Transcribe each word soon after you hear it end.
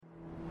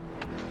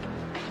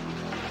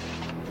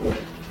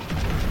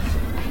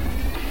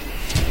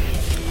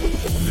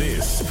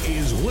This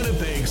is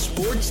Winnipeg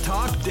Sports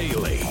Talk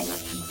Daily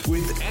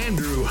with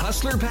Andrew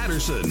Hustler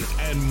Patterson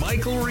and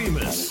Michael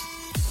Remus.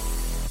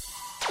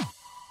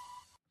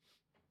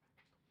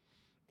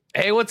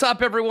 Hey, what's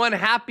up, everyone?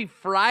 Happy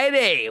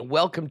Friday.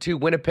 Welcome to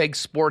Winnipeg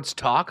Sports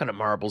Talk on a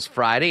Marbles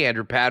Friday.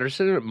 Andrew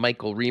Patterson and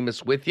Michael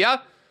Remus with you.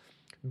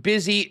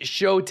 Busy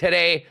show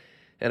today.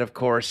 And, of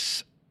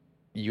course,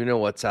 you know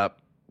what's up.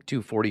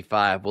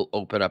 2:45, we'll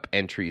open up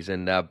entries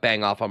and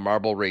bang off a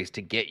marble race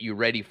to get you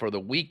ready for the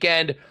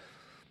weekend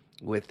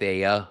with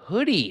a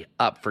hoodie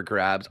up for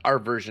grabs. Our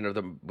version of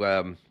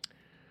the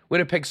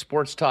Winnipeg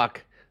Sports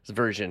Talk's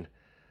version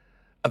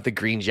of the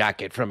green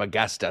jacket from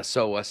Augusta.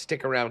 So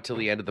stick around till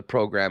the end of the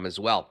program as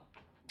well.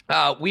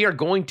 We are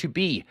going to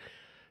be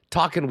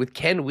talking with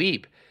Ken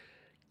Wiebe.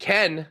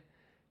 Ken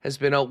has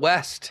been out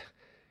west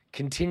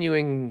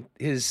continuing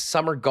his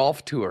summer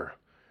golf tour,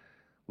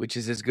 which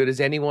is as good as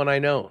anyone I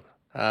know.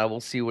 We'll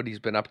see what he's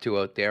been up to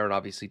out there and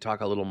obviously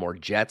talk a little more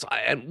Jets.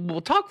 And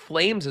we'll talk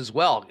Flames as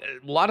well.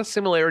 A lot of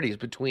similarities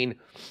between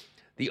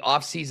the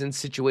off-season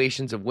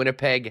situations of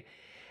Winnipeg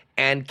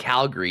and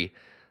Calgary.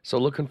 So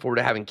looking forward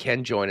to having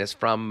Ken join us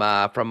from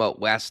out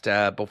west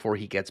before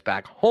he gets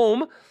back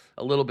home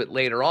a little bit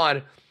later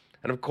on.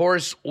 And, of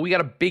course, we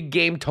got a big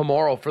game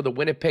tomorrow for the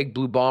Winnipeg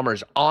Blue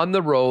Bombers on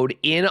the road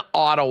in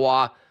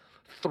Ottawa.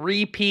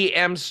 3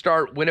 p.m.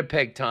 start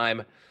Winnipeg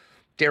time.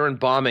 Darren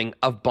Bombing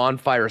of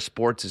Bonfire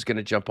Sports is going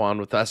to jump on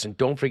with us. And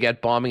don't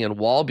forget, Bombing and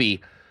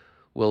Walby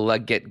will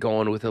get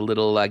going with a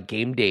little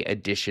game day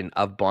edition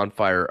of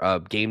Bonfire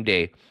Game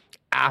Day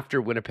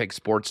after Winnipeg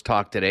Sports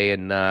Talk today.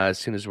 And as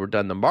soon as we're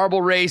done the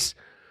marble race,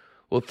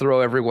 we'll throw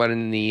everyone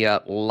in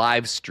the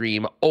live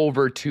stream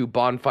over to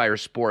Bonfire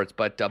Sports.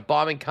 But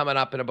Bombing coming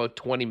up in about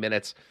 20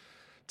 minutes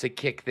to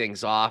kick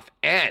things off.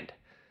 And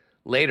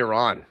later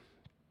on,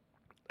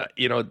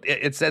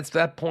 it's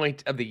that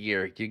point of the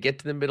year. You get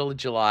to the middle of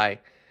July,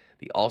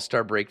 the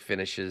All-Star break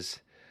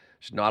finishes.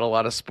 There's not a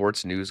lot of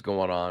sports news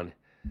going on.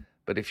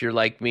 But if you're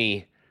like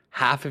me,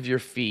 half of your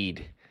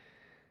feed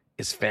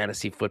is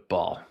fantasy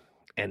football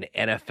and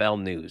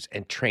NFL news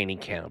and training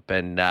camp.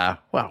 And,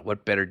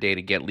 what better day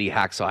to get Lee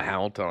Hacksaw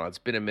Hamilton on? It's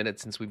been a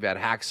minute since we've had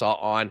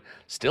Hacksaw on.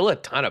 Still a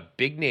ton of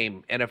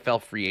big-name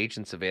NFL free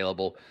agents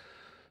available.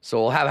 So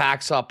we'll have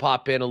Hacksaw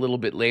pop in a little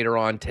bit later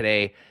on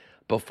today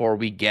before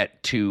we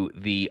get to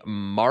the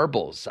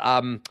marbles.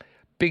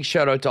 Big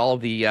shout out to all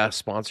of the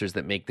sponsors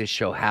that make this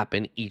show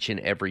happen each and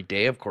every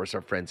day. Of course,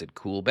 our friends at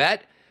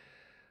CoolBet,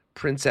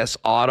 Princess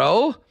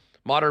Auto,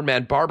 Modern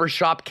Man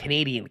Barbershop,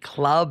 Canadian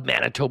Club,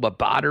 Manitoba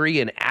Battery,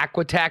 and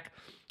Aquatech,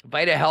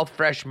 Vita Health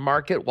Fresh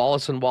Market,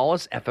 Wallace &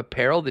 Wallace, F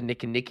Apparel, the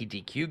Nick and Nicky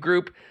DQ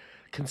Group,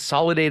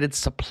 Consolidated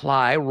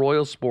Supply,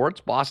 Royal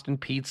Sports, Boston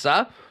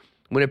Pizza,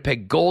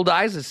 Winnipeg Gold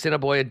Eyes,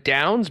 Assiniboia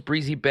Downs,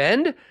 Breezy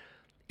Bend,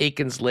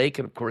 Aikens Lake,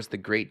 and, of course, the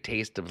great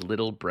taste of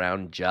Little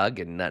Brown Jug.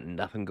 And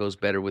nothing goes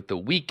better with the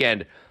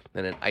weekend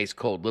than an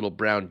ice-cold Little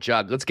Brown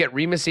Jug. Let's get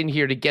Remus in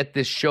here to get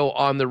this show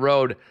on the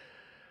road.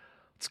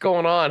 What's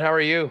going on? How are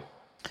you?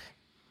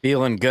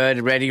 Feeling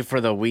good, ready for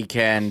the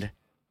weekend.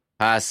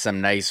 Some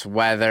nice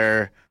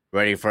weather,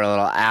 ready for a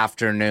little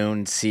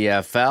afternoon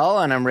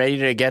CFL, and I'm ready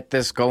to get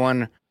this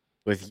going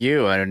with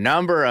you. A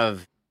number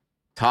of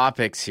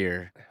topics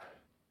here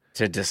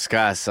to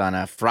discuss on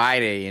a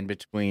Friday in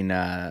between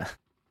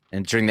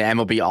and during the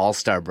MLB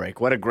All-Star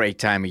break. What a great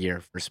time of year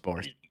for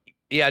sports.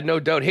 Yeah, no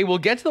doubt. Hey, we'll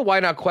get to the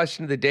why not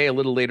question of the day a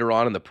little later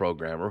on in the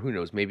program, or who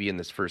knows, maybe in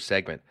this first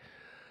segment.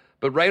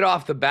 But right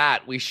off the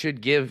bat, we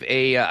should give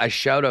a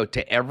shout out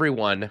to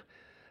everyone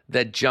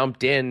that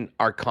jumped in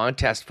our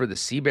contest for the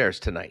Sea Bears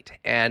tonight.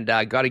 And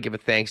I got to give a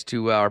thanks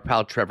to our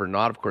pal Trevor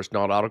Knott, of course,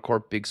 Knott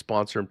Autocorp, big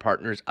sponsor and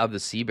partners of the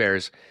Sea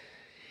Bears.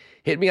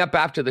 Hit me up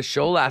after the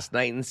show last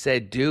night and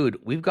said, dude,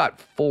 we've got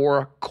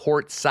 4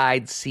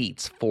 courtside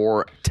seats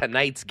for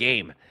tonight's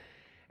game.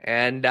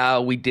 And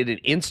we did an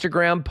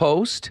Instagram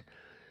post.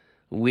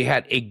 We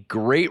had a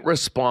great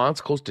response,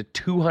 close to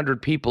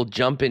 200 people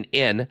jumping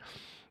in.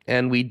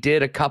 And we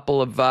did a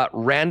couple of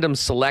random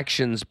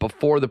selections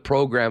before the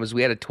program as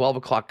we had a 12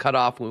 o'clock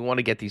cutoff. And we want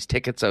to get these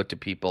tickets out to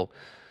people.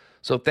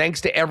 So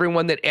thanks to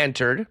everyone that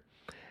entered.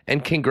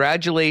 And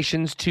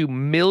congratulations to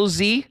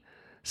Millsy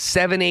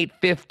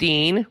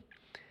 7815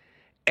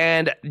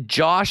 and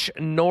Josh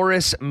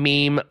Norris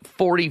Meme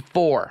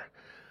 44,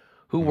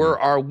 who were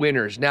our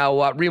winners.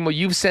 Now, Remo,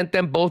 you've sent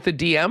them both a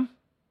DM?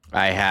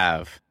 I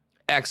have.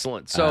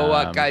 Excellent.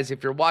 So, guys,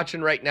 if you're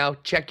watching right now,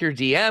 check your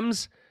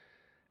DMs.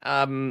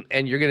 And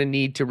you're going to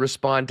need to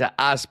respond to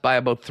us by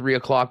about 3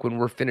 o'clock when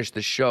we're finished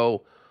the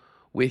show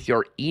with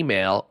your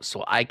email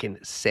so I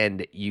can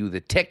send you the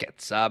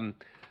tickets. I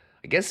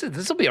guess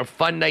this will be a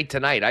fun night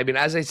tonight. I mean,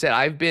 as I said,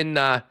 I've been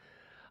on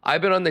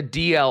the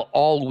DL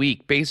all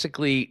week,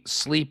 basically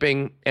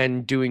sleeping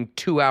and doing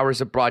 2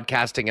 hours of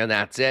broadcasting, and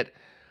that's it.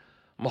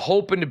 I'm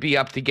hoping to be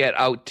up to get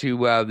out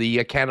to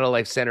the Canada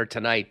Life Center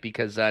tonight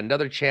because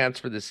another chance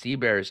for the Sea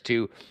Bears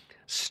to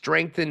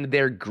strengthen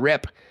their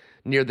grip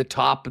near the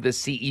top of the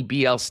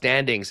CEBL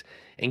standings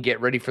and get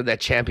ready for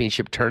that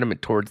championship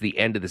tournament towards the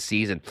end of the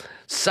season.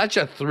 Such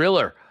a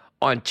thriller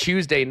on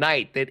Tuesday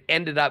night that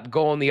ended up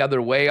going the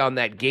other way on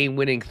that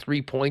game-winning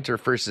three-pointer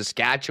for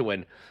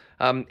Saskatchewan.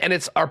 And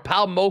it's our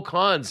pal Mo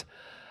Khan's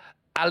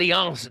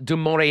Alliance de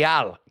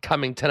Montréal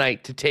coming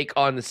tonight to take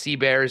on the Sea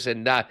Bears,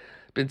 and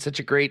been such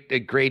a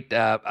great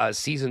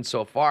season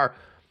so far.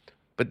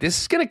 But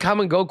this is going to come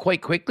and go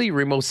quite quickly,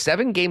 Remo.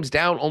 7 games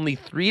down, only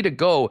 3 to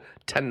go.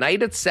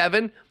 Tonight at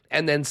 7,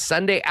 and then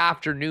Sunday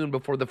afternoon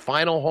before the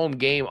final home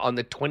game on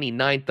the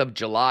 29th of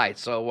July.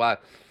 So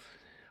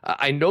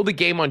I know the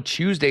game on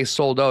Tuesday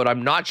sold out.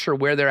 I'm not sure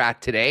where they're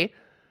at today.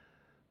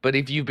 But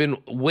if you've been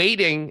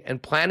waiting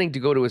and planning to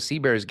go to a Sea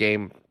Bears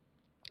game,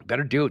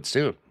 better do it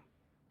soon.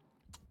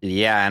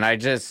 Yeah, and I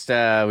just,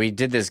 we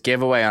did this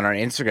giveaway on our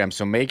Instagram,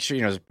 so make sure,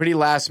 it was pretty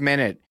last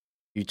minute.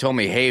 You told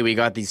me, hey, we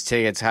got these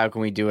tickets, how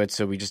can we do it?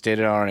 So we just did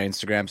it on our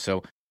Instagram.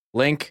 So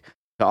link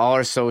to all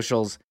our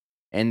socials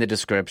in the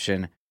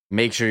description.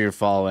 Make sure you're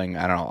following,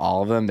 I don't know,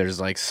 all of them. There's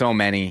like so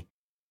many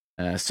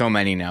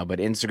now, but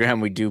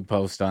Instagram we do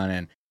post on,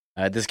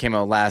 and this came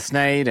out last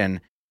night,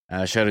 and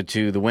shout out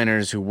to the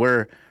winners who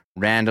were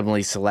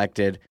randomly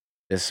selected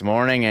this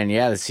morning. And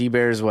yeah, the Sea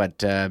Bears,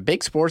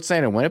 big sports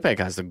night in Winnipeg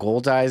has the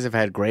Gold Eyes have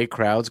had great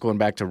crowds going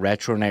back to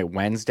Retro Night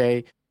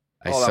Wednesday.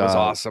 That was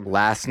awesome.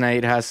 Last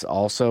night has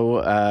also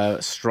a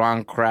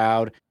strong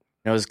crowd.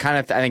 It was kind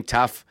of, I think,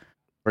 tough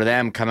for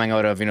them coming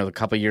out of, the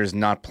couple of years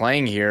not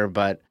playing here,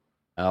 but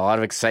a lot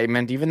of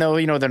excitement, even though,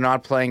 they're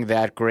not playing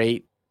that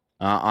great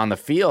on the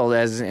field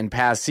as in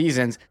past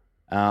seasons.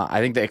 I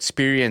think the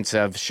experience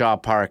of Shaw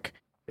Park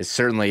is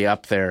certainly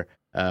up there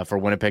for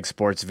Winnipeg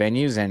sports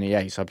venues. And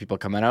yeah, you saw people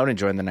coming out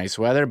enjoying the nice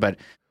weather, but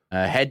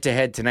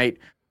head-to-head tonight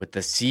with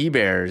the Sea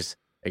Bears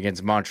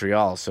against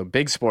Montreal. So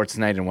big sports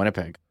night in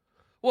Winnipeg.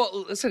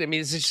 Well, listen,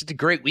 it's just a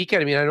great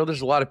weekend. I know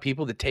there's a lot of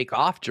people that take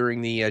off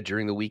during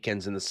the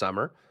weekends in the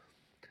summer.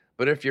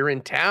 But if you're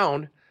in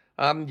town,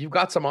 you've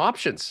got some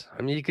options.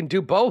 You can do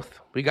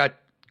both. We got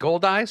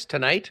Gold Eyes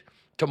tonight,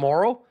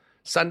 tomorrow,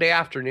 Sunday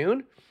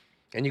afternoon,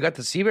 and you got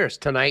the Sea Bears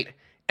tonight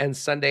and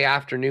Sunday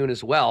afternoon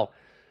as well.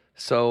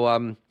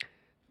 So,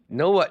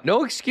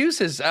 no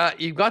excuses.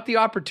 You've got the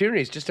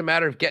opportunities. Just a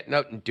matter of getting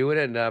out and doing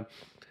it. And,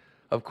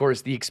 of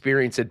course, the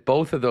experience at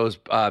both of those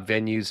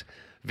venues,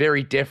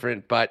 very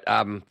different, but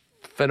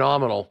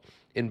phenomenal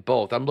in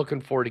both. I'm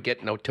looking forward to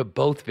getting out to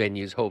both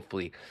venues,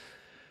 hopefully,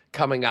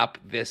 coming up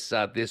this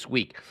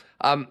week.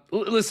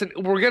 Listen,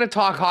 we're going to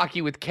talk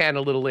hockey with Ken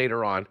a little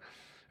later on.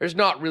 There's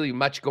not really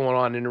much going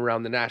on in and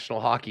around the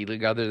National Hockey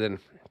League other than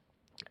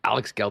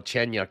Alex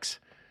Galchenyuk's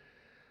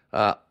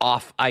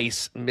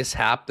off-ice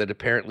mishap that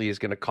apparently is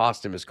going to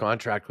cost him his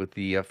contract with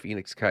the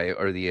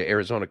the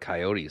Arizona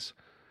Coyotes.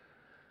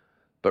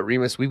 But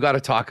Remus, we've got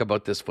to talk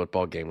about this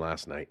football game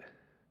last night.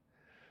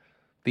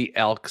 The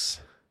Elks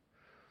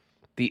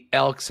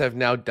have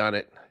now done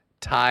it,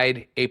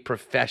 tied a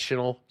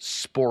professional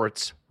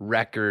sports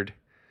record,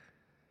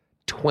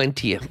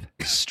 20th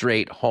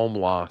straight home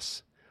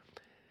loss.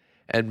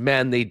 And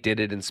man, they did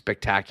it in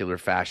spectacular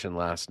fashion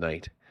last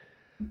night.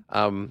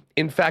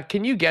 In fact,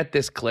 can you get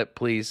this clip,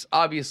 please?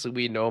 Obviously,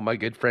 we know my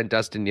good friend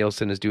Dustin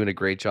Nielsen is doing a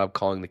great job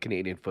calling the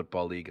Canadian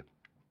Football League.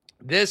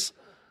 This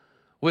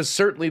was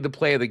certainly the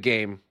play of the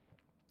game,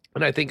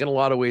 and I think in a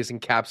lot of ways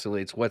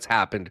encapsulates what's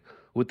happened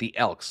with the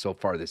Elks so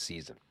far this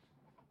season.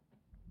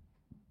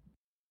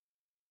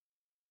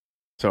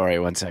 Sorry,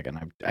 1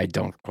 second. I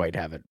don't quite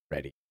have it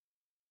ready.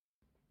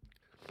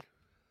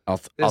 I'll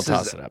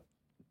toss it up.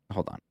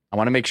 Hold on. I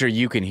want to make sure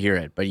you can hear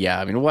it. But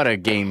yeah, what a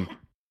game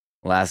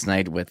last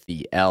night with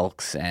the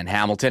Elks and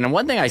Hamilton. And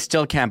one thing I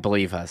still can't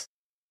believe,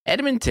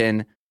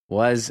 Edmonton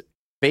was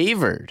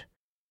favored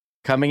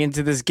coming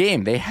into this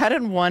game. They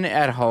hadn't won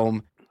at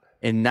home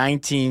in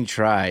 19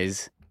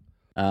 tries.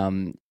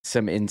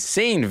 Some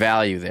insane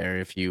value there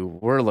if you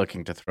were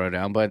looking to throw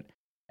down. But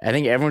I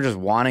think everyone just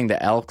wanting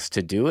the Elks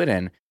to do it.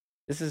 And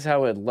this is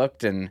how it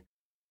looked and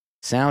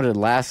sounded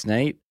last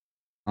night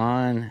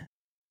on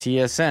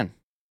TSN.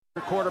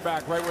 The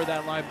quarterback right where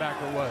that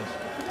linebacker was.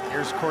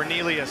 Here's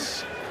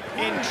Cornelius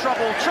in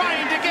trouble,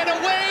 trying to get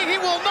away. He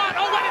will not.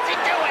 Oh, what is he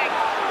doing?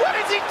 What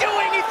is he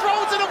doing? He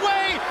throws it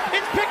away.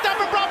 It's picked up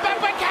and brought back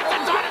by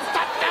Catanzon. It's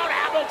touchdown,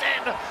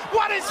 Hamilton.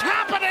 What is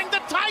happening?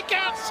 The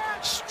Ticats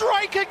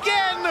strike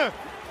again.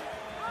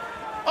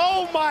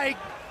 Oh my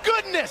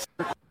goodness.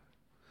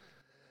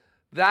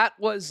 That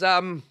was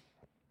an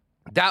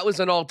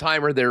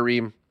all-timer there,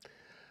 Reem.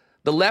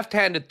 The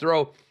left-handed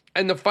throw.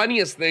 And the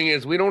funniest thing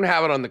is we don't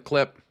have it on the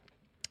clip.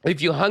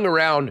 If you hung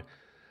around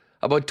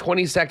about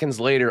 20 seconds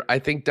later, I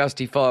think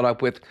Dusty followed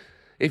up with,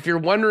 if you're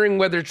wondering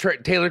whether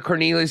Taylor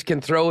Cornelius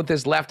can throw with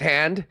his left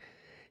hand,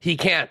 he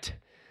can't.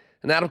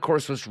 And that, of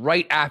course, was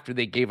right after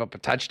they gave up a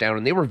touchdown.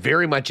 And they were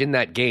very much in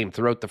that game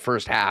throughout the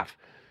first half.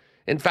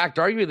 In fact,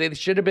 arguably, they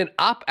should have been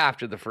up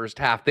after the first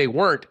half. They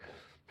weren't.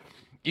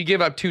 You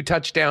give up 2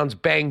 touchdowns,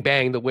 bang,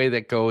 bang, the way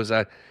that goes.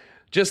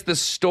 Just the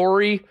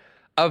story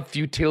of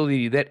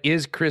futility that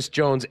is Chris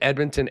Jones'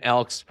 Edmonton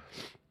Elks.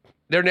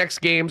 Their next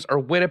games are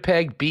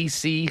Winnipeg,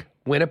 BC,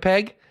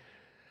 Winnipeg.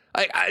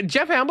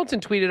 Jeff Hamilton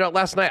tweeted out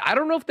last night, I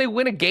don't know if they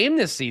win a game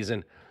this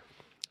season.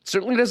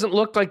 Certainly doesn't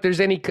look like there's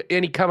any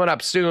coming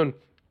up soon.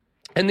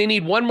 And they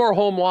need one more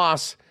home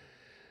loss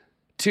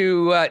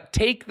to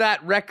take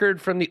that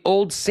record from the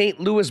old St.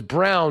 Louis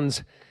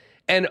Browns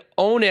and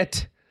own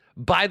it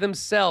by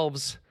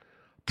themselves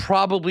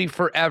probably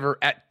forever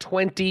at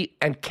 20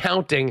 and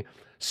counting,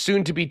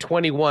 soon to be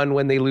 21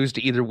 when they lose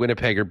to either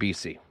Winnipeg or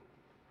BC.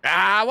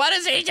 What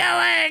is he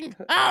doing?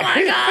 Oh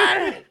my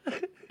God.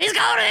 He's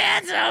going to the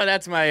end zone.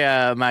 That's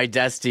my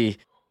Dusty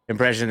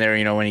impression there,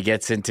 when he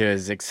gets into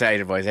his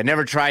excited voice. I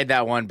never tried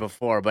that one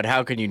before, but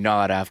how can you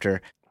not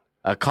after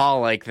a call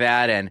like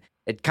that? And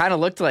it kind of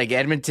looked like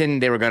Edmonton,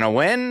 they were going to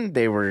win.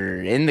 They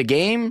were in the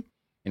game.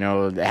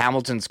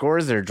 Hamilton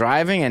scores, they're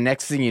driving, and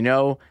next thing you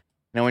know,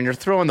 when you're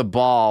throwing the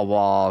ball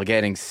while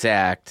getting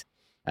sacked,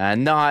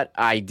 not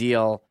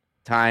ideal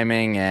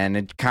timing, and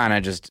it kind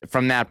of just,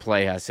 from that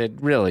play, it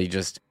really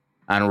just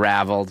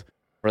unraveled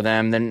for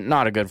them. They're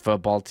not a good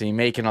football team,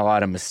 making a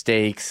lot of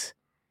mistakes.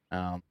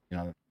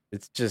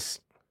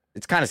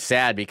 It's kind of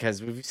sad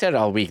because we've said it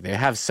all week. They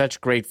have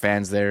such great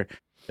fans there.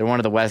 They're one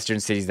of the Western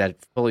cities that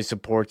fully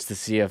supports the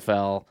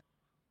CFL,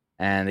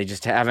 and they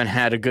just haven't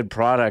had a good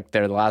product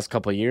there the last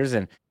couple of years.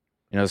 And,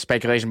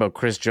 speculation about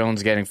Chris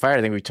Jones getting fired.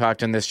 I think we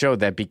talked on this show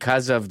that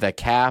because of the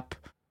cap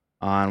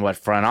on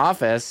front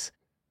office,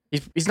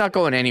 he's not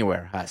going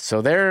anywhere.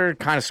 So they're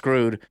kind of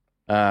screwed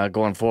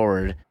going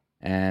forward.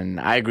 And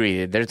I agree,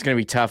 it's going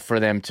to be tough for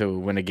them to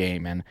win a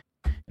game. And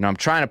I'm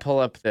trying to pull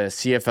up the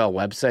CFL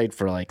website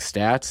for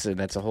stats, and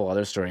that's a whole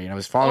other story. I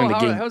was following the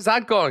game. How's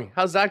that going?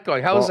 How's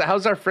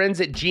our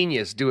friends at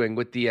Genius doing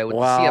with the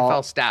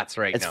CFL stats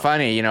right now? It's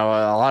funny, a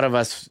lot of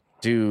us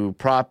do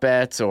prop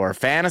bets or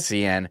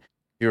fantasy, and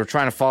we were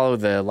trying to follow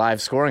the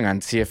live scoring on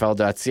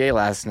CFL.ca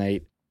last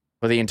night.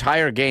 For the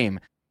entire game,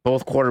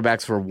 both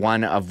quarterbacks were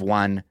 1 of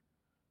 1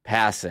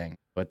 passing,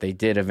 but they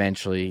did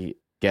eventually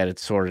get it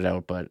sorted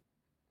out. But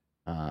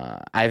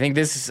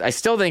I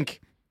still think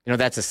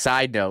that's a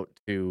side note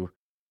to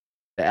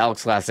the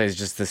Elks last night. Is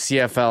just the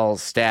CFL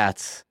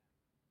stats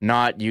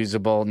not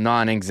usable,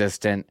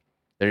 non-existent.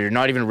 They're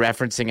not even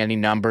referencing any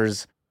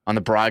numbers on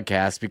the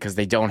broadcast because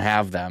they don't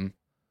have them.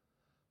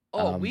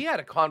 We had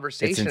a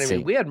conversation. I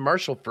mean, we had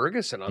Marshall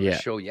Ferguson on the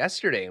show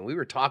yesterday, and we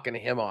were talking to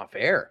him off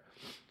air.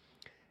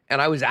 And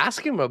I was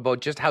asking him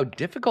about just how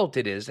difficult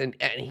it is. And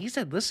he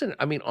said, listen,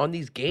 I mean, on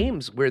these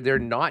games where they're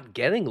not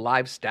getting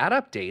live stat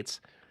updates,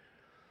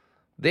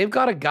 they've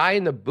got a guy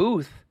in the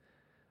booth.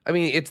 I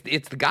mean,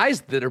 it's the guys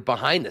that are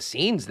behind the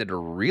scenes that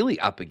are really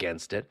up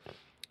against it.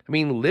 I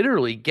mean,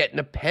 literally getting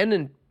a pen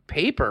and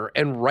paper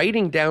and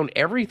writing down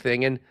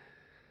everything and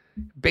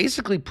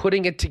basically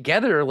putting it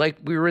together like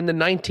we were in the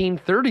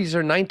 1930s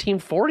or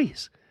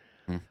 1940s.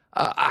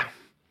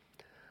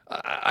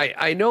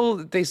 I know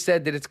that they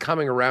said that it's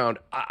coming around.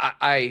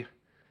 I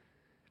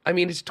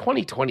mean, it's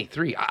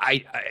 2023.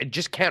 I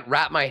just can't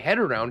wrap my head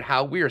around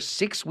how we are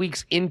 6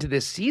 weeks into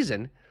this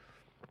season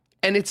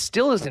and it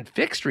still isn't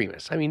fixed,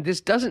 Remus. I mean,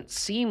 this doesn't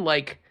seem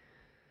like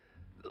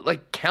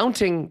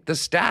counting the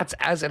stats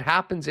as it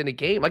happens in a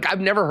game. Like,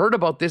 I've never heard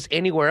about this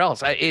anywhere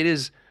else.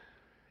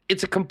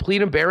 It's a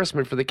complete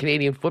embarrassment for the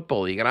Canadian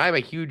Football League, and I'm a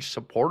huge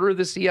supporter of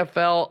the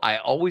CFL. I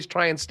always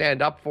try and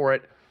stand up for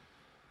it.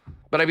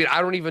 But, I mean,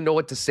 I don't even know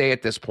what to say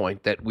at this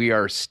point, that we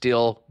are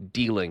still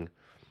dealing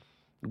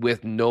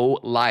with no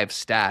live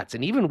stats.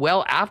 And even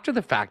well after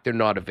the fact, they're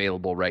not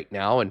available right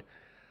now. And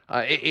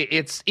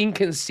it's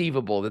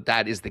inconceivable that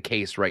that is the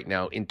case right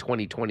now in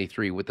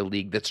 2023 with a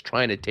league that's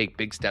trying to take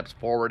big steps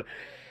forward,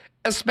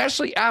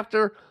 especially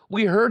after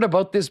we heard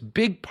about this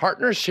big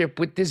partnership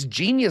with this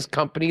Genius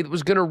company that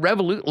was going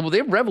to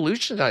they've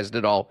revolutionized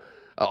it all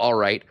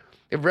right.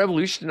 They've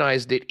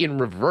revolutionized it in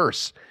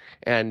reverse.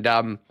 And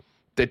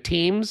the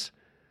teams,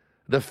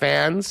 the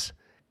fans,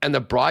 and the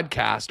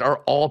broadcast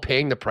are all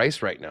paying the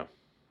price right now.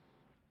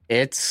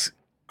 It's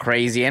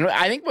crazy. And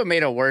I think what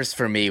made it worse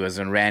for me was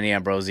when Randy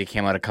Ambrosie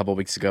came out a couple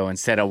weeks ago and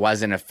said it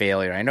wasn't a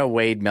failure. I know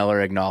Wade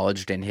Miller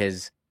acknowledged in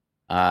his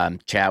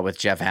chat with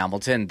Jeff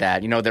Hamilton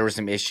that, there were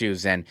some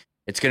issues and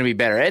it's going to be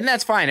better. And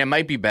that's fine. It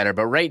might be better.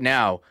 But right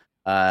now,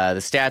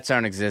 the stats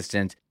aren't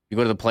existent. You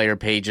go to the player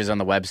pages on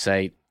the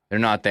website, they're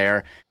not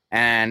there.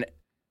 And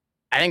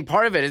I think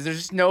part of it is there's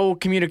just no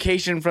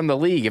communication from the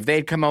league. If they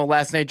had come out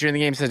last night during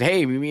the game and said,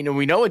 hey, we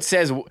know it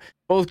says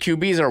both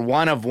QBs are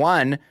 1 of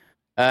 1.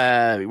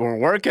 We're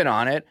working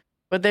on it.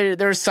 But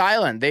they're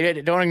silent.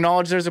 They don't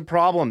acknowledge there's a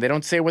problem. They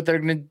don't say what they're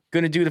going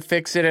to do to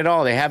fix it at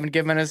all. They haven't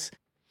given us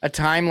a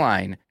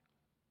timeline.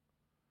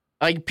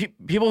 Like,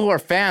 people who are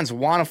fans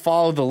want to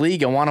follow the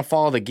league and want to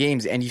follow the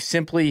games, and you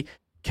simply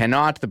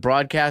cannot. The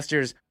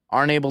broadcasters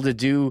aren't able to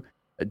do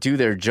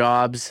their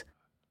jobs.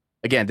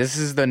 Again, this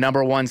is the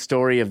number one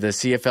story of the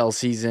CFL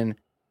season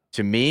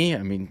to me.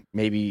 I mean,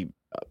 maybe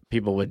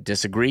people would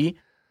disagree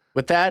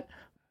with that,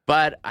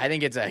 but I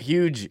think it's a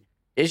huge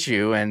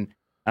issue, and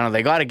I don't know,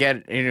 they got to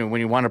get,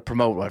 when you want to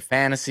promote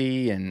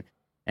fantasy and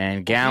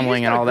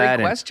gambling and all that.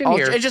 Question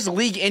here. It's just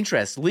league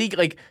interest.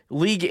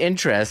 League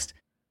interest.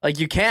 Like,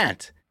 you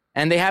can't.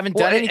 And they haven't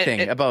done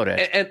anything about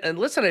it. And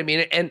listen, I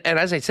mean, and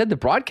as I said, the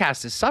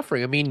broadcast is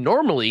suffering. I mean,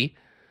 normally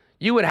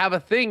you would have a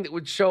thing that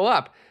would show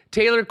up.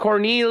 Taylor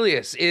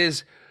Cornelius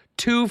is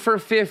 2 for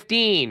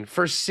 15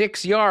 for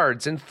 6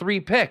 yards and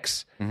 3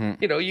 picks.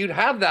 You know, you'd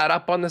have that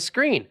up on the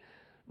screen.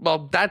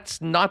 Well,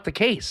 that's not the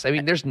case. I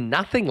mean, there's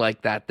nothing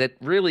like that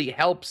really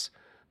helps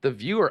the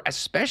viewer,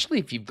 especially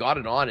if you've got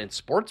it on in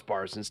sports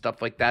bars and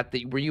stuff like that,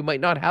 where you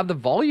might not have the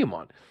volume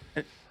on.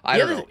 I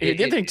don't know. The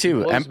other thing,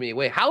 too, it blows me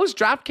away. How is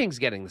DraftKings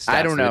getting the stats?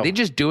 I don't know. Are they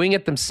just doing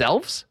it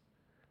themselves?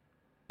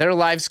 Their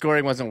live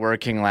scoring wasn't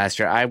working last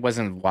year. I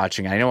wasn't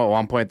watching. I know at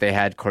one point they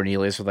had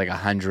Cornelius with like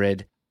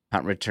 100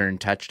 punt return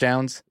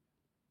touchdowns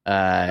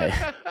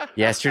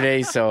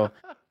yesterday. So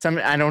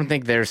I don't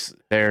think theirs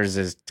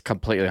is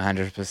completely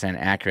 100%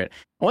 accurate.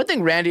 One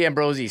thing Randy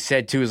Ambrosi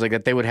said too is like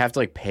that they would have to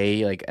like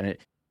pay and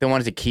they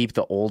wanted to keep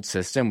the old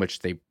system, which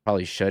they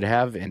probably should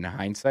have in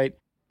hindsight,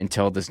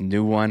 until this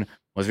new one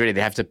was ready.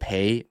 They have to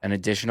pay an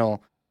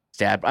additional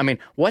stat. I mean,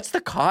 what's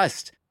the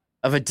cost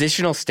of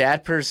additional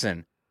stat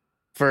person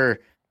for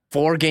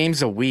 4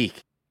 games a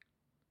week?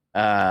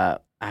 I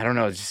don't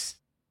know.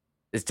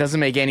 It doesn't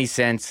make any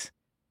sense.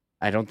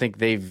 I don't think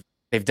they've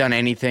done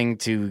anything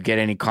to get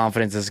any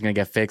confidence this is going to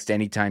get fixed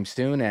anytime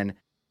soon. And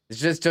it's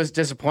just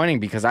disappointing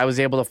because I was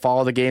able to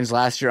follow the games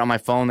last year on my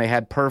phone. They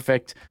had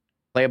perfect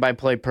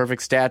play-by-play,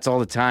 perfect stats all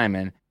the time.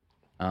 And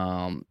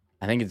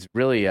I think it's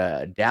really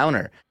a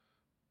downer.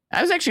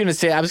 I was actually going to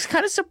say, I was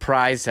kind of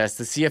surprised that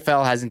the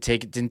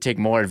CFL didn't take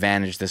more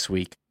advantage this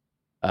week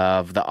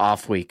of the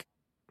off week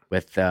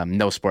with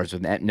no sports,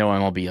 with no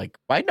MLB. Like,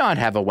 why not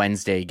have a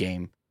Wednesday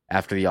game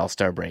after the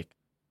All-Star break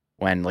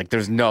when like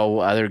there's no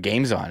other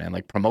games on, and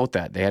like promote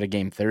that? They had a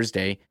game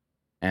Thursday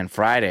and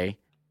Friday.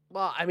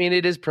 Well, I mean,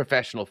 it is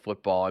professional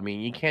football. I mean,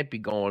 you can't be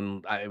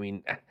going, I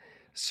mean, at a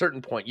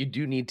certain point, you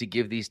do need to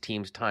give these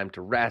teams time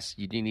to rest.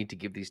 You do need to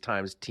give these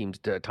teams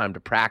time to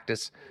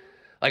practice.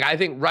 Like, I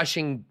think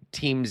rushing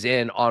teams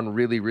in on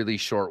really, really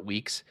short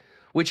weeks,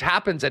 which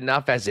happens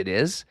enough as it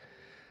is,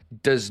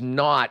 does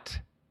not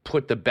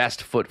put the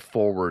best foot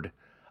forward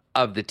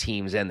of the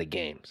teams and the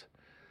games.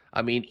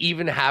 I mean,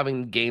 even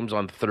having games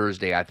on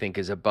Thursday, I think,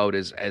 is about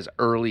as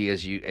early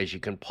as you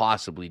can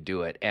possibly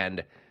do it.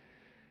 And,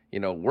 you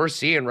know, we're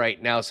seeing right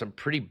now some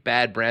pretty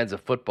bad brands of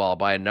football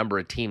by a number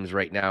of teams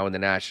right now in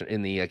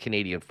the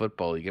Canadian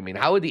Football League. I mean,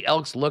 how would the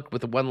Elks look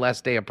with one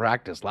less day of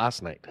practice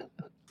last night?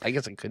 I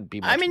guess it couldn't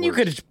be much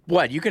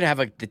worse. You could have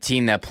the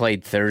team that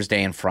played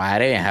Thursday and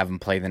Friday and have them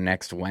play the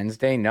next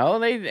Wednesday. No,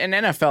 in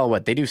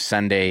NFL, they do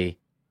Sunday,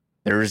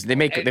 Thursday.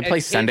 They play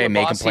Sunday,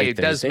 make them play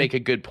Thursday. It does make a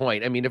good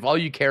point. I mean, if all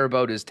you care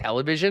about is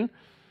television,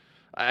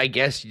 I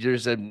guess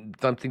there's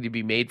something to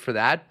be made for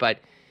that. But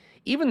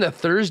even the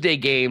Thursday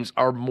games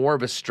are more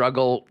of a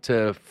struggle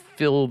to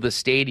fill the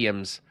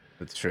stadiums.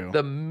 That's true.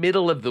 The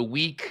middle of the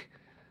week.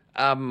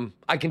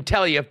 I can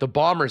tell you if the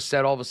Bombers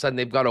said all of a sudden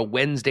they've got a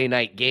Wednesday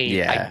night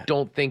game, I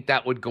don't think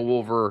that would go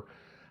over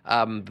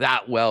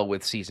that well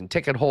with season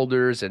ticket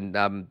holders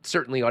and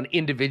certainly on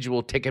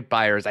individual ticket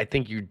buyers. I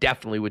think you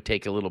definitely would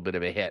take a little bit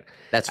of a hit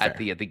at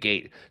the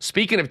gate.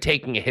 Speaking of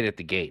taking a hit at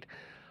the gate,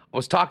 I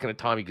was talking to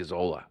Tommy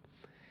Gazzola,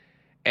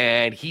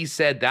 and he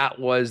said that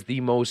was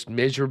the most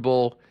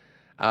miserable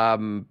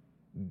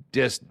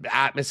just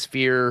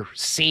atmosphere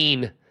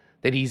scene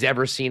that he's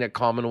ever seen at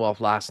Commonwealth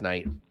last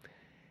night.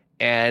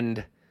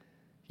 And,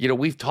 you know,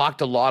 we've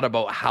talked a lot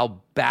about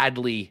how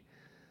badly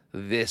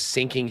this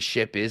sinking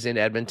ship is in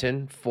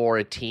Edmonton for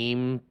a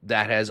team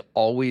that has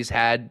always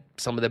had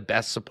some of the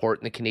best support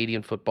in the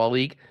Canadian Football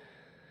League.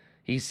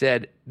 He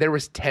said there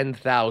was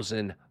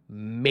 10,000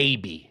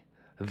 maybe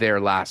there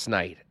last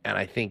night. And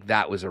I think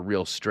that was a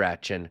real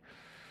stretch. And,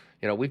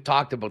 you know, we've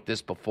talked about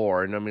this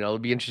before. And, I mean, it'll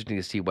be interesting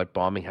to see what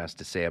Bombing has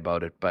to say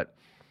about it. But,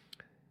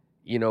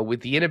 you know,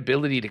 with the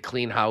inability to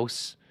clean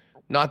house,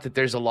 not that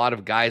there's a lot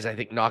of guys, I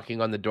think,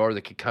 knocking on the door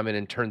that could come in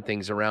and turn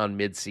things around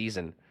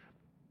mid-season.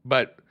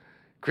 But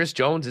Chris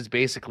Jones is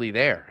basically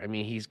there. I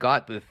mean, he's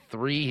got the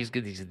three. He's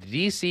the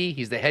DC,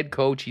 he's the head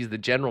coach, he's the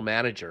general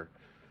manager.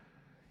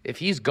 If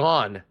he's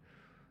gone,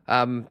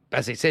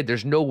 as I said,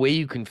 there's no way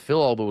you can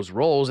fill all those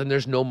roles, and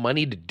there's no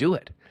money to do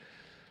it.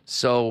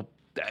 So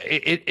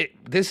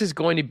this is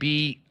going to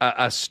be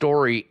a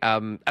story.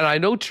 And I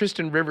know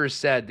Tristan Rivers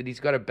said that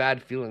he's got a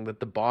bad feeling that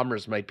the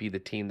Bombers might be the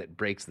team that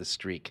breaks the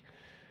streak.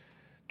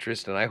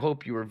 Tristan, I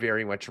hope you were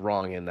very much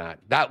wrong in that.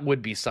 That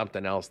would be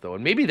something else, though.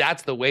 And maybe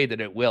that's the way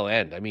that it will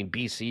end. I mean,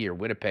 BC or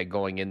Winnipeg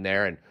going in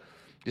there and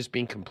just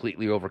being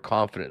completely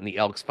overconfident, and the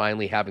Elks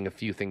finally having a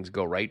few things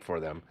go right for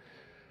them.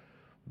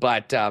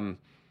 But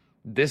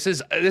this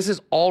is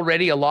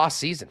already a lost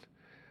season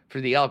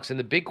for the Elks. And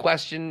the big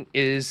question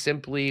is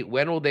simply,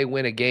 when will they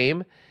win a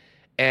game?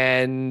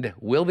 And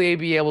will they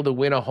be able to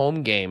win a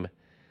home game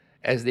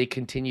as they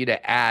continue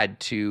to add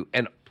to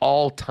an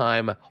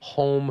all-time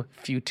home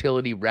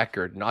futility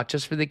record, not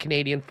just for the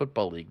Canadian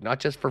Football League, not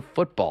just for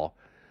football,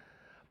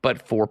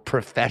 but for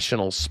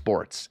professional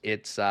sports.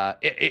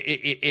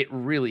 It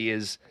really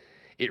is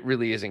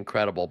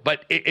incredible.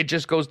 But it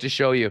just goes to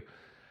show you,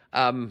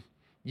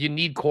 you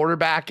need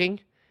quarterbacking,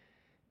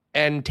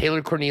 and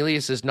Taylor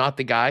Cornelius is not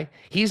the guy.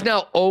 He's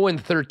now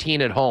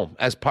 0-13 at home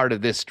as part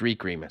of this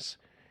streak, Remus.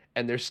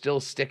 And they're still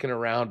sticking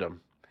around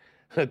him.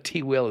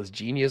 T. Will is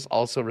genius,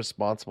 also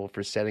responsible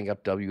for setting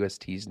up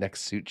WST's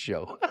next suit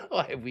show.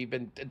 Have we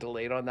been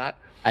delayed on that?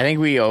 I think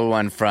we owe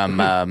one from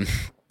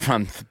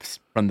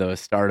the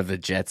start of the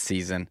Jets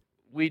season.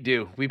 We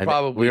do. We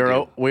probably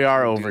we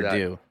are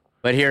overdue.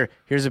 But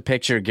here's a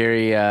picture,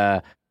 Gary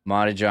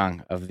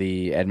Montajong of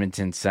the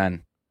Edmonton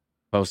Sun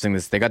posting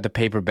this. They got the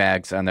paper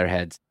bags on their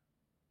heads.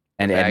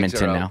 And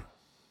Edmonton now.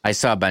 I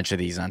saw a bunch of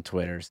these on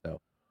Twitter,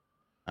 so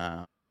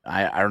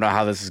I don't know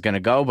how this is going to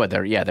go, but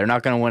they're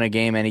not going to win a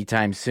game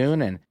anytime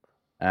soon.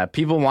 And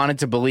people wanted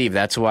to believe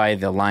that's why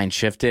the line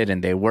shifted,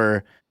 and they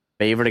were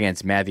favored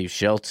against Matthew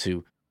Schultz,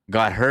 who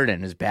got hurt,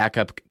 and his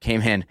backup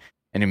came in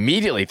and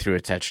immediately threw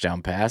a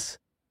touchdown pass.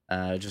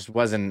 Just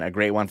wasn't a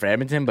great one for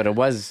Edmonton, but it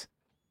was,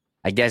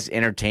 I guess,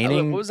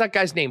 entertaining. What was that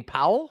guy's name?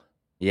 Powell?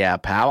 Yeah,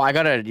 Powell. I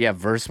got to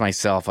verse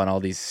myself on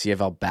all these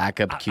CFL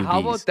backup QBs. How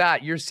about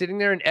that? You're sitting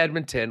there in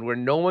Edmonton where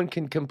no one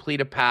can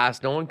complete a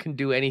pass, no one can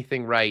do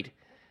anything right.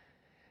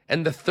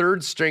 And the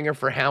third stringer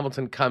for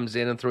Hamilton comes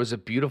in and throws a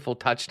beautiful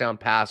touchdown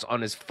pass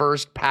on his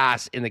first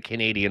pass in the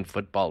Canadian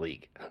Football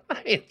League.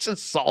 It's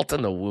just salt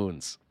in the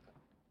wounds.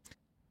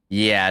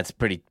 Yeah, it's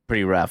pretty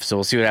rough. So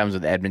we'll see what happens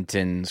with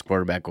Edmonton's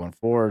quarterback going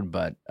forward,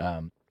 but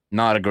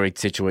not a great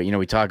situation.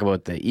 We talk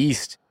about the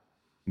East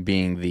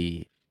being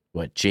the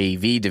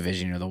JV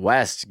division or the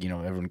West.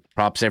 Everyone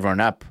props everyone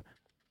up.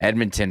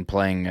 Edmonton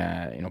playing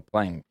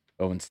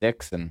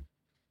 0-6, and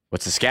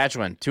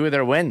Saskatchewan? 2 of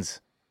their wins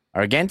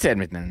are against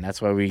Edmonton.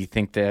 That's why we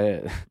think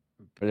they're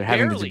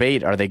having the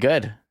debate. Are they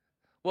good?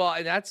 Well,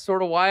 and that's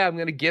sort of why I'm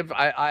going to give.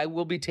 I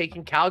will be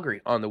taking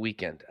Calgary on the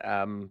weekend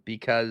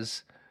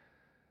because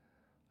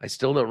I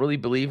still don't really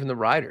believe in the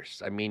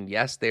Riders. I mean,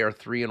 yes, they are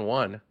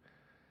 3-1.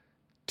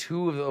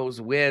 2 of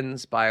those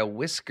wins by a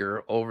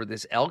whisker over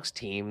this Elks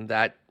team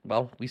that,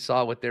 well, we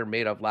saw what they're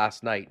made of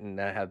last night and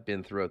have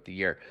been throughout the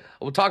year.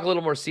 We'll talk a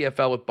little more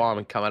CFL with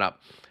Bauman coming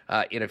up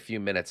in a few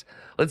minutes.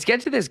 Let's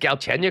get to this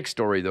Galchenyuk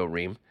story, though,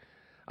 Reem.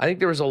 I think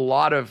there was a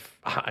lot of,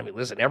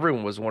 listen,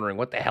 everyone was wondering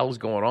what the hell's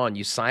going on.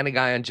 You sign a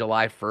guy on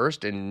July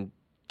 1st and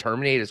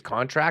terminate his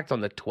contract on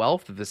the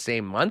 12th of the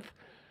same month.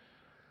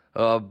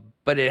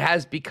 But it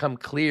has become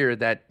clear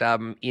that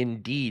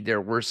indeed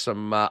there were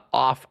some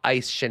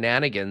off-ice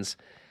shenanigans.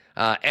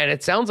 And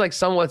it sounds like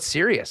somewhat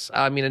serious.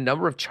 A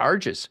number of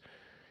charges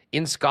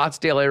in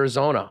Scottsdale,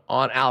 Arizona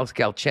on Alex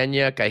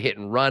Galchenyuk, a hit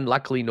and run.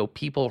 Luckily, no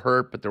people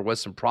hurt, but there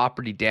was some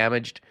property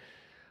damaged.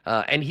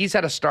 And he's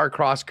had a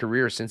star-crossed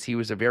career since he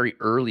was a very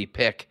early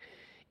pick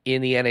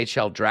in the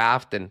NHL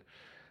draft. And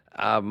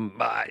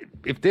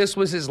if this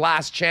was his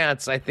last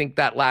chance, I think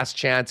that last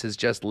chance has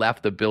just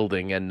left the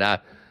building. And,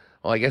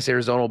 I guess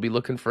Arizona will be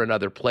looking for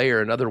another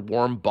player, another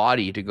warm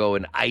body to go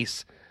and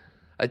ice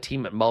a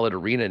team at Mullet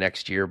Arena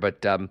next year.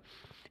 But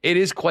it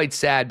is quite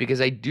sad because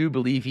I do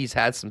believe he's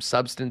had some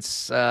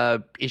substance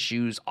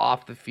issues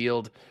off the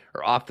field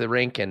or off the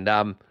rink. And,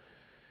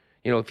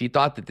 if you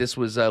thought that this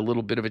was a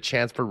little bit of a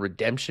chance for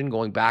redemption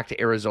going back to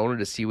Arizona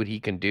to see what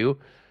he can do,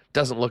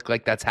 doesn't look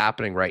like that's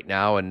happening right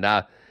now. And,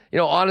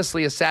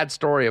 honestly, a sad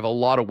story of a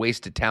lot of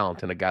wasted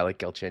talent in a guy like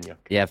Galchenyuk.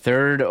 Yeah,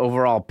 3rd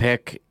overall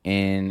pick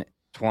in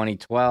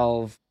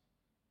 2012.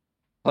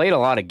 Played a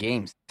lot of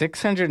games.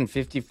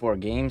 654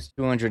 games,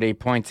 208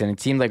 points, and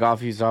it seemed like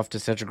he was off to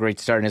such a great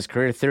start in his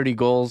career. 30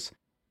 goals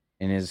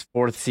in his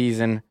 4th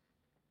season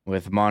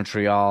with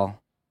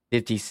Montreal,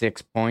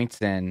 56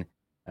 points, and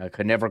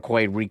could never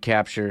quite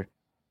recapture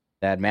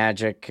that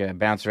magic.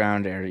 Bounce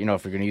around, if you're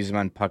going to use him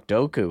on Puck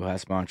Doku,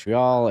 has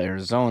Montreal,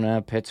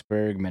 Arizona,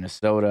 Pittsburgh,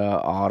 Minnesota,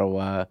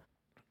 Ottawa,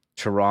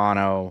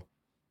 Toronto,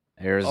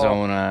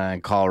 Arizona,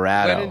 and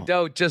Colorado. When in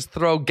doubt, just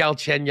throw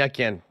Galchenyuk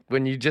in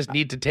when you just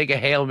need to take a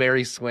Hail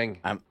Mary swing.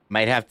 I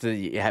might have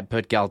to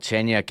put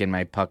Galchenyuk in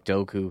my Puck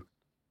Doku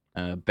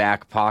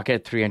back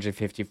pocket.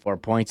 354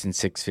 points in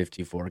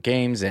 654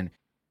 games. And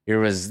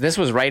this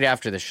was right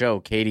after the show.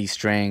 Katie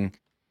Strang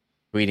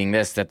tweeting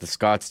that the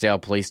Scottsdale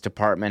Police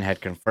Department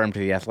had confirmed to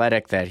The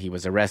Athletic that he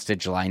was arrested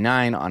July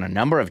 9 on a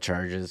number of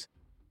charges,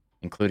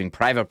 including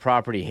private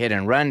property, hit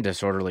and run,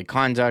 disorderly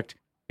conduct,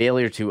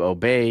 failure to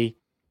obey,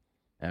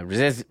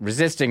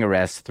 resisting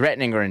arrest,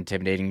 threatening or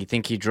intimidating. You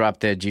think he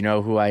dropped the "Do you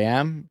know who I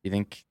am"? You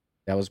think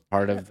that was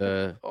part of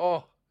the?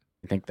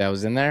 You think that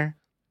was in there?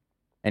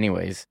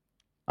 Anyways,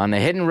 on the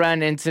hit and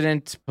run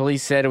incident,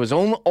 police said it was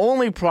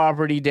only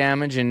property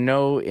damage and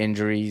no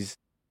injuries.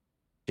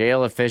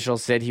 Jail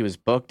officials said he was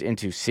booked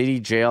into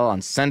city jail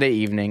on Sunday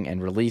evening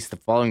and released the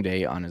following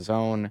day on his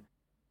own.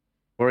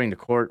 According to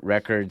court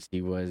records,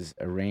 he was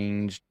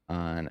arraigned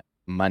on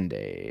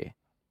Monday.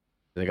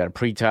 They got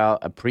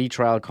a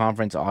pre-trial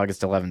conference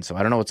August 11th. So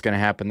I don't know what's going to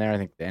happen there. I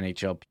think the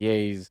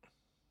NHLPA's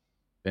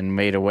been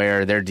made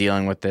aware they're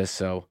dealing with this.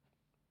 So,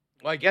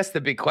 well, I guess the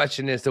big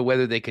question is to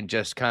whether they can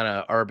just kind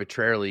of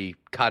arbitrarily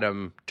cut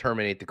him,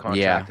 terminate the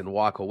contract, and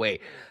walk away.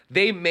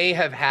 They may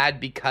have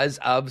had, because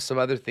of some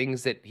other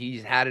things that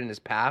he's had in his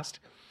past.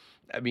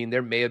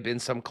 There may have been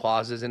some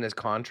clauses in his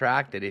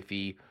contract that if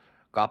he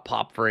got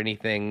popped for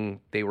anything,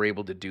 they were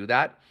able to do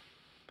that.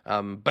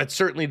 But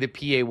certainly the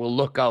PA will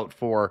look out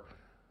for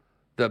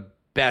the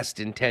best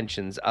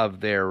intentions of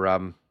their,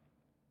 of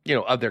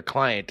their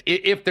client.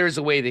 If there's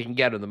a way they can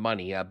get him the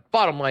money.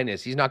 Bottom line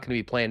is he's not going to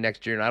be playing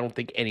next year, and I don't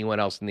think anyone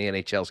else in the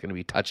NHL is going to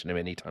be touching him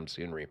anytime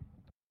soon, Reem.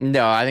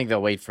 No, I think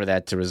they'll wait for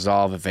that to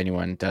resolve if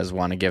anyone does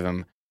want to give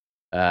him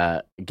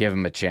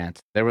a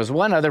chance. There was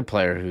one other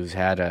player who's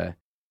had a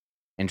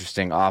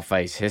interesting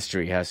off-ice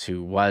history,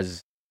 who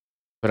was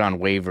put on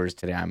waivers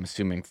today, I'm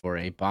assuming for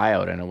a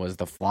buyout, and it was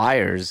the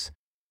Flyers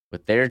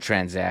with their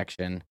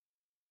transaction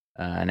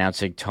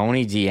announcing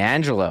Tony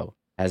DeAngelo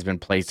has been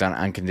placed on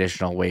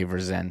unconditional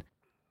waivers, and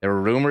there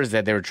were rumors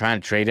that they were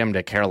trying to trade him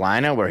to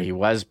Carolina, where he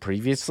was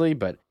previously,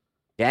 but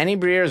Danny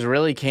Briers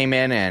really came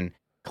in and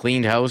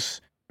cleaned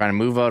house, trying to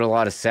move out a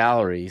lot of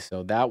salary,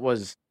 so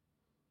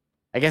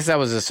I guess that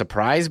was a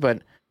surprise,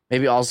 but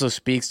maybe also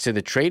speaks to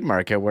the trade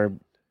market where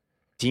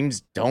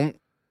teams don't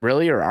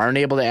really or aren't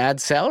able to add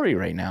salary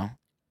right now.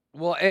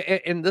 Well,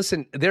 and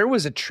listen, there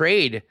was a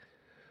trade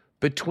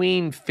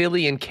between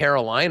Philly and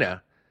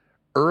Carolina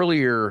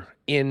earlier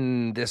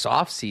in this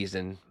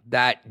offseason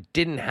that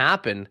didn't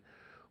happen,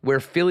 where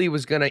Philly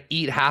was going to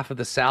eat half of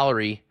the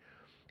salary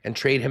and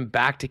trade him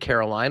back to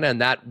Carolina,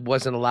 and that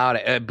wasn't allowed.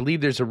 I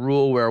believe there's a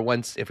rule where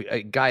if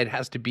a guy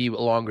has to be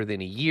longer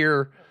than a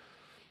year.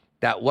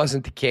 That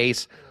wasn't the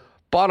case.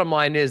 Bottom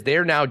line is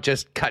they're now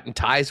just cutting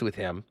ties with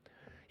him.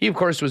 He, of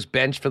course, was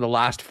benched for the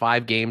last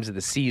 5 games of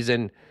the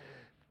season.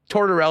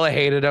 Tortorella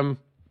hated him.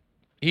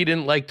 He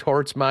didn't like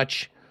Torts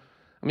much.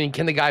 I mean,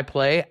 can the guy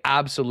play?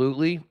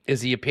 Absolutely.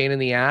 Is he a pain in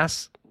the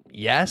ass?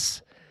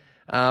 Yes.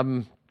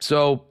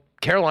 So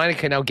Carolina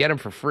can now get him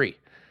for free,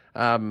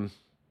 and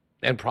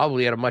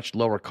probably at a much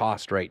lower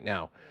cost right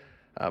now.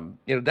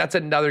 That's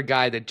another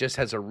guy that just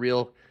has a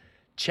real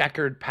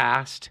checkered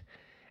past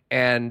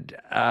and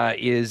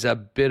is a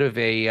bit of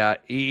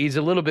he's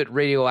a little bit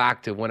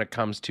radioactive when it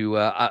comes to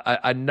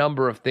a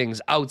number of things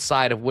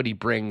outside of what he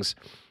brings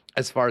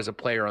as far as a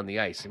player on the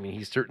ice. I mean,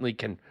 he certainly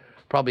can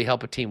probably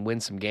help a team win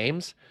some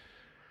games,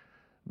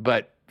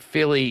 but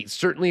Philly,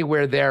 certainly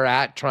where they're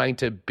at, trying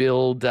to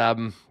build,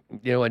 a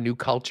new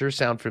culture,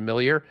 sound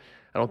familiar.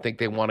 I don't think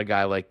they want a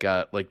guy like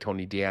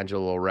Tony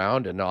DeAngelo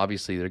around, and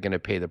obviously they're going to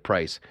pay the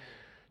price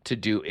to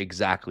do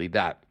exactly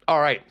that.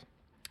 All right,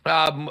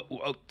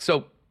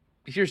 so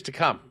here's to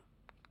come: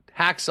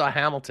 Hacksaw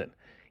Hamilton,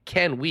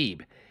 Ken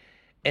Wiebe,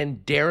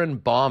 and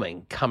Darren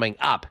Bombing coming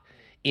up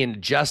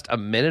in just a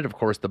minute. Of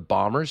course, the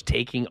Bombers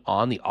taking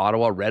on the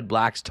Ottawa Red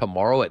Blacks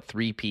tomorrow at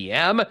 3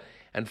 p.m.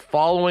 And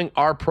following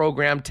our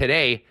program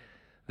today,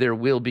 there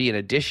will be an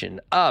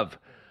edition of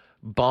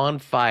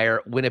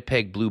Bonfire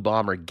Winnipeg Blue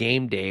Bomber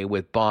Game Day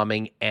with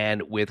Bombing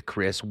and with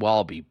Chris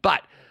Walby.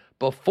 But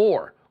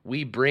before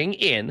we bring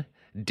in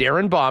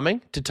Darren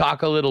Bombing to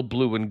talk a little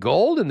blue and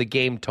gold in the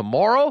game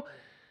tomorrow,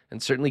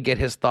 and certainly get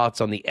his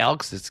thoughts on the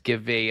Elks, let's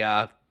give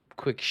a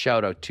quick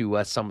shout out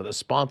to some of the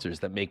sponsors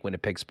that make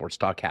Winnipeg Sports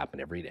Talk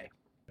happen every day.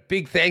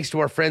 Big thanks to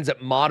our friends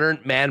at Modern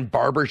Man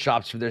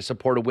Barbershops for their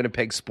support of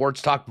Winnipeg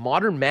Sports Talk.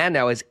 Modern Man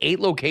now has 8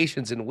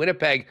 locations in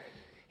Winnipeg,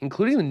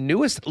 including the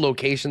newest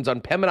locations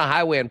on Pembina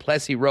Highway and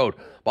Plessis Road.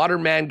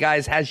 Modern Man,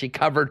 guys, has you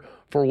covered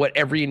for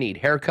whatever you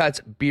need: haircuts,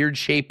 beard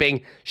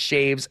shaping,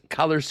 shaves,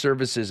 color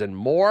services, and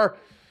more.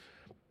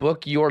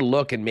 Book your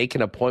look and make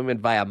an appointment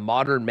via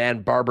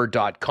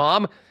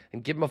modernmanbarber.com.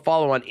 And give them a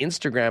follow on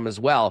Instagram as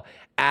well,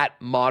 at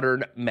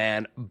Modern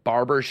Man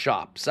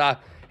Barbershops.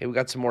 Hey, we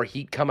got some more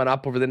heat coming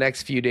up over the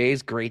next few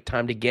days. Great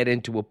time to get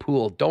into a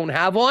pool. Don't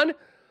have one?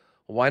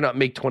 Why not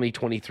make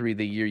 2023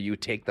 the year you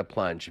take the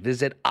plunge?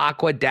 Visit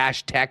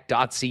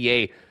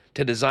aqua-tech.ca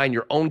to design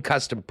your own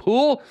custom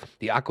pool.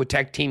 The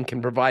Aquatech team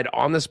can provide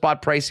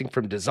on-the-spot pricing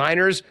from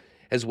designers,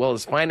 as well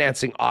as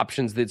financing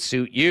options that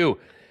suit you.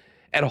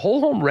 And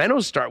whole home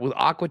renos start with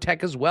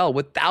Aquatech as well,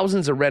 with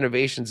thousands of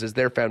renovations as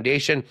their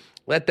foundation.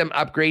 Let them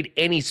upgrade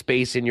any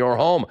space in your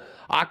home.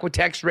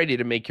 Aquatech's ready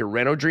to make your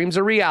reno dreams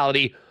a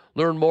reality.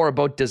 Learn more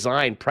about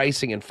design,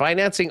 pricing, and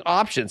financing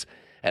options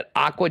at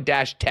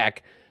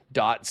aqua-tech.ca.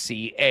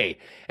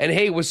 And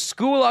hey, with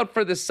school out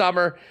for the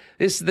summer,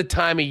 this is the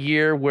time of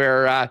year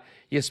where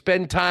you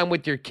spend time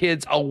with your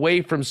kids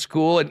away from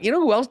school. And you know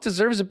who else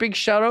deserves a big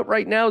shout out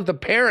right now? The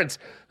parents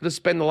that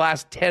spend the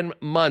last 10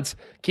 months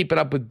keeping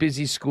up with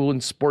busy school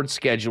and sports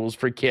schedules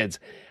for kids.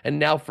 And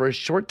now for a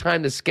short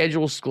time, the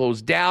schedule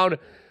slows down,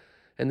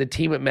 and the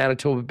team at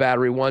Manitoba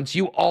Battery wants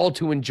you all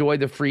to enjoy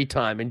the free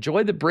time.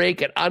 Enjoy the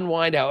break and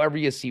unwind however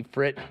you see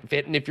fit.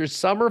 And if your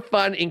summer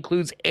fun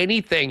includes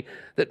anything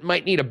that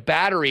might need a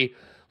battery,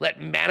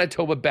 let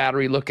Manitoba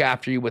Battery look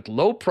after you with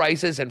low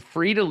prices and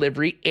free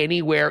delivery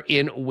anywhere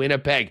in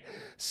Winnipeg.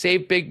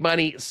 Save big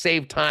money,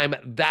 save time.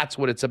 That's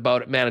what it's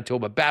about at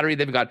Manitoba Battery.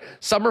 They've got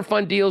summer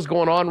fun deals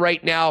going on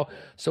right now.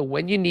 So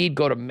when you need,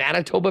 go to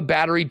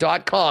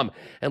manitobabattery.com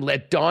and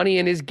let Donnie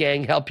and his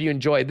gang help you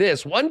enjoy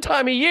this one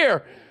time a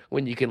year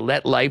when you can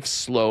let life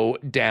slow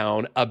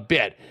down a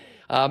bit.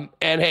 And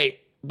hey,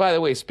 by the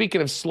way,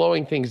 speaking of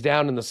slowing things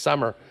down in the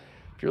summer,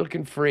 if you're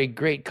looking for a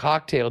great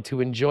cocktail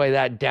to enjoy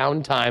that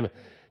downtime,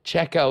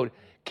 check out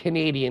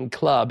Canadian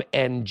Club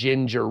and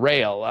Ginger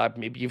Ale.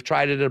 Maybe you've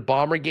tried it at a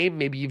Bomber game.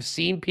 Maybe you've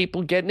seen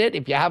people getting it.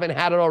 If you haven't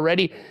had it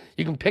already,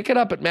 you can pick it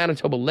up at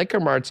Manitoba Liquor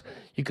Marts.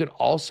 You could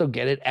also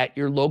get it at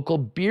your local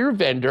beer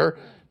vendor,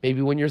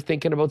 maybe when you're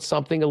thinking about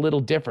something a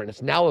little different.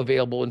 It's now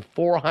available in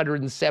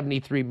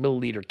 473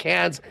 milliliter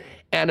cans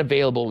and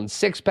available in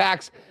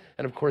 6-packs.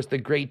 And of course, the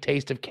great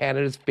taste of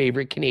Canada's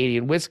favorite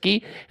Canadian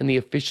whiskey and the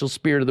official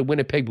spirit of the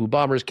Winnipeg Blue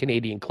Bombers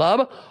Canadian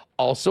Club,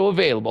 also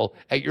available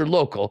at your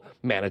local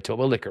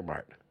Manitoba Liquor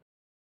Mart.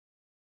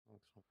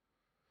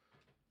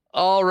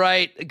 All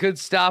right, good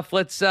stuff.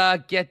 Let's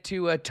get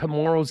to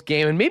tomorrow's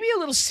game and maybe a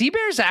little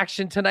Sea-Bears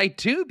action tonight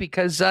too,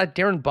 because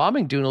Darren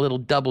Bombing doing a little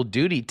double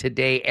duty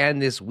today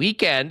and this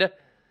weekend.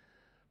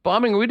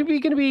 Bombing, are we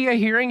going to be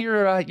hearing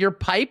your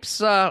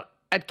pipes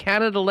at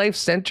Canada Life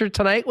Centre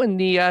tonight when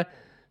the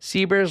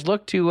Sea-Bears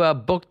look to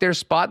book their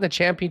spot in the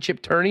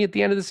championship tourney at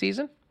the end of the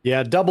season?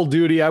 Yeah, double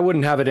duty. I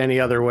wouldn't have it any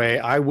other way.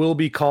 I will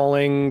be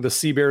calling the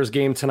Sea-Bears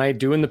game tonight,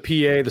 doing the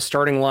PA, the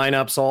starting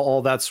lineups,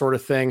 all that sort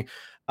of thing.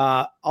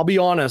 I'll be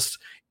honest,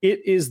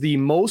 it is the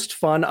most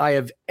fun I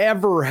have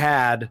ever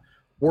had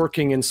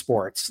working in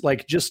sports.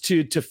 Like, just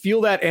to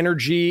feel that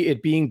energy,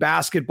 it being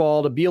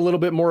basketball, to be a little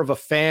bit more of a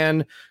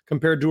fan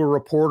compared to a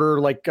reporter,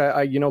 like,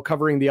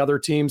 covering the other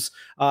teams.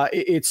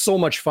 It's so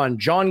much fun.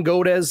 John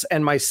Godez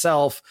and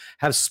myself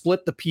have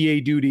split the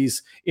PA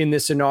duties in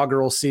this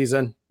inaugural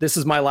season. This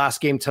is my last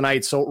game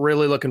tonight, so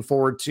really looking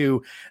forward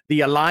to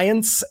the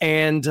Alliance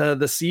and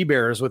the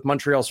Sea-Bears with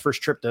Montreal's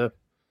first trip to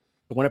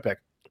Winnipeg.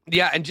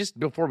 Yeah, and just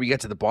before we get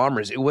to the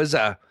Bombers, it was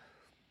a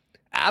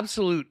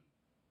absolute,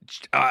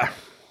 a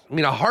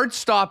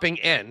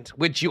heart-stopping end,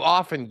 which you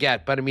often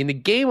get. But, the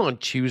game on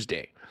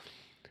Tuesday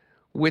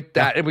with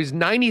that, it was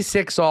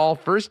 96-all,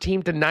 first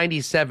team to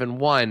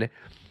 97-1. And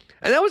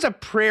that was a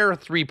prayer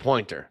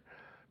three-pointer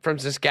from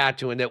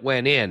Saskatchewan that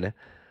went in.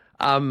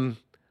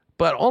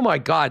 But, oh, my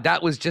God,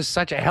 that was just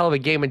such a hell of a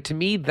game. And to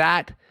me,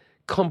 that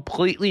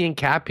completely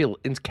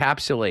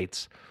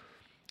encapsulates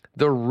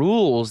the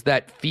rules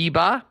that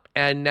FIBA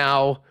and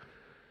now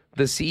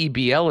the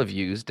CEBL have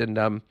used. And,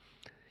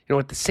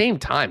 at the same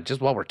time,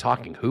 just while we're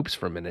talking hoops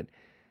for a minute,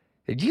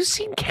 have you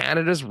seen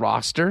Canada's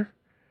roster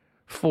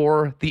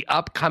for the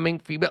upcoming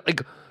FIBA?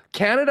 Like,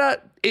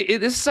 Canada,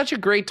 this is such a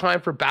great time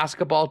for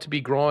basketball to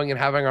be growing and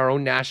having our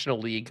own national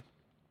league,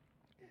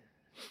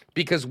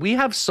 because we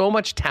have so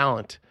much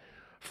talent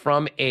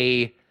from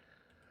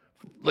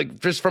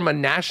just from a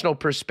national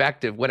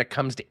perspective when it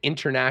comes to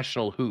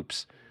international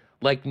hoops,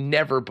 like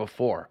never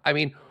before.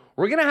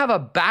 We're going to have a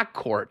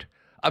backcourt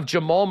of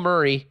Jamal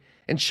Murray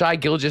and Shai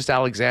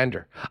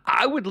Gilgeous-Alexander.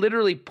 I would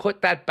literally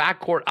put that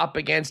backcourt up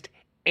against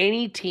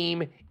any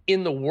team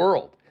in the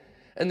world.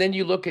 And then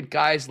you look at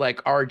guys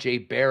like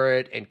RJ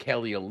Barrett and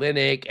Kelly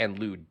Olynyk and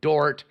Lou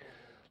Dort.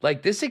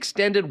 Like, this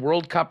extended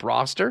World Cup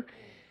roster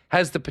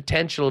has the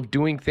potential of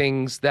doing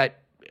things that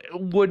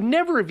would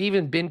never have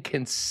even been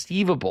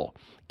conceivable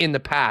in the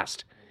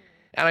past.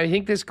 And I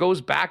think this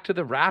goes back to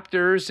the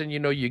Raptors, and,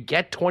 you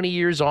get 20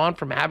 years on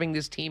from having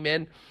this team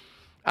in.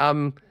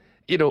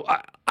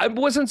 I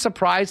wasn't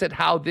surprised at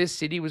how this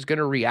city was going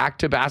to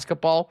react to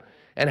basketball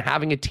and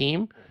having a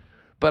team,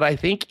 but I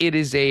think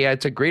it's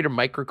a greater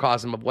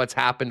microcosm of what's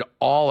happened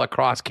all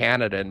across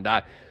Canada, and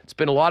it's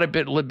been a lot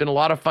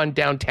of fun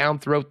downtown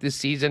throughout this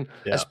season,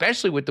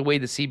 especially with the way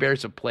the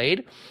Sea-Bears have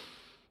played.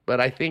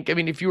 But I think,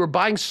 if you were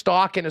buying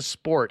stock in a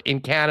sport in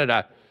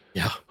Canada,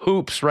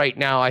 hoops right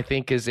now, I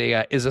think, is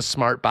a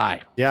smart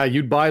buy. Yeah,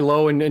 you'd buy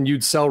low and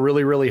you'd sell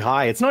really, really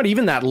high. It's not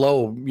even that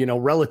low,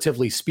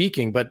 relatively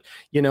speaking. But,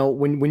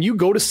 when you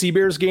go to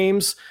Sea-Bears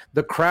games,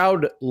 the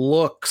crowd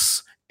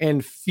looks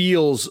and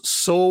feels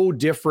so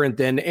different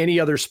than any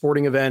other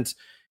sporting event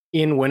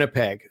in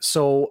Winnipeg.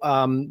 So,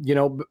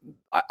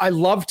 I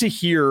love to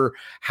hear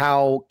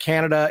how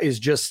Canada is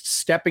just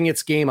stepping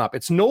its game up.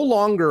 It's no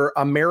longer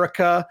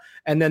America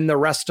and then the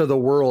rest of the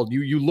world.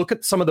 You look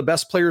at some of the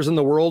best players in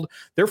the world,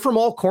 they're from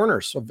all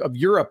corners of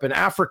Europe and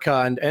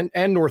Africa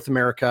and North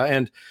America.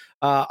 And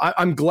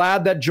I'm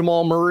glad that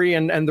Jamal Murray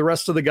and the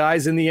rest of the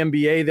guys in the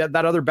NBA,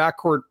 that other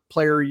backcourt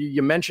player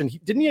you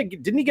mentioned, didn't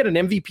he get an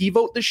MVP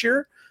vote this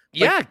year?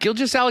 Yeah,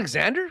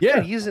 Gilgeous-Alexander.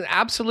 Yeah, he's an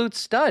absolute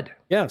stud.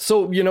 Yeah,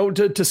 so,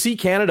 to see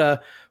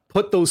Canada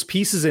put those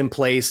pieces in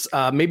place,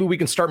 maybe we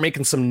can start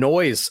making some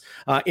noise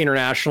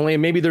internationally,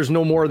 and maybe there's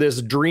no more of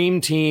this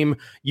dream team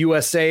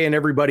USA and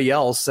everybody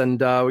else, and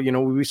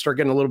we start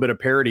getting a little bit of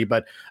parity.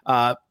 But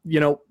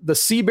the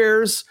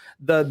Sea-Bears,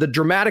 the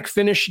dramatic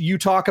finish you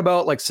talk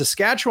about, like,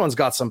 Saskatchewan's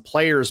got some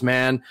players,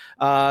 man.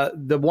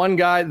 The one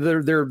guy,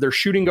 their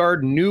shooting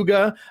guard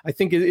Nuga, I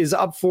think, is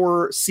up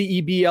for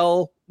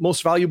CEBL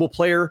Most Valuable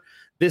Player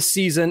this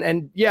season.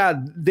 And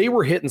yeah, they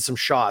were hitting some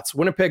shots.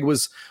 Winnipeg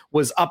was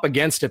up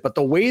against it, but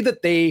the way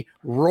that they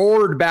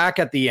roared back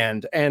at the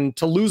end, and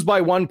to lose by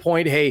 1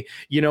 point, hey,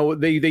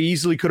 they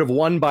easily could have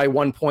won by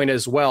 1 point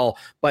as well.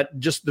 But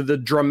just the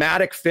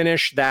dramatic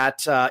finish,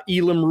 that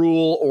Elam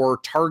rule or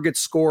target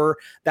score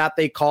that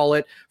they call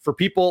it, for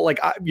people like,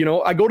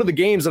 I go to the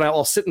games and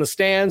I'll sit in the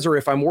stands, or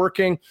if I'm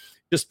working,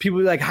 just people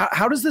be like,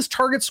 how does this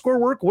target score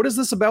work? What is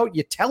this about?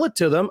 You tell it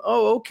to them.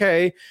 Oh,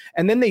 okay.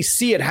 And then they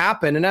see it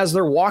happen. And as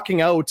they're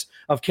walking out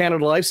of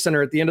Canada Life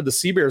Center at the end of the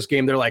Seabears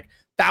game, they're like,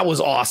 that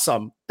was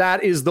awesome.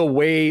 That is the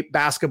way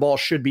basketball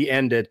should be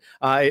ended.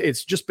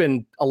 It's just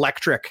been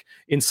electric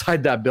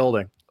inside that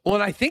building. Well,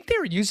 and I think they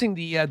were using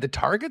the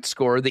target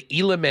score, the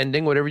Elam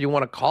ending, whatever you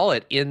want to call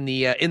it, in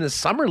the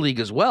summer league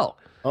as well.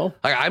 Oh,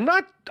 I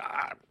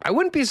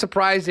wouldn't be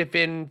surprised if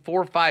in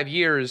 4 or 5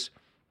 years,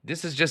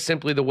 this is just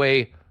simply the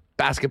way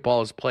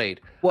basketball is played.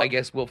 Well, I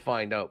guess we'll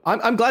find out.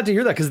 I'm glad to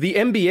hear that, because the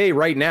NBA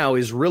right now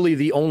is really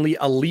the only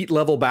elite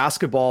level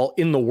basketball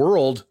in the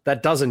world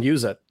that doesn't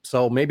use it.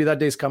 So maybe that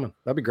day's coming.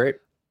 That'd be great.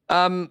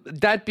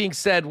 That being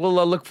said, we'll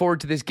look forward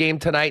to this game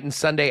tonight and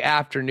Sunday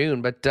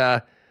afternoon.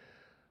 But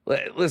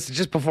listen,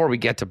 just before we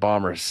get to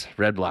Bombers,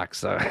 Red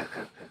Blacks,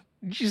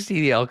 did you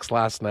see the Elks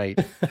last night?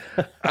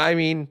 I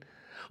mean,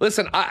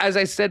 listen, as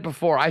I said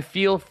before, I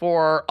feel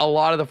for a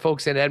lot of the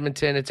folks in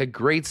Edmonton. It's a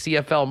great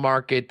CFL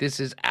market. This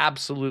is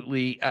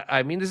absolutely,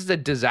 this is a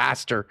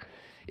disaster.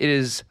 It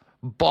is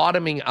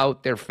bottoming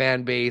out their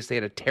fan base. They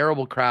had a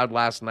terrible crowd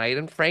last night,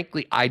 and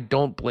frankly, I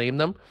don't blame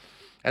them.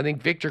 I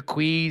think Victor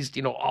Quee's,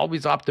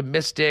 always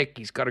optimistic.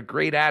 He's got a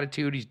great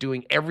attitude. He's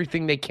doing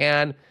everything they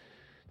can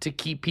to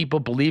keep people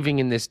believing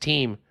in this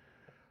team.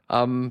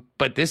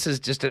 But this is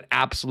just an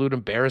absolute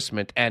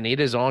embarrassment, and it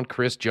is on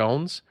Chris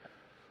Jones.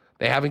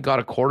 They haven't got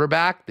a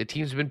quarterback. The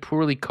team's been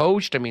poorly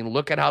coached. I mean,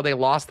 look at how they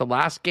lost the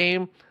last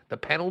game, the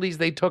penalties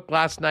they took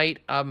last night.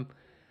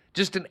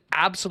 Just an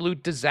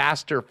absolute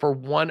disaster for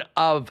one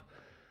of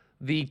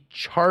the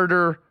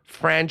charter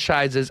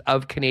franchises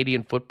of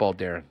Canadian football,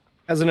 Darren.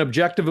 As an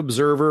objective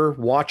observer,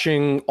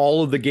 watching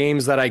all of the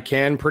games that I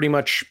can, pretty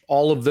much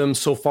all of them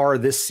so far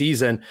this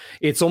season,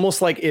 it's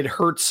almost like it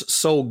hurts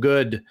so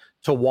good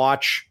to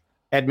watch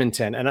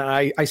Edmonton. And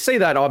I say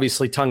that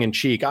obviously tongue in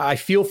cheek. I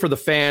feel for the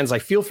fans. I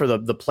feel for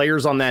the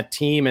players on that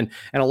team and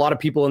a lot of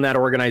people in that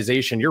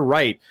organization. You're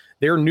right.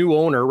 Their new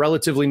owner,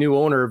 relatively new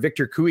owner,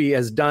 Victor Cui,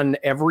 has done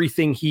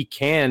everything he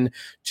can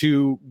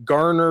to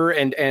garner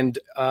and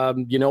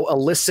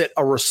elicit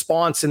a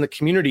response in the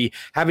community,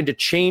 having to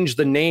change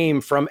the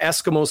name from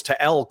Eskimos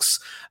to Elks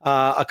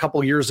a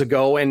couple years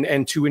ago,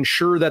 and to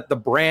ensure that the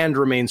brand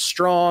remains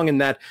strong and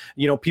that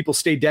people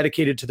stay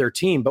dedicated to their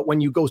team. But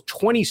when you go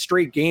 20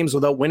 straight games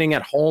without winning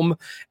at home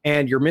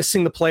and you're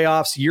missing the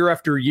playoffs year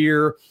after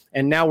year,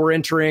 and now we're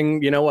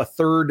entering, a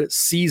third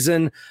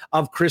season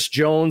of Chris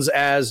Jones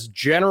as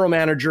general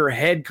manager,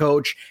 head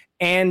coach,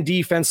 and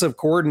defensive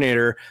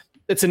coordinator.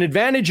 It's an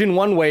advantage in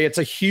one way. It's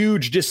a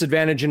huge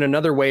disadvantage in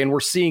another way. And we're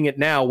seeing it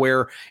now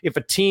where if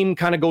a team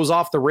kind of goes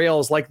off the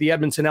rails like the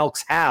Edmonton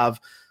Elks have,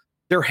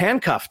 they're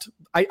handcuffed.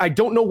 I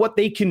don't know what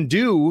they can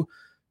do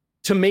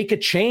to make a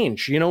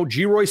change.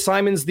 G. Roy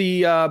Simon's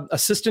the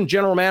assistant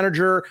general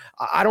manager.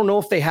 I don't know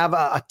if they have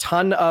a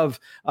ton of,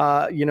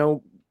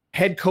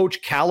 head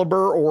coach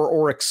caliber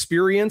or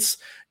experience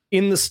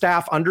in the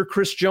staff under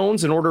Chris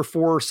Jones in order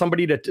for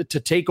somebody to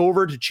take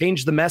over, to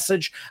change the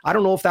message. I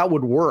don't know if that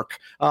would work.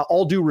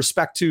 All due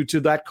respect to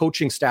that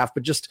coaching staff,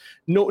 but just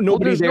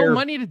nobody there's there. No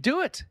money to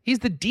do it. He's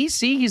the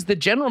DC, he's the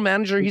general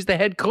manager, he's the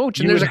head coach,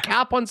 and there's a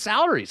cap on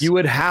salaries. You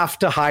would have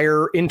to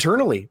hire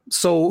internally.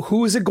 So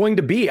who is it going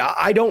to be?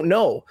 I don't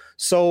know.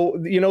 So,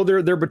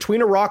 they're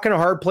between a rock and a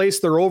hard place.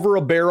 They're over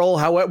a barrel,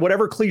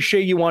 whatever cliche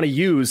you want to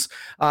use.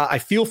 I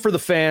feel for the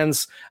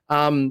fans.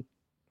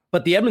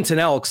 But the Edmonton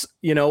Elks,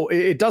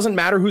 it doesn't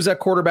matter who's at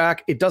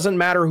quarterback. It doesn't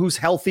matter who's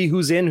healthy,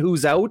 who's in,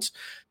 who's out.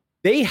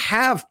 They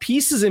have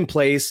pieces in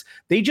place.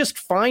 They just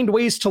find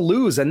ways to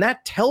lose. And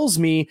that tells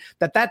me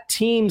that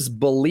team's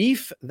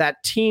belief,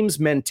 that team's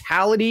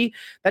mentality,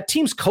 that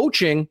team's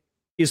coaching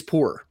is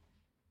poor.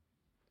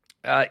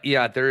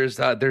 Yeah,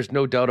 there's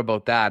no doubt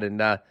about that. And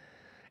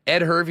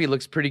Ed Hervey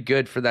looks pretty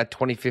good for that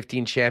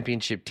 2015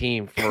 championship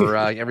team for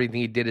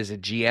everything he did as a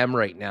GM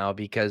right now,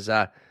 because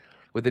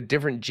with a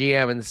different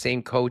GM and the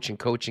same coach and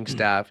coaching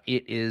staff,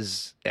 it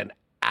is an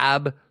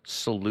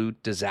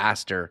absolute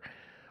disaster.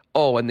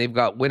 Oh, and they've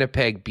got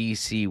Winnipeg,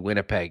 BC,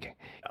 Winnipeg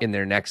in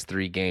their next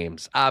 3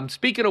 games.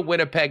 Speaking of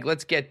Winnipeg,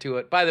 let's get to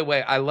it. By the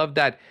way, I love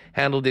that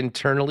handled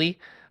internally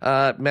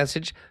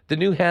message. The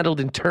new handled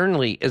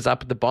internally is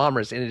up at the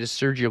Bombers, and it is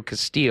Sergio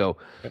Castillo.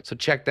 So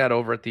check that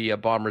over at the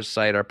Bombers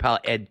site. Our pal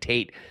Ed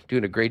Tate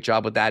doing a great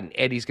job with that, and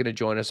Eddie's going to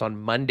join us on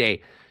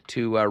Monday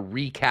to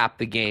recap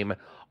the game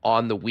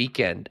on the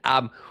weekend.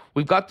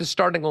 We've got the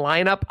starting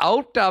lineup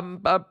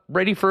out,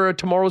 ready for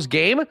tomorrow's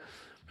game.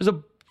 There's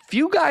a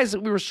few guys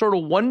that we were sort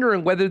of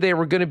wondering whether they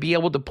were going to be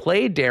able to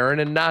play, Darren,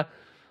 and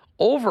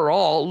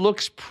overall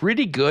looks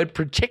pretty good,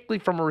 particularly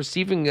from a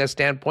receiving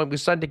standpoint. We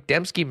saw Nick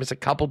Dembski miss a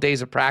couple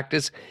days of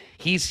practice.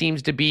 He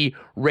seems to be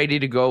ready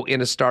to go in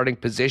a starting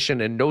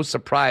position, and no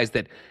surprise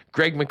that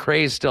Greg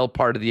McCrae is still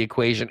part of the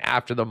equation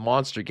after the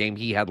monster game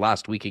he had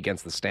last week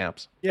against the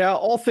Stamps. Yeah,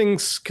 all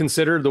things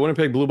considered, the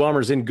Winnipeg Blue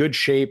Bombers in good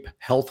shape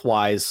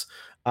health-wise.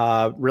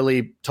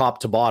 really top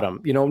to bottom.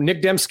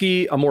 Nick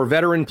Dembski, a more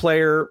veteran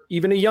player,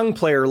 even a young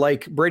player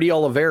like Brady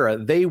Oliveira,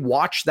 they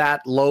watch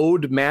that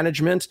load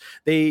management.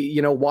 They,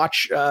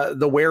 watch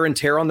the wear and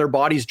tear on their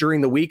bodies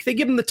during the week. They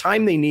give them the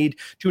time they need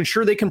to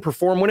ensure they can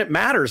perform when it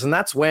matters. And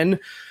that's when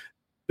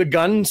the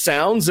gun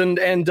sounds and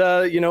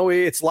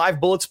it's live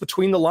bullets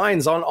between the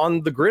lines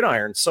on the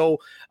gridiron. So,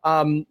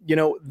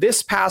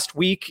 this past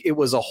week, it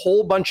was a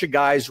whole bunch of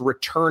guys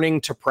returning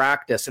to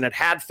practice, and it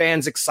had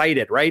fans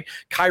excited, right?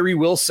 Kyrie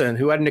Wilson,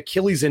 who had an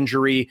Achilles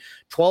injury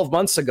 12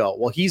 months ago.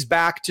 Well, he's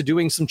back to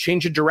doing some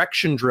change of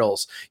direction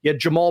drills. You had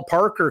Jamal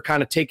Parker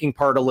kind of taking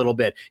part a little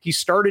bit. He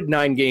started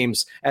 9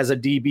 games as a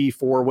DB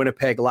for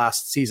Winnipeg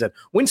last season.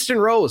 Winston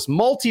Rose,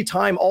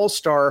 multi-time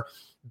All-Star,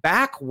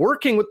 back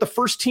working with the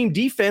first team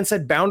defense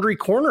at boundary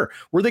corner.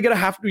 Were they going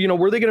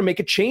to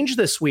make a change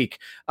this week?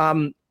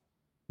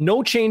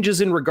 No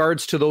changes in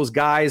regards to those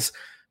guys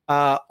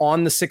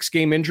on the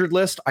 6-game injured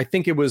list. I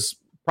think it was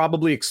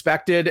probably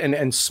expected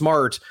and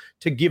smart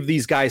to give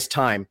these guys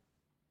time.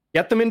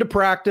 Get them into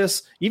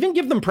practice, even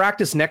give them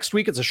practice next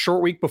week. It's a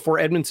short week before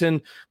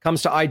Edmonton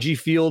comes to IG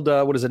Field.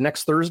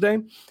 Next Thursday?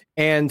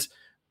 And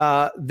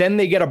then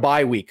they get a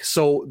bye week.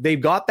 So they've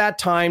got that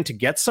time to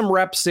get some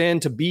reps in,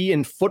 to be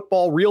in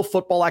real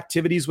football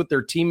activities with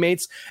their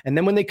teammates. And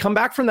then when they come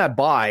back from that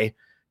bye,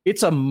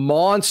 it's a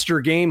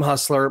monster game,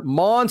 Hustler.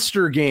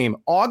 Monster game.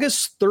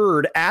 August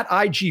 3rd at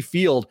IG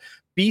Field.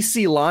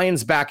 BC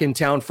Lions back in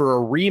town for a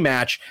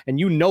rematch. And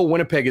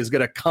Winnipeg is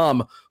going to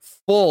come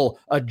full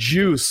of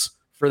juice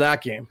for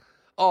that game.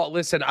 Oh,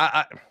 listen,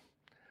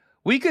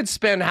 we could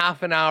spend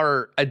half an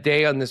hour a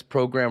day on this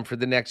program for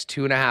the next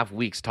 2.5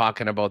 weeks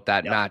talking about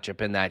that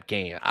matchup in that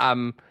game.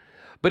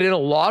 But in a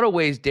lot of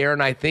ways, Darren,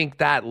 I think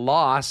that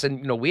loss,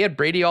 and we had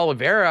Brady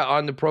Oliveira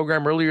on the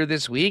program earlier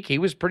this week. He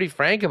was pretty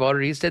frank about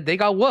it. He said they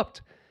got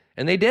whooped,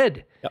 and they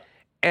did. Yep.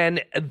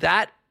 And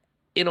that,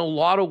 in a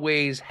lot of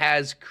ways,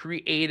 has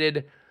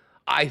created,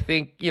 I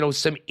think,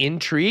 some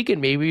intrigue and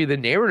maybe the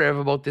narrative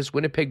about this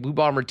Winnipeg Blue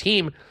Bomber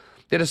team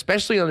that,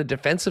 especially on the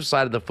defensive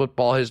side of the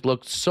football, has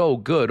looked so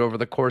good over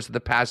the course of the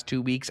past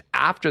 2 weeks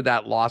after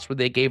that loss where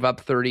they gave up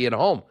 30 at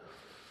home.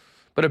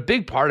 But a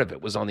big part of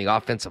it was on the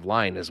offensive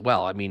line as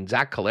well. I mean,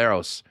 Zach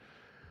Collaros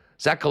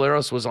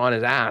was on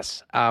his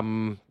ass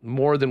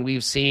more than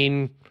we've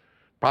seen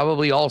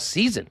probably all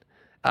season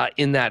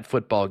in that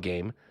football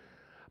game.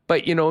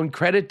 But, in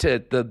credit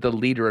to the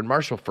leader, and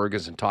Marshall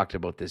Ferguson talked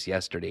about this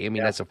yesterday. I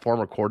mean, as a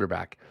former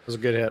quarterback. It was a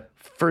good hit.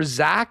 For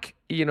Zach,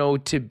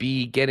 to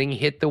be getting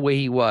hit the way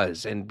he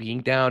was and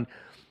being down,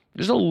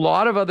 there's a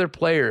lot of other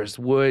players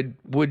would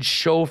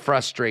show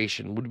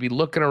frustration, would be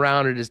looking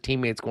around at his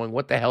teammates going,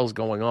 what the hell's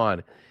going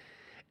on?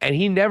 And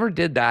he never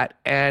did that.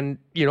 And,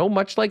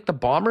 much like the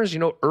Bombers,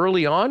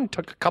 early on,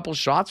 took a couple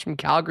shots from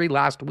Calgary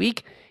last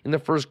week in the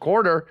first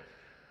quarter.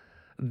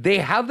 They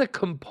have the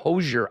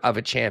composure of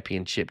a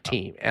championship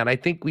team. And I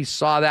think we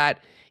saw that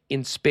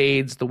in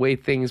spades, the way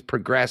things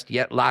progressed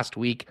yet last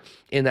week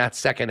in that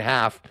second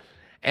half.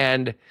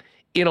 And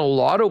in a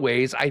lot of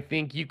ways, I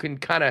think you can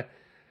kind of,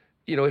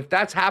 if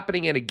that's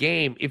happening in a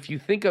game, if you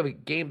think of a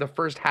game, the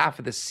first half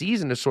of the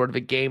season as sort of a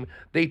game,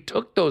 they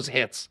took those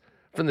hits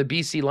from the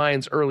BC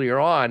Lions earlier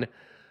on.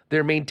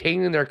 They're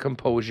maintaining their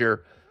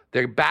composure.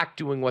 They're back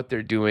doing what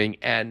they're doing.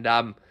 And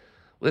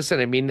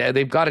listen, I mean,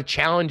 they've got a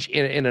challenge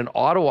in an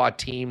Ottawa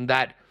team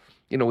that,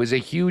 is a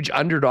huge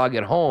underdog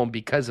at home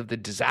because of the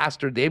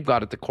disaster they've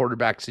got at the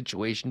quarterback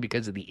situation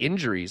because of the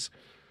injuries.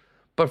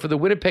 But for the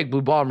Winnipeg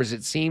Blue Bombers,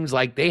 it seems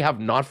like they have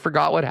not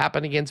forgot what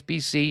happened against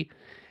BC,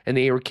 and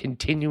they are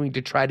continuing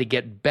to try to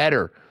get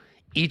better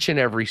each and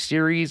every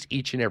series,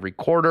 each and every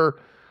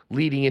quarter,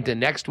 leading into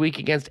next week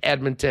against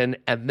Edmonton,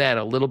 and then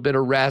a little bit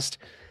of rest,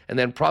 and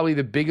then probably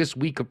the biggest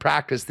week of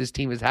practice this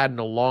team has had in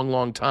a long,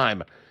 long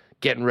time,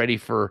 getting ready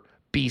for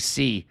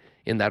BC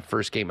in that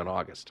first game in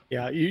August.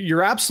 Yeah,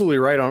 you're absolutely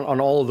right on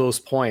all of those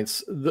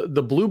points.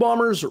 The Blue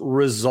Bombers'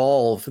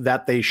 resolve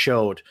that they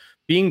showed,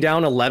 being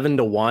down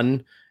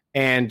 11-1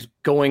 and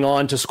going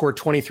on to score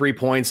 23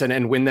 points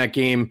and win that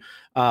game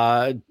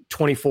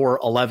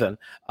 24-11,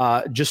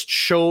 just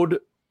showed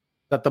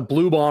that the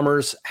Blue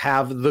Bombers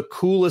have the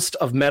coolest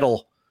of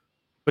metal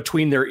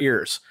between their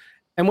ears.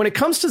 And when it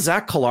comes to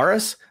Zach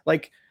Collaros,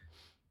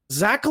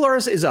 Zach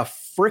Collaros is a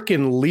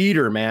freaking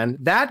leader, man.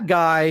 That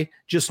guy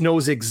just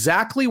knows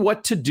exactly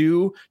what to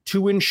do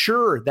to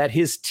ensure that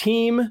his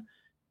team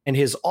and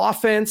his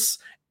offense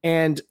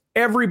and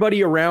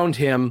everybody around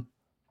him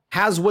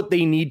has what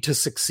they need to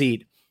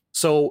succeed.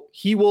 So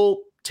he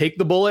will take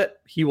the bullet,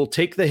 he will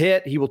take the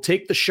hit, he will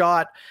take the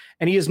shot,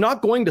 and he is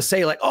not going to say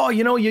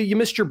you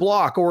missed your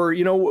block, or,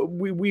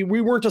 we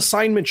weren't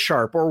assignment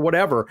sharp or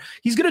whatever.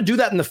 He's going to do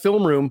that in the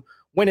film room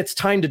when it's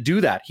time to do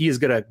that. He is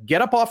going to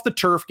get up off the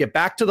turf, get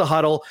back to the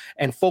huddle,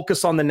 and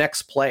focus on the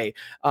next play.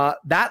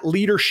 That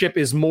leadership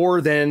is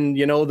more than,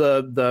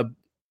 remember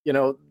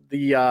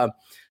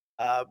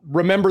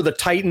the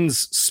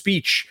Titans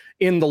speech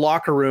in the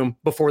locker room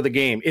before the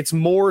game. It's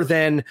more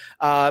than,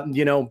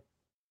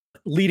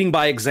 leading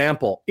by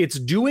example. It's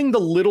doing the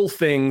little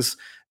things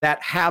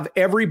that have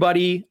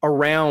everybody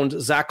around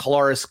Zach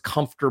Collaros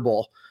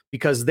comfortable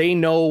because they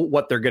know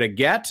what they're going to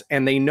get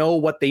and they know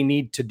what they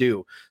need to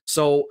do.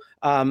 So,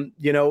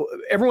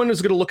 everyone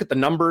is going to look at the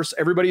numbers.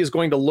 Everybody is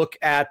going to look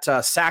at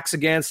sacks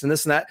against and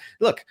this and that.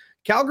 Look,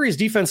 Calgary's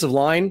defensive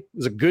line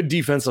is a good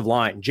defensive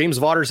line. James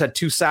Vaughters had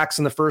 2 sacks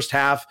in the first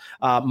half.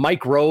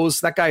 Mike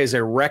Rose, that guy is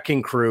a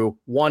wrecking crew,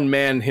 one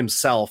man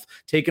himself,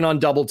 taking on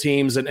double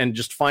teams and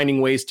just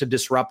finding ways to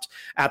disrupt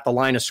at the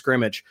line of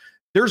scrimmage.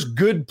 There's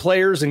good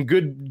players and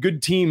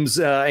good teams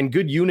and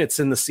good units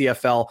in the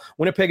CFL.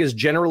 Winnipeg has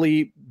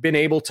generally been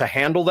able to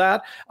handle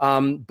that,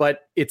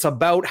 but it's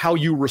about how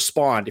you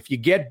respond. If you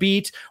get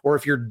beat or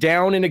if you're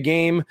down in a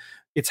game,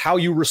 it's how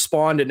you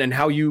respond and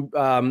how you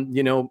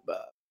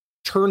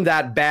turn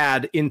that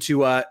bad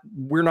into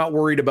we're not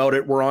worried about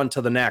it, we're on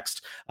to the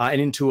next,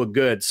 and into a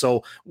good.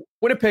 So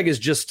Winnipeg is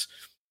just,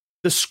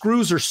 the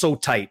screws are so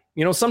tight.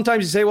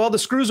 Sometimes you say, well, the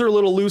screws are a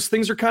little loose,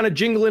 things are kind of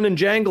jingling and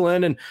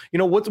jangling, and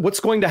what's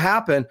going to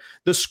happen?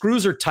 The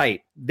screws are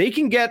tight. They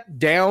can get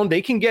down,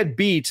 they can get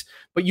beat,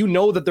 but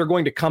that they're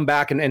going to come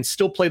back and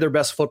still play their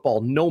best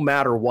football no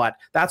matter what.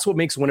 That's what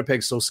makes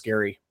Winnipeg so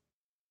scary.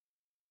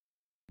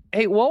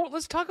 Hey, well,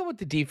 let's talk about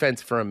the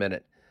defense for a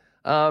minute.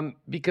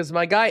 Because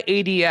my guy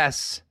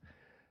ADS,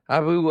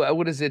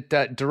 what is it?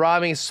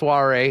 Durame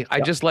Soiree.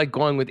 I just like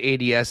going with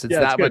ADS. It's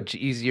that much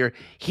easier.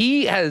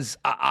 He has,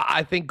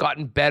 I think,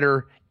 gotten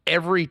better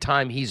every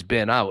time he's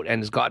been out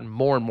and has gotten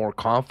more and more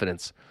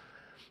confidence.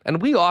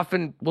 And we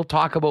often will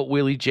talk about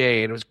Willie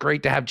J, and it was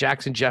great to have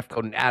Jackson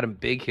Jeffcoat and Adam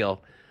Bighill.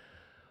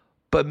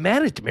 But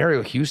man,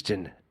 Demario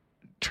Houston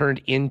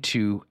turned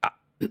into,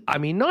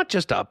 not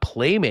just a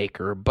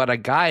playmaker, but a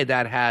guy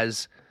that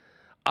has,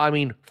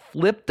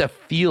 flipped the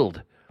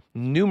field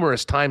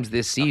numerous times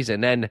this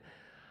season. And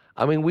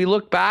we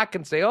look back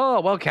and say,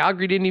 oh, well,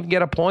 Calgary didn't even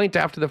get a point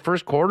after the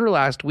first quarter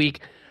last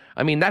week.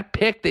 That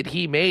pick that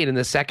he made in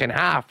the second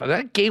half,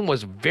 that game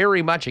was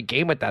very much a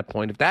game at that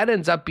point. If that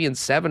ends up being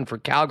 7 for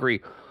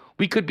Calgary,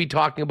 we could be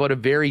talking about a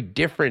very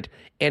different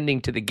ending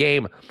to the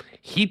game.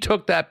 He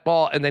took that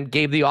ball and then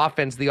gave the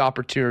offense the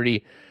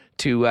opportunity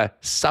to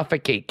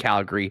suffocate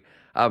Calgary.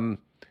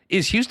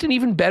 Is Houston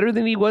even better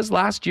than he was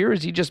last year? Or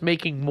is he just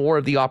making more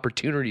of the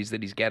opportunities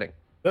that he's getting?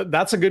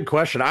 That's a good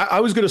question. I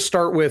was going to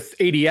start with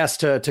ADS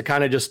to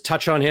kind of just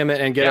touch on him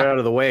and get it out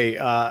of the way.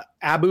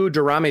 Abu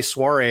Durame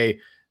Soiree,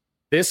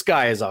 this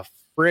guy is a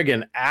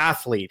friggin'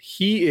 athlete.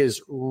 He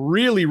is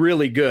really,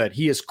 really good.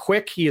 He is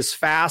quick. He is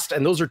fast.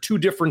 And those are 2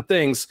 different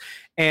things.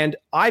 And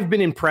I've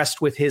been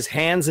impressed with his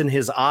hands and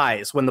his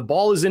eyes. When the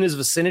ball is in his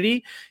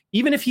vicinity,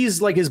 even if he's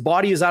his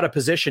body is out of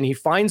position, he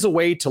finds a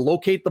way to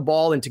locate the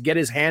ball and to get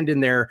his hand in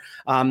there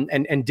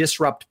and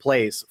disrupt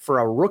plays. For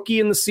a rookie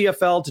in the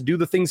CFL to do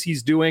the things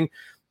he's doing,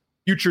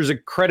 future's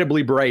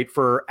incredibly bright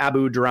for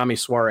Abu Durame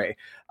Soiree.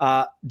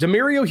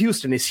 Demario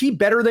Houston, is he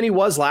better than he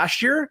was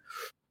last year?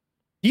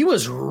 He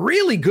was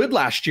really good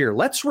last year.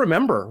 Let's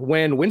remember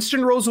when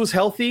Winston Rose was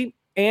healthy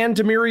and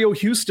Demario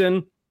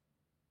Houston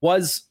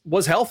was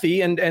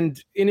healthy and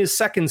in his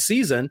second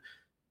season,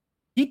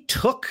 he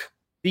took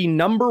the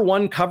number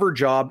 1 cover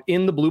job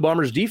in the Blue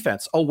Bombers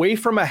defense away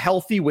from a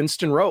healthy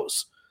Winston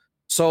Rose.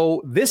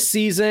 So this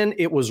season,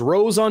 it was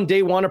Rose on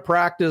day 1 of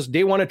practice,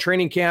 day 1 of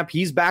training camp.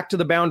 He's back to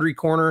the boundary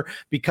corner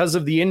because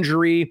of the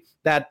injury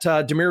that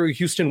Demario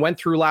Houston went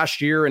through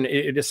last year, and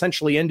it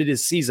essentially ended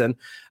his season.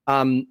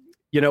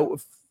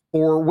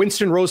 For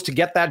Winston Rose to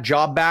get that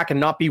job back and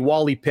not be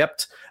Wally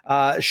pipped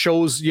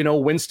shows,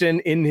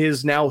 Winston in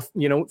his now,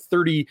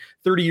 30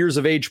 years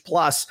of age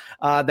plus,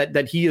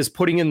 that he is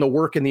putting in the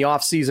work in the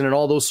offseason and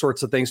all those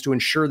sorts of things to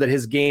ensure that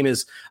his game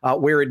is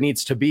where it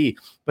needs to be.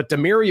 But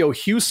Demario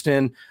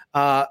Houston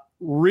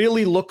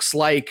really looks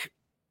like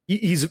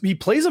he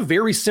plays a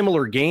very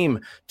similar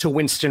game to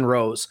Winston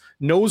Rose,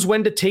 knows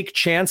when to take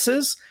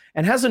chances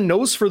and has a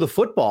nose for the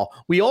football.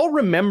 We all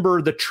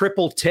remember the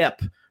triple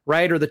tip,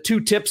 right? Or the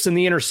 2 tips and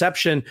the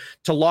interception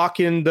to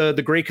lock in the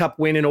Grey Cup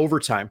win in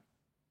overtime,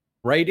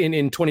 right?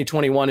 In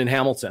 2021 in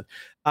Hamilton.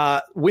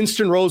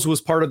 Winston Rose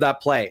was part of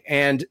that play.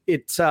 And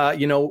it's,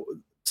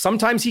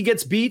 sometimes he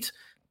gets beat.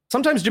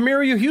 Sometimes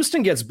Demario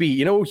Houston gets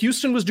beat.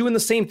 Houston was doing the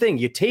same thing.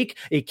 You take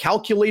a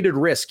calculated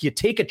risk. You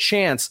take a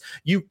chance.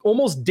 You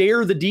almost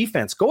dare the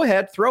defense. Go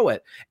ahead, throw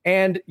it.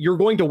 And you're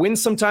going to win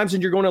sometimes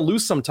and you're going to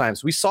lose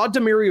sometimes. We saw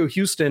Demario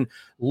Houston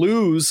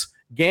lose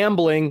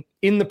gambling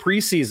in the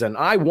preseason.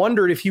 I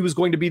wondered if he was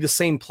going to be the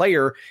same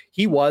player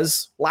he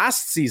was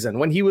last season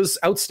when he was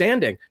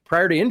outstanding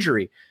prior to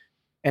injury.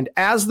 And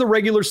as the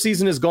regular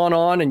season has gone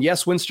on, and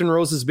yes, Winston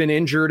Rose has been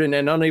injured and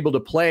unable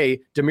to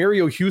play,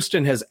 Demario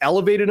Houston has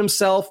elevated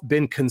himself,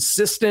 been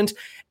consistent,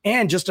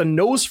 and just a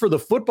nose for the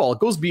football. It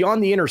goes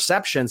beyond the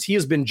interceptions. He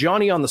has been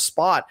Johnny on the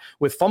spot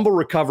with fumble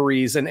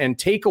recoveries and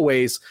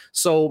takeaways.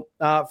 So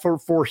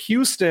for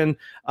Houston,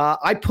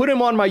 I put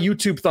him on my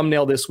YouTube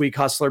thumbnail this week,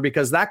 Hustler,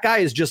 because that guy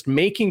is just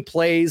making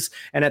plays.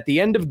 And at the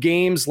end of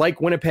games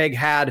like Winnipeg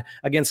had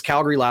against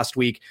Calgary last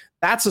week,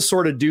 that's the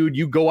sort of dude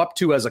you go up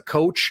to as a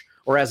coach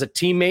or as a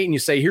teammate and you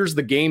say, here's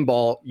the game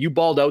ball. You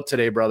balled out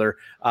today, brother.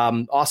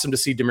 Awesome to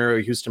see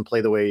Demario Houston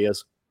play the way he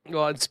is.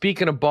 Well, and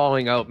speaking of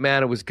balling out,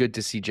 man, it was good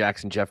to see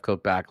Jackson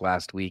Jeffcoat back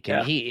last week.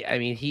 And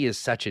Yeah. he is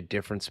such a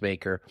difference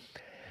maker.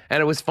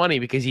 And it was funny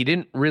because he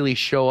didn't really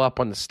show up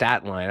on the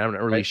stat line. I'm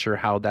not really sure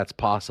how that's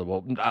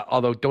possible.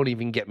 Although, don't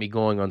even get me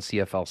going on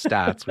CFL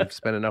stats. We've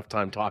spent enough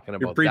time talking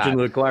about You're preaching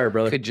to the choir,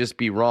 brother. Could just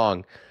be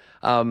wrong.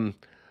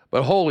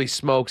 But holy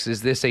smokes,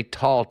 is this a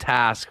tall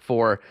task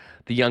for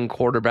the young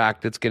quarterback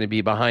that's going to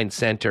be behind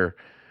center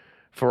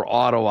for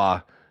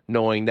Ottawa,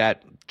 knowing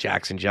that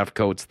Jackson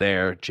Jeffcoat's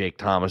there, Jake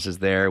Thomas is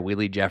there,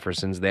 Willie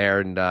Jefferson's there,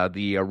 and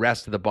the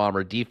rest of the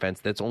Bomber defense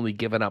that's only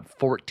given up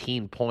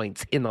 14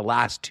 points in the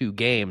last 2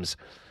 games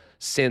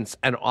since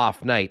an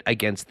off night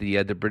against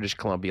the British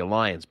Columbia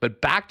Lions.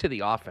 But back to the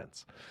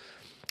offense.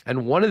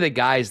 And one of the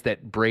guys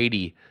that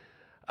Brady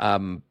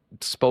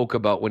spoke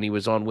about when he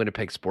was on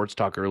Winnipeg Sports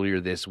Talk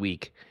earlier this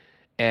week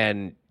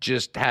and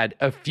just had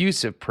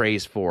effusive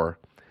praise for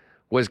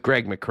was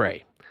Greg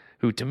McCrae,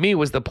 who to me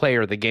was the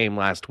player of the game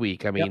last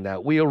week. I mean,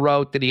 that wheel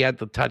route that he had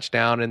the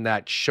touchdown and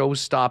that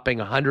show-stopping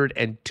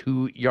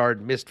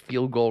 102-yard missed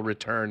field goal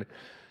return,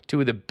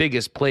 2 of the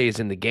biggest plays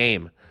in the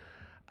game.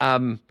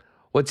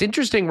 What's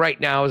interesting right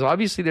now is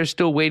obviously they're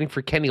still waiting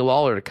for Kenny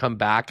Lawler to come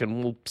back,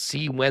 and we'll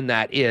see when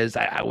that is.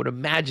 I would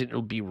imagine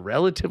it'll be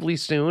relatively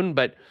soon,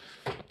 but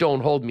don't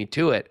hold me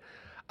to it.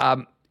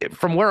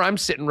 From where I'm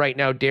sitting right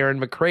now,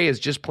 Darren, McCrae is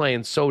just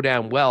playing so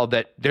damn well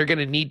that they're going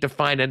to need to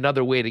find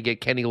another way to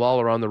get Kenny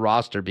Lawler on the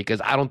roster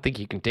because I don't think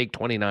you can take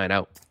 29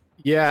 out.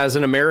 Yeah, as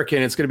an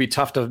American, it's going to be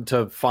tough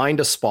to find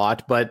a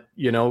spot, but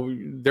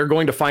they're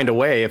going to find a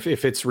way. If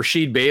it's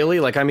Rasheed Bailey,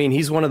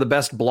 he's one of the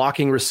best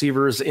blocking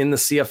receivers in the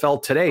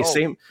CFL today.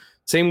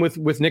 Same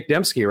with Nick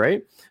Dembski,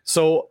 right?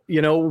 So,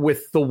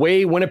 with the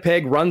way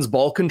Winnipeg runs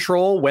ball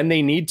control when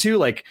they need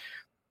to,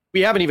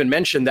 we haven't even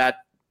mentioned that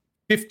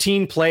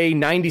 15-play,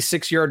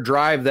 96-yard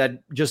drive that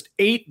just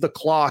ate the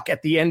clock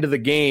at the end of the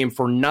game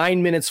for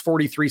 9 minutes,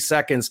 43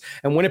 seconds.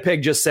 And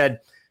Winnipeg just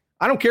said,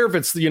 I don't care if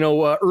it's,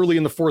 early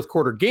in the fourth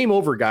quarter. Game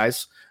over,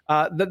 guys.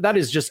 That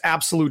is just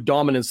absolute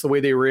dominance, the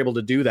way they were able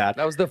to do that.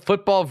 That was the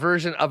football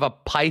version of a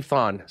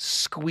python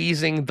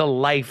squeezing the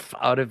life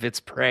out of its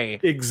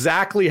prey.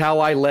 Exactly how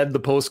I led the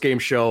post-game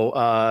show.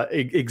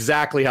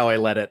 Exactly how I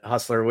led it,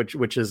 Hustler,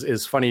 which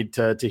is funny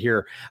to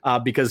hear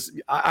because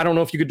I don't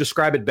know if you could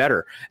describe it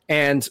better.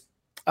 And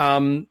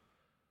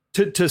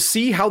to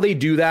see how they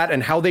do that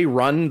and how they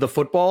run the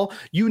football,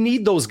 you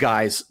need those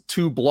guys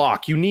to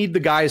block. You need the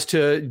guys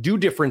to do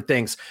different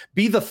things.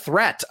 Be the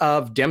threat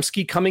of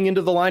Dembski coming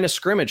into the line of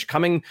scrimmage,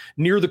 coming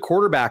near the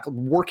quarterback,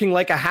 working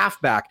like a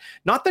halfback.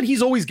 Not that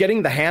he's always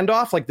getting the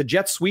handoff, like the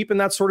jet sweep and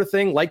that sort of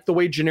thing, like the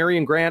way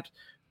Janarian Grant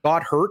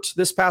got hurt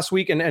this past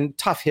week and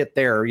tough hit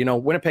there.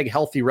 Winnipeg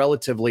healthy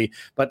relatively,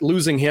 but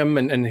losing him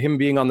and him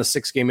being on the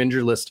 6-game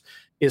injury list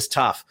is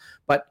tough.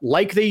 But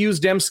like they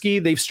used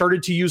Dembski, they've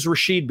started to use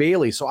Rasheed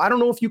Bailey. So I don't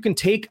know if you can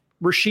take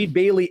Rasheed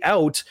Bailey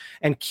out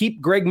and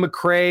keep Greg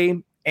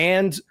McCrae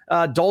and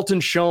Dalton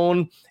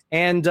Schoen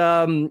and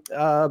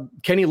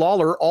Kenny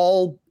Lawler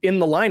all in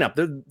the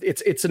lineup.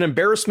 It's an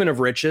embarrassment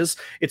of riches.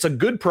 It's a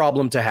good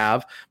problem to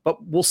have,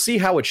 but we'll see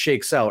how it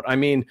shakes out.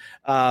 The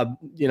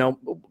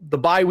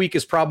bye week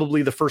is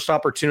probably the first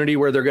opportunity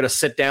where they're going to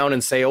sit down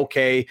and say,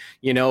 okay,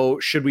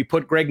 should we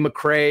put Greg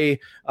McCrae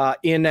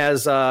in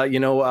as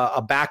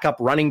a backup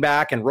running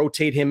back and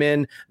rotate him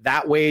in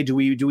that way? Do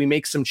we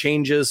make some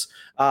changes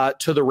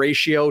to the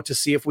ratio to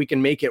see if we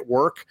can make it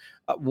work?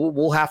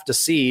 We'll have to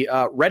see.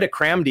 Reddick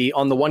Cramdy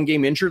on the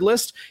 1-game injured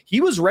list,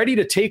 he was ready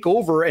to take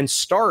over and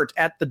start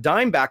at the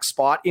dime back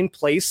spot in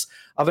place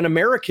of an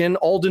American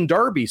Alden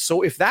Darby.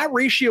 So if that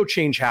ratio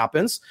change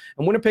happens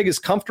and Winnipeg is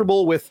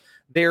comfortable with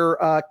their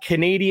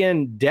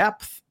Canadian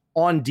depth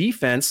on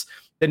defense,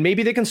 then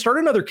maybe they can start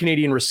another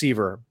Canadian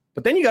receiver.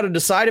 But then you got to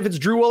decide if it's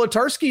Drew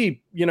Wolodarski.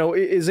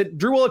 Is it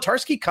Drew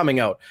Wolodarski coming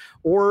out?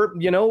 Or,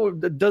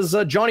 does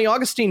Johnny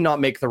Augustine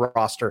not make the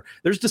roster?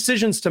 There's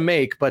decisions to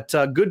make, but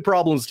good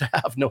problems to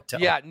have, no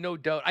doubt. Yeah, no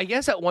doubt. I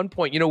guess at one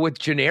point, with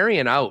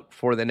Janarian out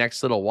for the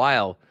next little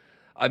while,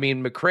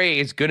 McCrae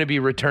is going to be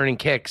returning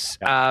kicks.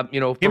 Him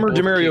or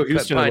Demario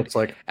Houston, it looks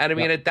like. And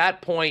at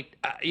that point,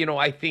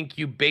 I think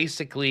you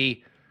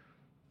basically...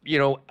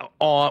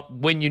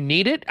 when you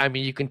need it,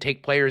 you can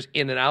take players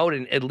in and out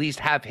and at least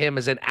have him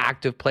as an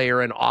active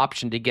player, an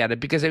option to get it.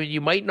 Because,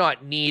 you might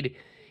not need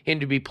him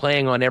to be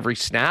playing on every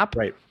snap.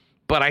 Right.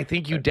 But I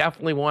think you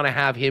definitely want to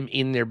have him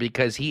in there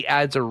because he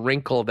adds a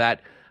wrinkle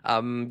that,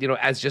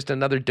 as just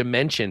another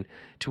dimension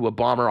to a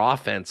Bomber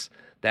offense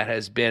that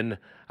has been,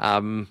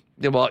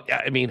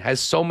 has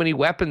so many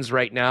weapons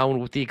right now.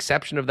 And with the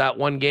exception of that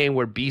one game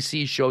where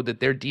BC showed that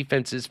their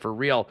defense is for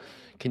real,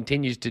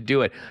 continues to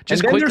do it.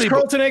 Just and then quickly, there's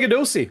Carlton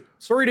Agudosi.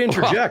 Sorry to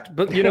interject,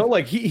 but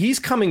he's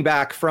coming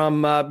back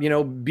from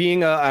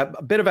being a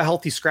bit of a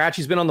healthy scratch.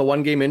 He's been on the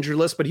 1-game injury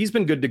list, but he's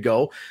been good to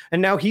go,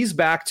 and now he's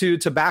back to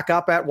back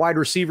up at wide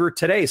receiver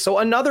today. So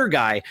another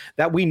guy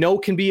that we know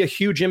can be a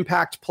huge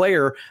impact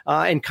player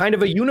and kind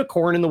of a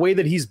unicorn in the way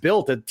that he's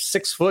built at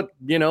 6 foot,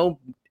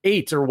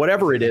 8 or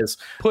whatever it is.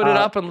 Put it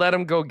up and let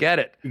them go get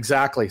it.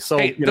 Exactly. So,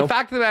 hey, the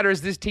fact of the matter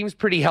is this team's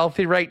pretty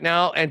healthy right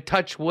now, and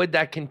touch wood,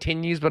 that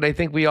continues, but I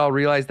think we all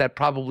realize that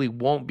probably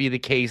won't be the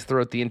case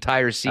throughout the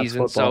entire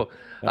season. So,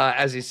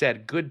 as you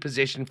said, good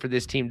position for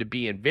this team to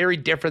be in. Very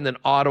different than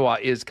Ottawa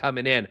is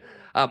coming in.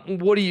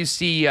 What do you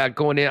see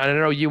going in? I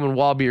know you and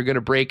Walby are going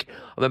to break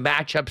the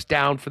matchups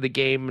down for the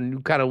game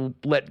and kind of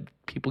let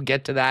people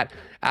get to that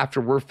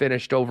after we're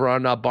finished over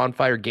on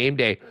Bonfire Game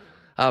Day.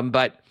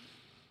 But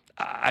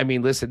I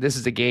mean, listen, this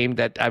is a game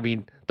that,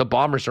 the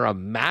Bombers are a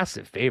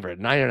massive favorite,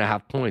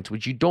 9.5 points,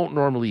 which you don't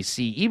normally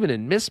see, even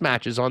in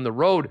mismatches on the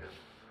road.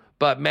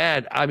 But,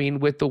 man,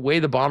 with the way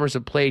the Bombers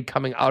have played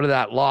coming out of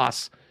that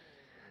loss,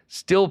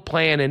 still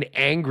playing an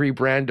angry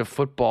brand of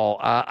football,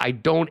 I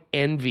don't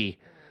envy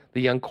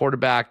the young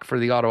quarterback for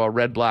the Ottawa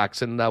Red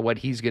Blacks and what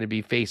he's going to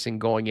be facing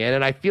going in.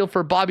 And I feel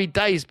for Bobby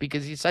Dice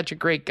because he's such a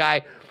great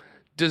guy,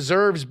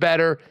 deserves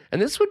better.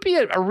 And this would be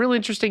a really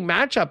interesting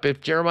matchup if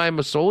Jeremiah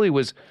Masoli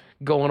was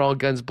going all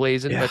guns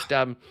blazing. Yeah.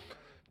 But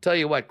tell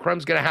you what,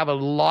 Crum's going to have a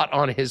lot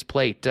on his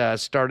plate,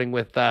 starting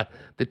with the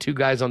two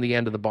guys on the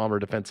end of the Bomber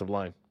defensive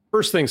line.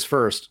 First things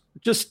first,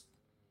 just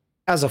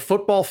as a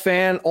football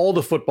fan, all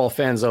the football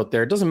fans out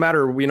there, it doesn't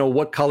matter,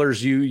 what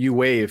colors you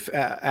wave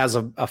as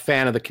a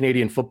fan of the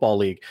Canadian Football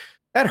League.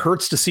 That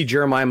hurts to see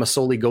Jeremiah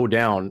Masoli go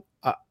down.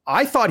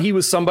 I thought he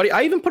was somebody,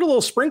 I even put a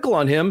little sprinkle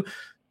on him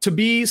to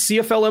be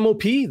CFL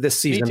MOP this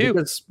season. Me too.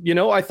 Because,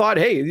 I thought,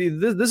 hey,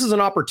 this is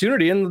an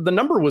opportunity, and the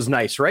number was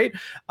nice, right?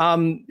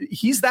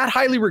 He's that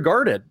highly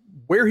regarded.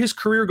 Where his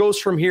career goes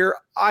from here,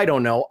 I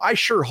don't know. I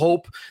sure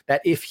hope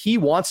that if he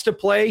wants to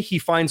play, he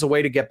finds a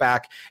way to get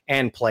back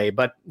and play.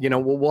 But,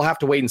 we'll have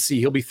to wait and see.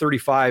 He'll be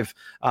 35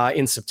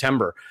 in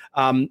September.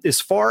 As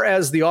far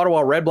as the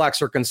Ottawa Red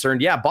Blacks are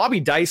concerned, yeah,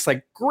 Bobby Dice,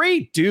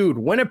 great dude,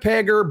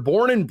 Winnipegger,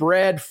 born and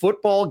bred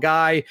football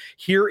guy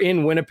here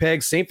in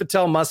Winnipeg, St.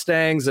 Vital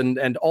Mustangs,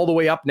 and all the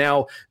way up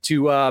now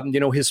to,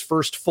 his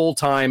first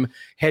full-time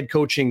head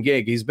coaching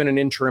gig. He's been an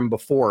interim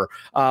before.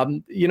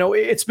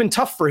 It's been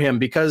tough for him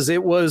because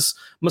it was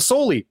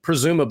Masoli,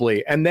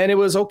 presumably. And then it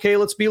was, okay,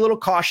 let's be a little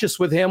cautious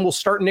with him. We'll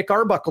start Nick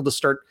Arbuckle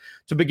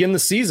to begin the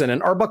season.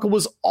 And Arbuckle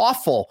was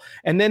awful.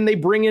 And then they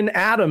bring in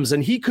Adams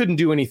and he couldn't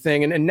do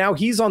anything. And now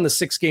he's on the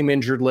 6-game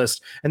injured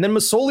list. And then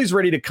Masoli's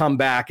ready to come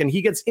back and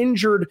he gets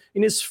injured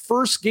in his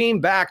first game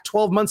back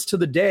 12 months to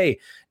the day.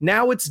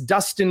 Now it's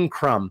Dustin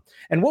Crum.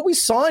 And what we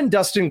saw in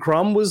Dustin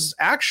Crum was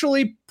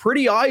actually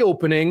pretty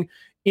eye-opening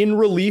in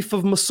relief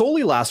of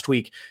Masoli last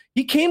week.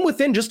 He came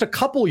within just a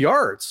couple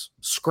yards,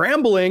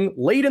 scrambling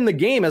late in the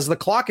game as the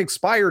clock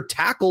expired,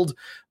 tackled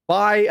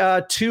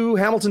by two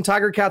Hamilton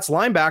Tiger Cats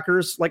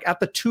linebackers,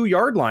 at the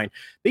 2-yard line.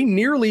 They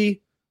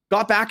nearly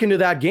got back into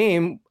that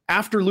game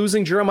after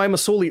losing Jeremiah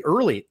Masoli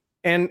early.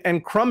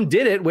 And Crum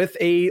did it with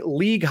a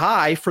league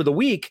high for the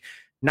week,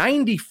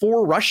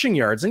 94 rushing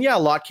yards. And yeah, a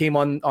lot came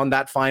on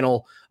that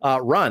final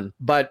run,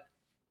 but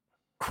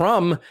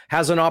Crum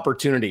has an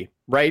opportunity,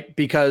 right?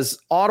 Because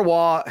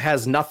Ottawa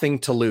has nothing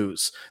to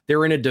lose.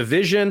 They're in a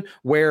division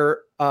where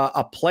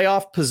a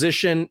playoff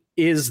position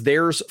is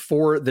theirs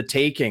for the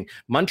taking.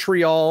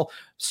 Montreal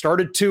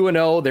started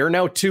 2-0. They're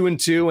now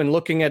 2-2 and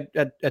looking at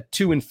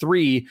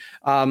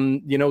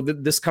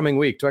 2-3, this coming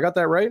week. Do I got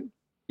that right?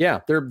 Yeah,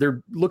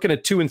 they're looking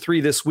at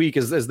 2-3 this week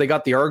as they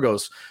got the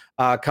Argos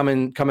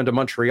coming to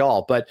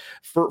Montreal. But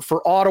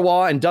for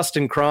Ottawa and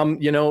Dustin Crum,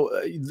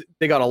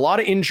 they got a lot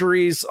of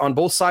injuries on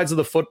both sides of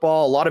the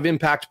football, a lot of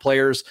impact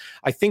players.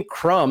 I think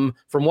Crum,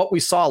 from what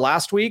we saw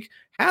last week,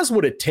 has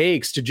what it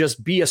takes to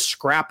just be a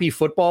scrappy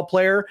football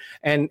player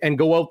and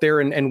go out there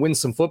and win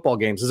some football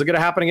games. Is it going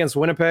to happen against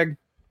Winnipeg?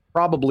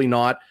 Probably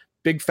not.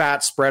 Big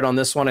fat spread on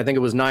this one. I think it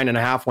was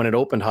 9.5 when it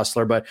opened,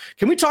 Hustler. But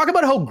can we talk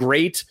about how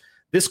great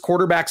this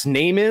quarterback's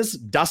name is?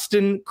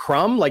 Dustin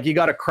Crum, like you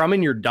got a crumb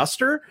in your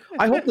duster?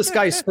 I hope this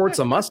guy sports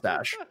a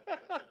mustache.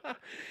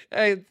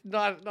 Hey, it's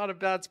not a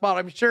bad spot.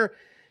 I'm sure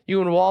you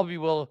and Walby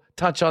will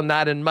touch on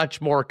that and much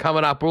more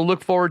coming up. We'll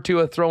look forward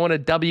to throwing a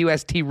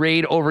WST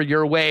raid over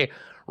your way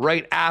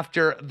right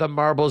after the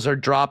marbles are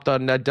dropped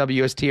on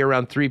WST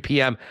around 3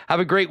 p.m. Have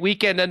a great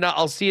weekend, and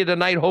I'll see you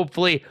tonight,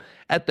 hopefully,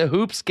 at the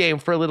Hoops game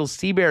for a little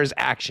Sea Bears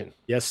action.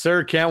 Yes,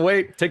 sir. Can't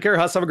wait. Take care,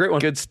 Huss. Have a great one.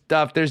 Good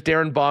stuff. There's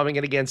Darren Bombing.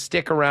 And again,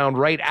 stick around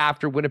right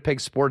after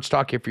Winnipeg Sports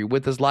Talk. If you're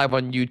with us live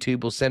on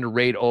YouTube, we'll send a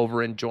raid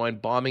over and join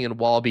Bombing and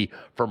Walby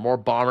for more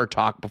Bomber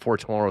Talk before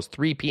tomorrow's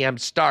 3 p.m.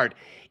 start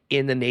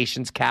in the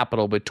nation's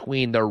capital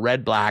between the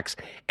Red Blacks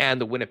and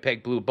the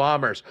Winnipeg Blue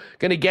Bombers.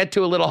 Going to get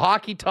to a little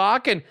hockey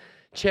talk and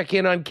check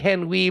in on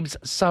Ken Weeb's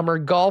summer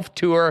golf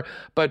tour.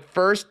 But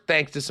first,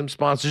 thanks to some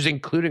sponsors,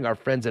 including our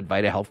friends at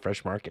Vita Health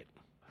Fresh Market.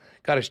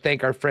 Got to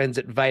thank our friends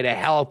at Vita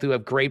Health, who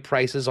have great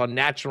prices on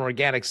natural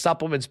organic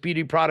supplements,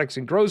 beauty products,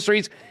 and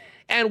groceries,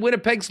 and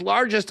Winnipeg's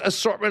largest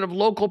assortment of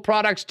local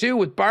products, too.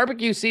 With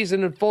barbecue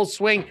season in full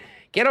swing,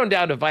 get on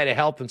down to Vita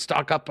Health and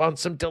stock up on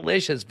some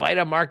delicious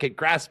Vita Market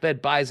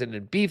grass-fed bison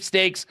and beef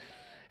steaks.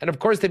 And, of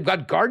course, they've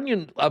got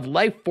Garden of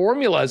Life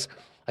formulas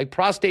like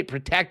Prostate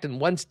Protect and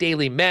Once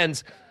Daily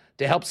Men's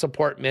to help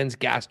support men's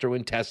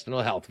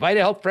gastrointestinal health. Vita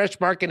Health Fresh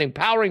Market,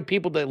 empowering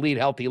people to lead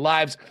healthy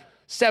lives.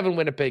 7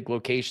 Winnipeg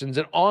locations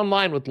and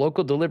online with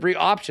local delivery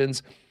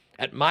options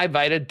at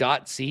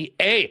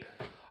myvita.ca.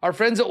 Our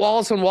friends at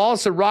Wallace &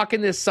 Wallace are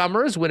rocking this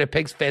summer as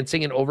Winnipeg's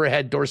fencing and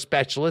overhead door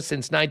specialist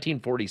since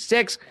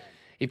 1946.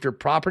 If your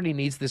property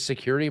needs the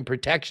security and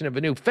protection of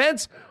a new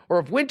fence, or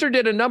if winter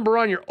did a number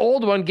on your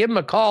old one, give them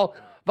a call.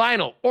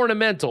 Vinyl,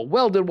 ornamental,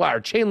 welded wire,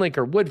 chain link,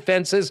 or wood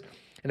fences.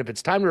 And if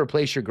it's time to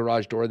replace your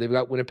garage door, they've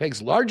got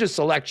Winnipeg's largest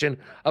selection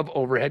of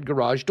overhead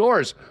garage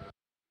doors.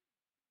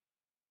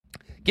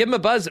 Give them a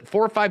buzz at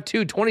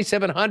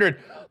 452-2700.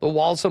 The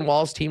Wallace &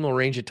 Wallace team will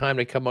arrange a time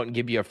to come out and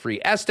give you a free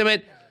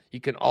estimate.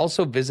 You can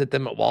also visit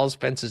them at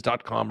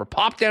wallacefences.com or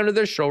pop down to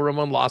their showroom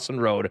on Lawson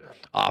Road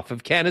off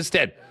of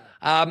Kenniston.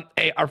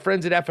 Hey, our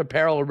friends at F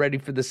Apparel are ready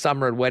for the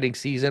summer and wedding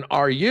season.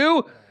 Are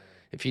you?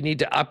 If you need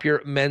to up your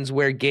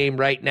menswear game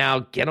right now,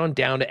 get on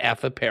down to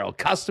F Apparel.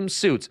 Custom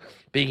suits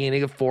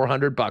beginning at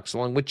 $400,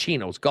 along with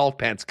chinos, golf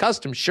pants,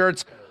 custom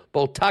shirts,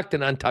 both tucked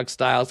and untucked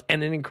styles,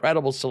 and an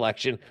incredible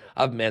selection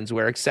of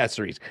menswear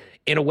accessories.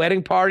 In a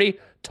wedding party,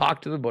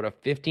 talk to them about a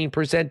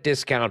 15%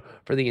 discount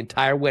for the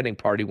entire wedding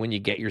party when you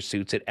get your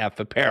suits at F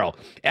Apparel.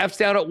 F's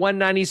down at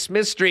 190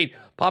 Smith Street.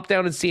 Pop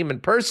down and see them in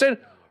person,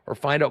 or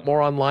find out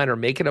more online or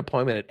make an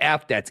appointment at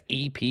F, that's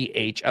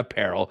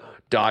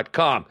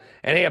EPHapparel.com.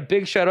 And hey, a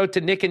big shout out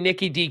to Nick and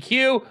Nikki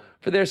DQ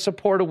for their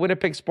support of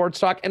Winnipeg Sports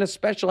Talk, and a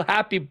special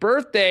happy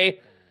birthday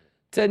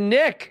to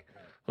Nick,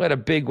 who had a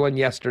big one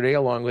yesterday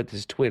along with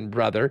his twin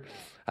brother.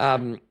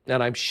 And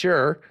I'm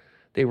sure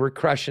they were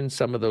crushing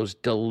some of those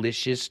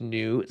delicious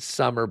new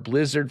summer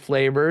blizzard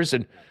flavors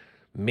and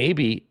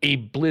maybe a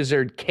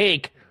blizzard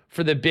cake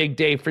for the big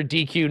day for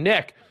DQ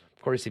Nick.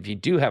 Of course, if you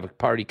do have a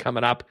party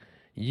coming up,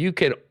 you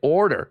can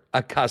order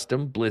a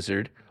custom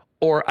blizzard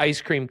or ice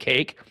cream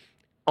cake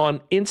on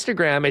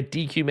Instagram at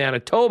DQ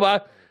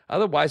Manitoba.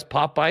 Otherwise,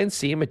 pop by and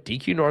see him at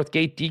DQ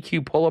Northgate,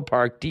 DQ Polo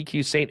Park,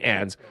 DQ St.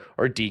 Anne's,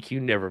 or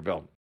DQ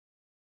Niverville.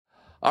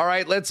 All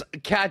right, let's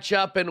catch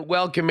up and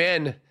welcome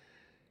in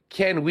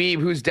Ken Wiebe,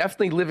 who's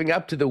definitely living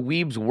up to the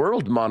Wiebe's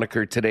World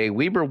moniker today.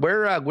 Weber,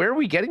 where are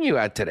we getting you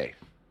at today?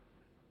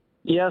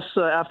 Yes,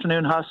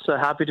 afternoon, Huss.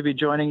 Happy to be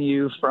joining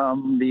you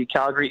from the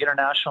Calgary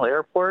International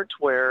Airport,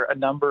 where a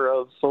number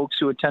of folks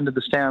who attended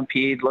the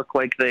Stampede look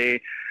like they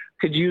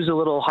could use a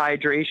little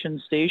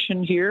hydration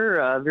station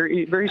here.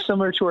 Very, very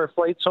similar to our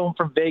flights home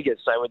from Vegas,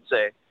 I would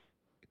say.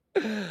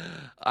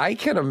 I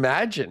can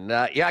imagine.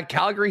 Yeah,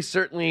 Calgary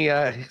certainly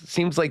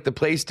seems like the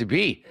place to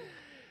be.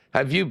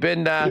 Have you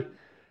been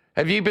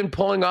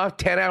pulling off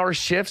 10-hour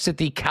shifts at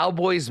the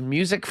Cowboys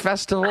Music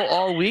Festival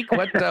all week?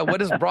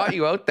 What has brought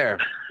you out there?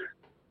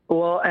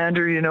 Well,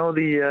 Andrew, you know,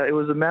 it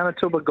was a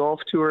Manitoba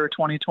Golf Tour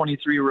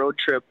 2023 road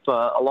trip.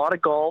 A lot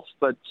of golf,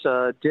 but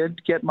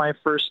did get my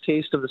first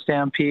taste of the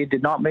Stampede.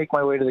 Did not make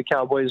my way to the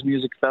Cowboys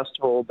Music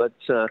Festival, but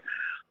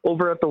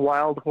over at the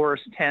Wild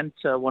Horse tent,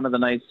 one of the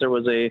nights there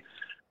was a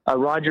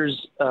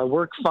Rogers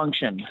work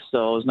function.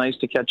 So it was nice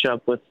to catch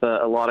up with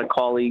a lot of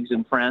colleagues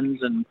and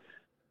friends, and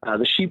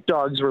the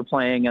Sheepdogs were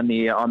playing on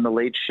the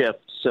late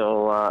shift.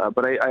 So,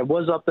 but I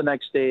was up the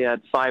next day at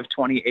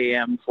 5:20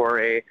 a.m.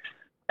 for a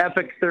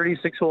epic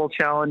 36-hole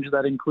challenge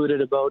that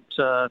included about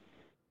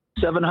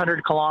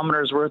 700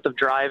 kilometers worth of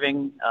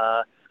driving,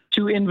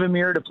 to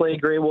Invermere to play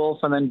Grey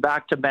Wolf, and then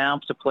back to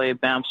Banff to play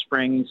Banff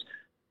Springs.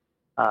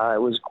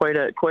 It was quite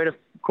a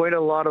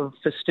lot of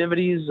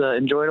festivities.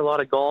 Enjoyed a lot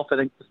of golf. I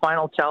think the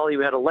final tally,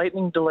 we had a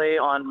lightning delay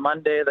on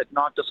Monday that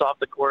knocked us off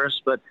the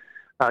course, but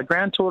a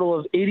grand total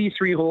of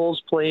 83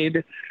 holes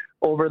played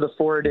over the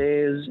 4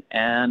 days,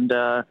 and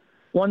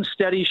one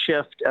steady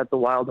shift at the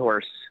Wild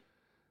Horse.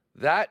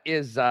 That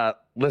is,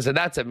 listen,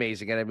 that's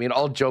amazing. And I mean,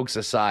 all jokes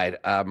aside,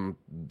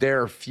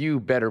 there are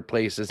few better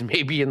places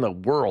maybe in the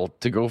world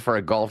to go for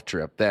a golf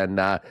trip than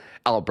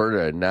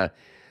Alberta. And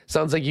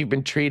sounds like you've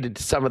been treated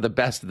to some of the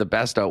best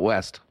out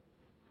west.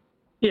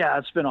 Yeah,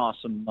 it's been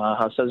awesome,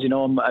 Huss. As you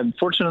know, I'm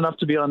fortunate enough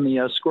to be on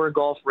the Score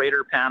Golf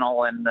Raider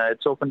panel, and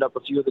it's opened up a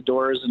few of the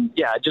doors. And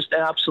yeah, just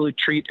an absolute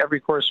treat. Every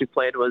course we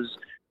played was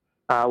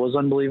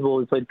unbelievable.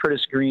 We played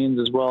Prentice Greens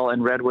as well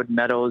and Redwood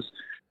Meadows.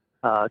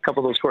 A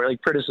couple of those courses, like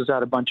Prentice has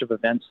had a bunch of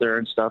events there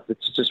and stuff.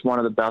 It's just one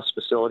of the best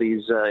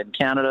facilities in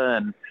Canada.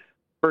 And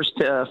first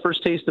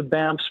taste of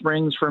Banff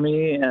Springs for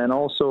me, and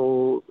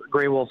also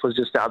Grey Wolf was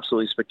just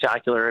absolutely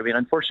spectacular. I mean,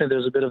 unfortunately,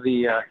 there's a bit of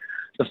the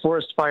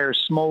forest fire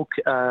smoke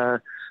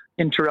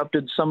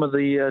interrupted some of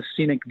the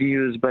scenic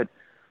views, but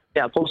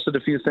yeah, posted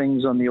a few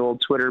things on the old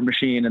Twitter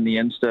machine and the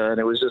Insta, and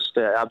it was just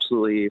an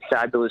absolutely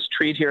fabulous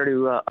treat here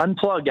to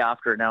unplug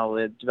after now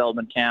the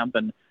development camp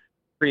and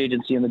free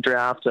agency and the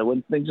draft.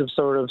 When things have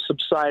sort of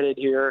subsided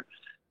here,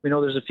 we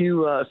know there's a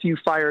few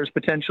fires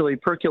potentially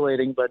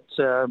percolating, but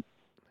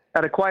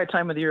at a quiet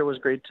time of the year, it was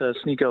great to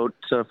sneak out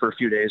for a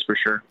few days for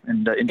sure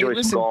and enjoy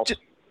some golf.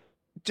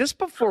 just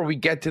before we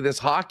get to this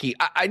hockey,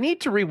 I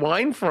need to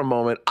rewind for a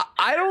moment.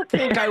 I don't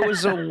think I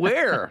was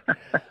aware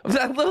of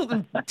that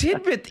little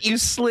tidbit that you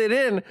slid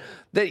in,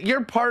 that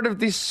you're part of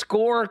the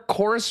Score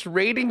course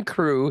rating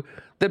crew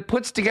that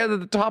puts together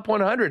the top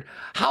 100.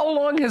 How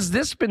long has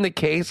this been the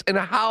case, and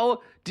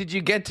how did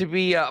you get to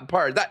be a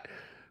part?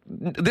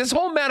 This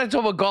whole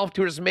Manitoba Golf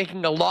Tour is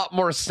making a lot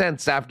more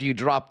sense after you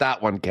dropped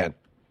that one, Ken.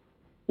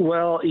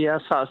 Well,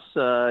 yes, Huss.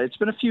 It's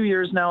been a few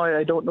years now.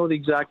 I don't know the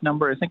exact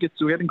number. I think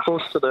we're getting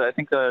close to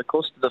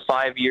the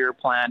 5-year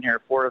plan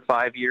here, 4 to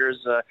 5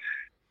 years.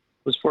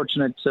 Was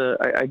fortunate.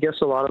 I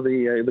guess a lot of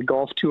the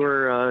golf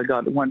tour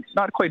went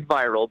not quite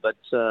viral, but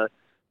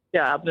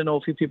yeah, I happen to know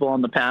a few people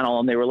on the panel,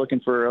 and they were looking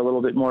for a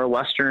little bit more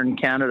Western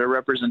Canada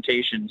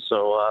representation.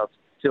 So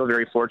feel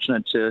very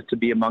fortunate to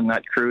be among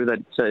that crew that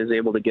is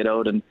able to get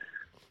out and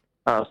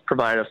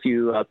provide a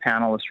few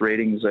panelist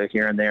ratings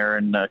here and there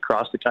and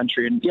across the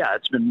country. And yeah,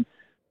 it's been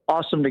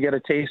awesome to get a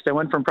taste. I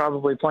went from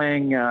probably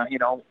playing,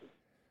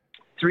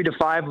 3 to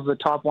 5 of the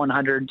top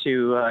 100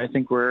 to I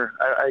think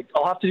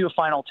I'll have to do a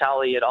final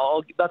tally.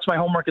 That's my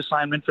homework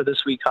assignment for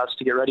this week, Huss,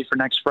 to get ready for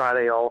next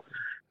Friday. I'll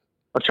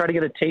try to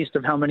get a taste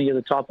of how many of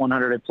the top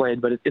 100 I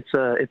played, but it's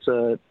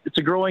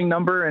a growing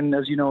number. And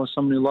as you know, as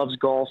someone who loves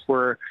golf,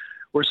 we're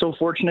so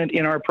fortunate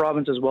in our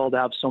province as well to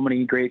have so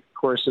many great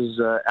courses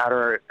at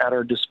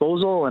our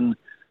disposal. And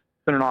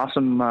it's been an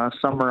awesome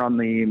summer on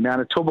the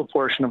Manitoba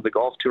portion of the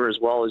golf tour as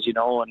well, as you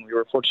know, and we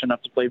were fortunate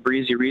enough to play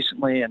Breezy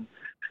recently. And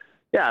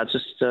yeah, it's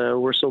just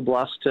we're so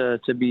blessed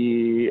to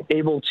be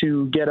able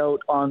to get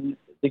out on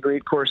the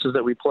great courses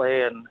that we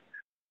play. And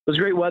it was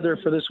great weather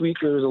for this week.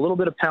 There was a little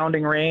bit of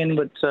pounding rain,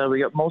 but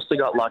we mostly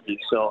got lucky.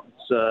 So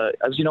it's,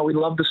 as you know, we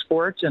love the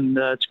sport, and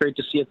it's great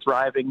to see it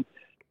thriving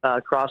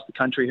across the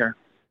country here.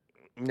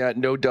 Yeah,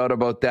 no doubt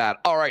about that.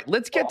 All right,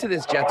 let's get to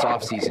this Jets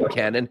offseason,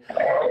 Ken. And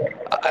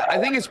I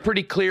think it's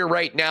pretty clear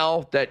right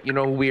now that,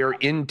 we are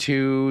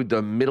into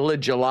the middle of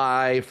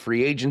July.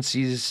 Free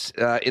agencies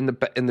in the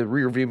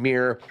rearview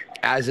mirror,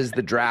 as is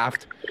the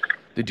draft.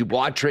 The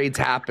Dubois trades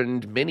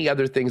happened. Many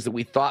other things that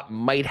we thought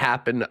might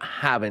happen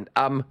haven't.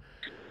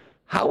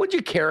 How would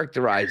you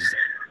characterize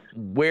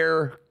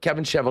where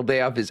Kevin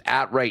Cheveldayoff is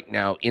at right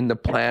now in the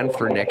plan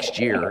for next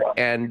year?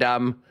 And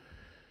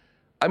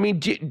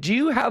do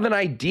you have an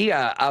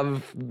idea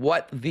of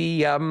what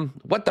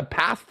the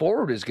path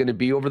forward is going to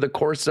be over the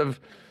course of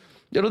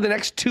the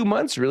next 2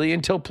 months, really,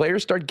 until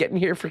players start getting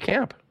here for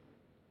camp?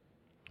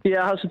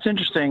 Yeah, it's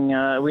interesting.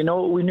 We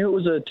knew it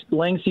was a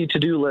lengthy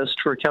to-do list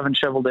for Kevin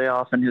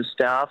Cheveldayoff and his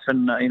staff,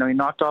 and he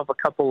knocked off a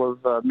couple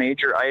of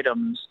major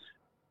items.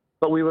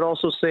 But we would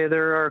also say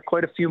there are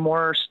quite a few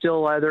more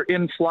still either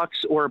in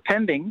flux or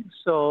pending.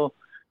 So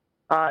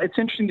it's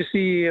interesting to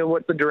see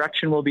what the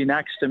direction will be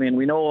next. I mean,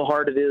 we know how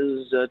hard it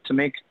is to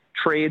make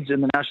trades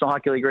in the National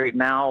Hockey League right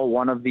now.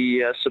 One of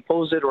the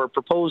supposed or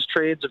proposed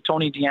trades of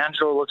Tony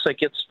DeAngelo looks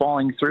like it's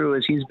falling through,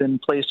 as he's been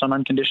placed on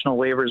unconditional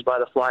waivers by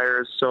the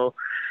Flyers. So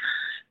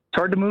it's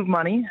hard to move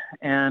money.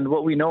 And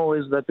what we know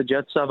is that the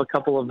Jets have a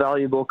couple of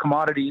valuable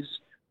commodities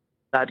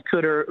that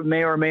could or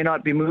may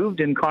not be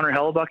moved in Connor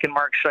Hellebuck and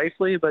Mark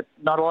Scheifele, but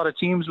not a lot of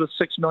teams with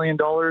 $6 million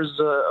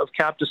of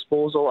cap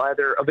disposal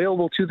either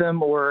available to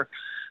them or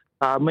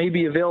may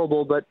be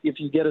available. But if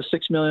you get a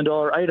 $6 million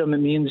item, it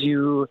means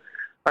you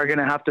are going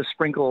to have to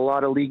sprinkle a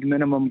lot of league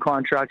minimum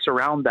contracts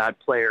around that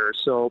player.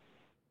 So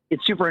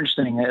it's super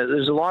interesting.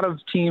 There's a lot of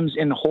teams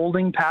in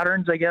holding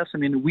patterns, I guess. I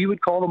mean, we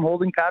would call them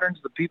holding patterns.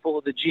 The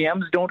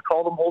GMs don't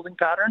call them holding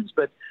patterns.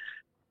 But,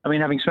 I mean,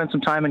 having spent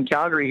some time in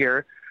Calgary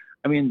here,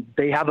 I mean,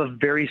 they have a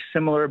very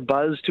similar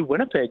buzz to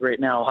Winnipeg right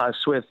now, Huss,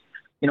 with,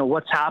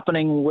 what's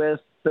happening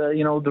with,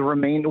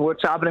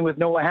 what's happening with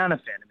Noah Hannafin.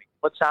 I mean,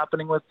 what's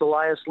happening with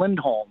Elias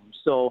Lindholm.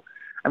 So,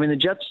 I mean, the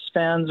Jets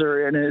fans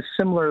are in a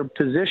similar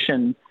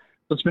position.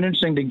 So it's been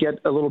interesting to get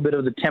a little bit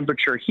of the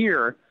temperature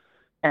here.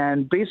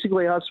 And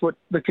basically, what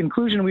the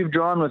conclusion we've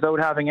drawn without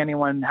having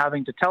anyone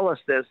having to tell us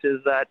this is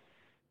that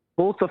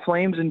both the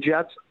Flames and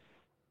Jets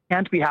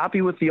can't be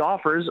happy with the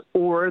offers,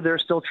 or they're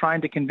still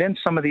trying to convince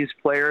some of these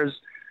players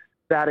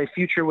that a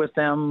future with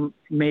them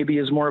maybe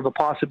is more of a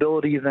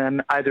possibility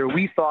than either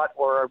we thought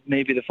or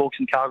maybe the folks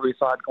in Calgary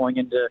thought going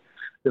into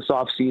this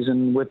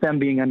offseason with them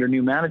being under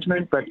new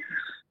management. But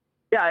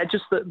yeah, it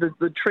just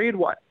the trade.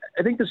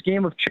 I think this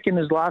game of chicken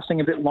is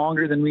lasting a bit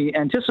longer than we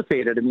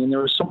anticipated. I mean, there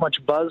was so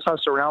much buzz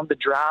around the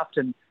draft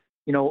and,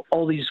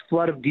 all these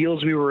flood of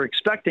deals we were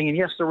expecting. And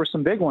yes, there were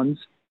some big ones,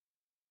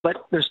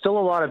 but there's still a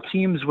lot of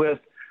teams with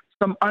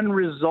some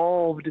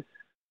unresolved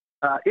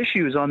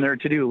issues on their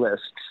to-do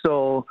list.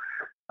 So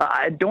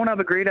I don't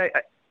have a great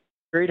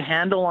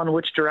handle on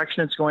which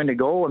direction it's going to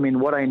go. I mean,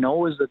 what I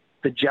know is that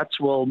the Jets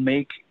will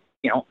make,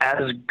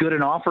 as good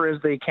an offer as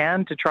they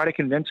can to try to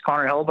convince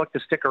Connor Hellebuck to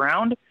stick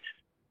around.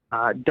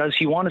 Does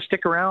he want to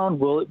stick around?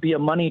 Will it be a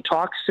money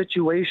talk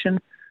situation?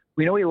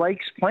 We know he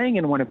likes playing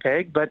in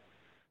Winnipeg, but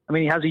I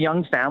mean, he has a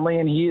young family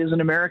and he is an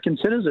American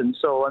citizen.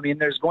 So, I mean,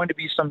 there's going to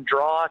be some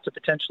draw to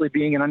potentially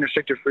being an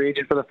unrestricted free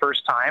agent for the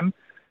first time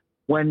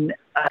when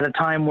at a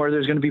time where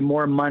there's going to be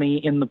more money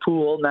in the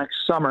pool next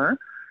summer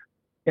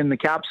in the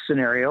cap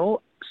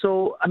scenario.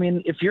 So, I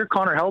mean, if you're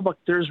Connor Hellebuyck,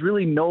 there's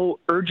really no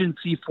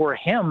urgency for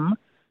him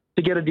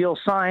to get a deal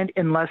signed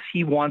unless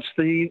he wants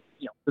the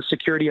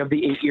security of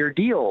the 8-year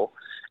deal.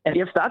 And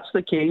if that's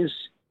the case,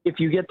 if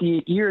you get the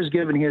 8 years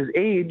given his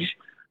age,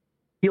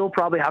 he'll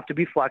probably have to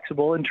be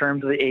flexible in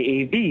terms of the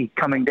AAV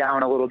coming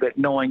down a little bit,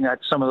 knowing that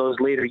some of those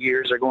later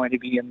years are going to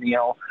be in the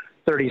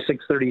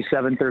 36,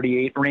 37,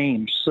 38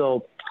 range.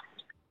 So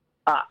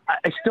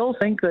I still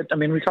think that, I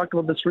mean, we talked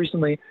about this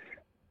recently,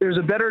 there's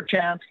a better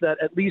chance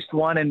that at least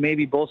one and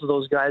maybe both of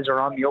those guys are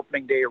on the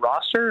opening day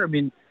roster. I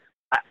mean,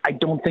 I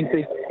don't think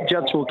the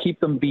Jets will keep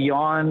them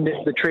beyond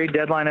the trade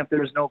deadline if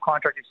there's no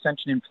contract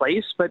extension in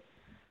place, but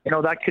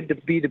that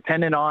could be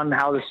dependent on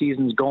how the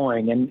season's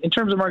going. And in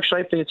terms of Mark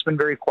Scheifele, it's been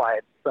very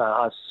quiet.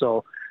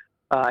 So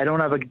I don't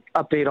have an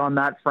update on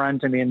that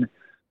front. I mean,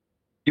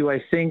 do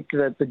I think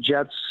that the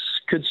Jets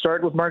could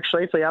start with Mark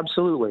Scheifele?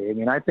 Absolutely. I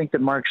mean, I think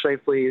that Mark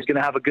Scheifele is going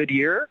to have a good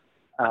year,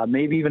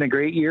 maybe even a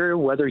great year,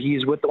 whether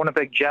he's with the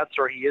Winnipeg Jets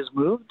or he is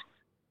moved.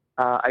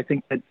 I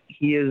think that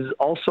he is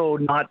also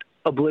not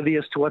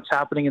oblivious to what's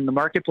happening in the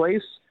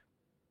marketplace.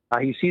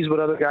 He sees what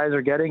other guys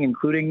are getting,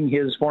 including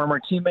his former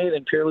teammate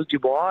and Pierre-Luc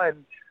Dubois,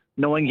 and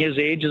knowing his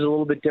age is a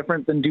little bit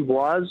different than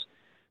Dubois.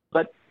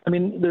 But, I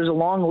mean, there's a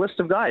long list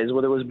of guys,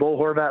 whether it was Bo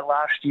Horvat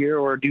last year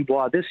or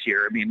Dubois this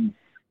year. I mean,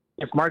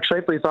 if Mark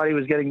Scheifele thought he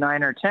was getting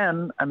 9 or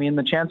 10, I mean,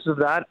 the chances of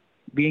that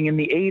being in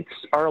the 8s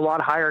are a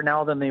lot higher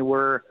now than they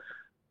were,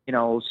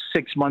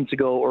 6 months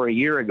ago or a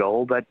year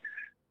ago. But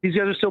these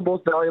guys are still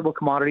both valuable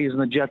commodities,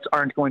 and the Jets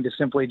aren't going to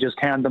simply just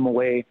hand them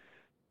away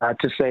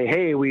to say,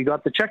 hey, we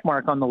got the check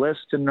mark on the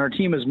list and our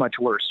team is much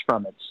worse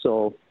from it.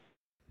 So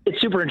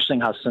it's super interesting,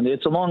 Huston.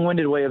 It's a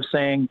long-winded way of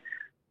saying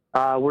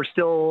we're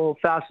still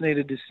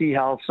fascinated to see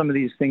how some of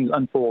these things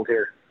unfold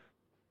here.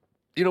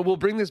 We'll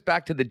bring this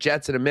back to the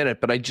Jets in a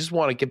minute, but I just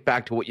want to get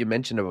back to what you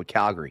mentioned about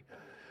Calgary,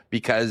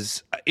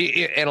 because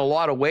in a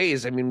lot of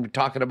ways, I mean, we're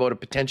talking about a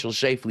potential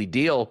Scheifele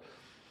deal.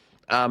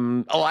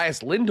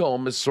 Elias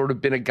Lindholm has sort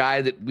of been a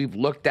guy that we've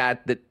looked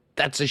at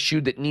that's a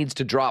shoe that needs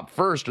to drop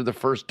first, or the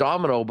first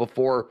domino,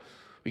 before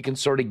we can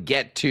sort of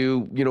get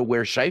to,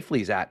 where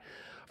Scheifele's at.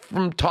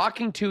 From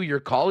talking to your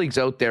colleagues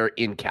out there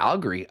in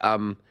Calgary,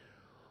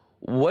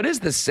 what is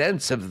the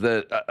sense of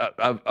the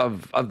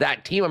of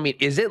that team? I mean,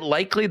 is it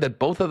likely that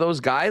both of those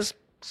guys,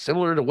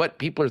 similar to what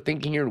people are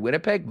thinking here in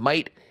Winnipeg,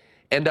 might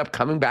end up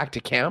coming back to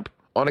camp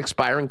on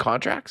expiring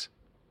contracts?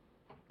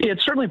 Yeah,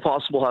 it's certainly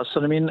possible,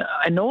 Huston. I mean,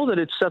 I know that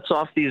it sets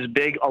off these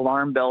big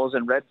alarm bells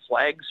and red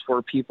flags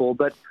for people,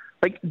 but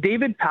like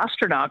David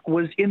Pastrnak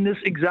was in this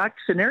exact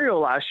scenario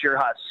last year,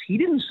 Hus. He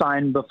didn't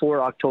sign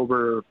before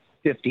October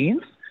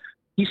 15th.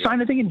 He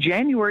signed, I think, in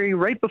January,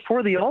 right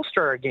before the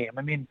All-Star game.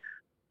 I mean,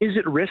 is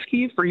it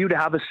risky for you to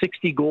have a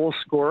 60-goal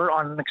scorer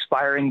on an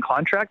expiring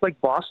contract like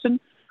Boston?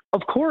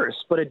 Of course,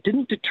 but it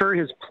didn't deter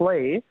his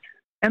play.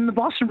 And the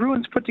Boston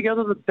Bruins put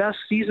together the best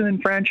season in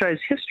franchise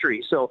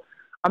history. So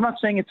I'm not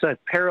saying it's a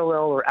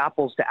parallel or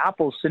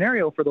apples-to-apples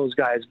scenario for those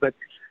guys, but,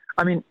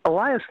 I mean,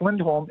 Elias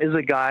Lindholm is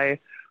a guy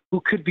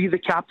who could be the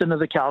captain of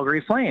the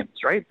Calgary Flames,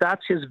 right?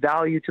 That's his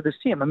value to this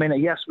team. I mean,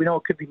 yes, we know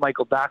it could be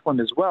Michael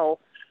Backlund as well,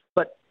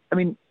 but, I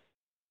mean,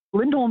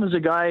 Lindholm is a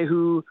guy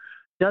who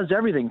does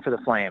everything for the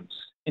Flames,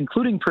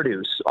 including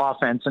produce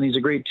offense, and he's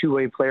a great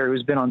two-way player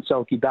who's been on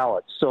Selke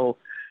ballots. So,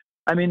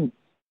 I mean,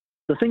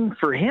 the thing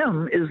for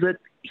him is that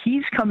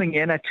he's coming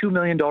in at $2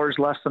 million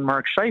less than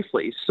Mark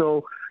Scheifele.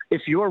 So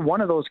if you're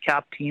one of those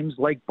cap teams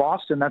like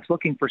Boston that's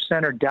looking for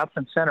center depth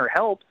and center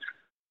help,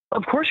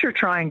 of course you're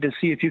trying to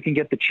see if you can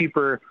get the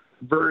cheaper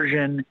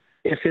version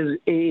if his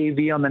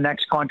AAV on the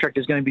next contract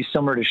is going to be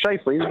similar to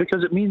Scheifele's,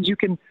 because it means you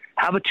can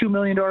have a $2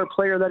 million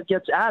player that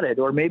gets added,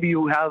 or maybe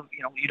you have,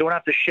 you don't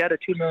have to shed a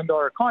 $2 million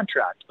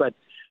contract. But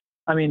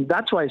I mean,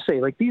 that's why I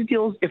say, like, these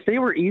deals, if they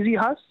were easy,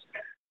 Huss,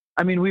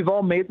 I mean, we've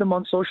all made them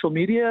on social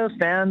media,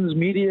 fans,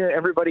 media,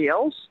 everybody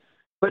else.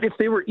 But if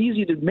they were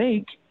easy to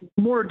make,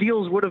 more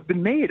deals would have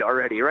been made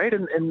already, right?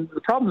 And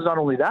the problem is not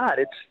only that,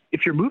 it's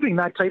if you're moving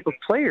that type of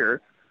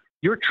player,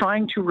 you're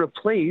trying to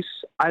replace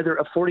either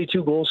a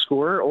 42-goal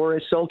scorer or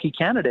a Selke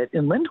candidate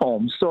in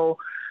Lindholm. So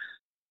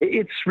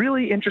it's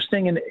really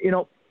interesting. And,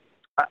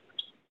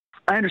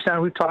 I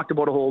understand we've talked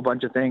about a whole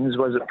bunch of things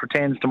as it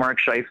pertains to Mark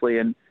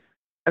Scheifele. And,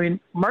 I mean,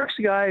 Mark's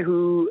a guy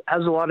who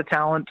has a lot of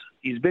talent.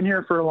 He's been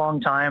here for a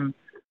long time.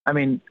 I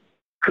mean,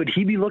 could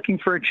he be looking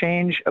for a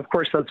change? Of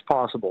course, that's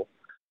possible.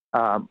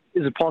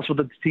 Is it possible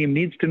that the team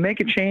needs to make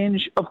a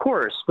change? Of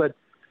course. But,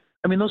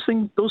 I mean,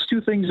 those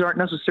two things aren't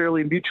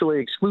necessarily mutually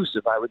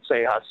exclusive, I would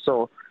say, Huss.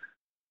 So,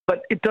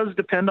 but it does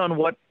depend on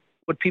what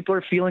people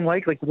are feeling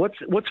like. Like,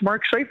 what's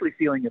Mark Scheifele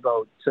feeling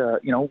about?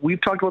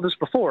 We've talked about this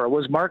before.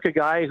 Was Mark a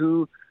guy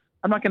who,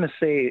 I'm not going to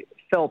say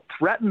felt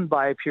threatened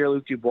by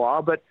Pierre-Luc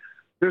Dubois, but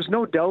there's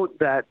no doubt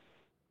that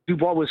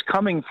Dubois was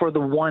coming for the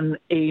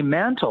 1A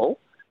mantle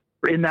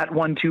in that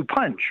 1-2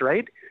 punch,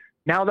 right?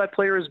 Now that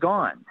player is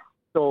gone.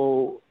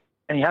 So,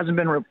 and he hasn't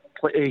been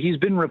he's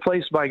been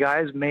replaced by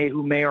guys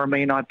who may or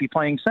may not be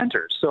playing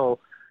center. So,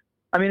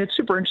 I mean, it's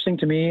super interesting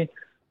to me.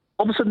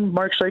 all of a sudden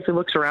Mark Scheifele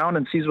looks around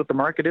and sees what the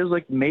market is.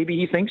 Like, maybe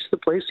he thinks the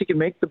place he can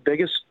make the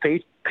biggest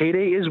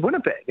payday is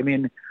Winnipeg. I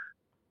mean,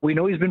 we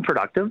know he's been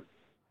productive.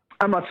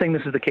 I'm not saying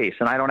this is the case,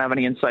 and I don't have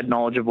any inside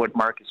knowledge of what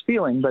Mark is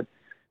feeling, but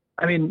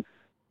I mean,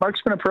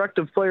 Mark's been a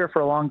productive player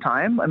for a long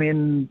time. I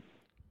mean,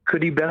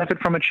 could he benefit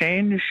from a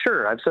change?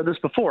 Sure. I've said this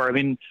before. I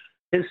mean,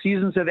 his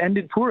seasons have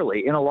ended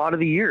poorly in a lot of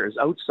the years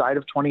outside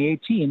of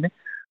 2018.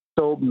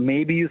 So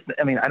maybe,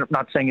 I'm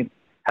not saying it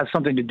has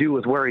something to do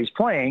with where he's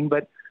playing,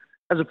 but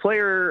as a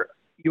player,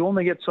 you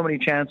only get so many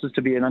chances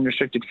to be an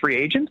unrestricted free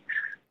agent.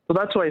 So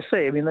that's why I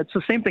say, I mean, that's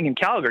the same thing in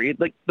Calgary.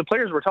 Like the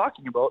players we're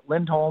talking about,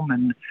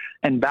 Lindholm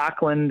and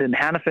Backlund and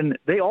Hanifin,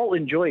 they all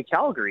enjoy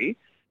Calgary,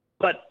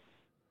 but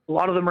a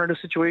lot of them are in a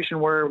situation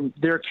where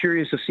they're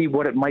curious to see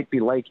what it might be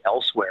like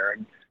elsewhere.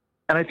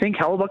 And I think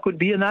Hellebuyck would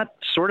be in that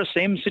sort of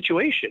same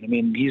situation. I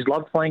mean, he's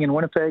loved playing in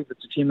Winnipeg.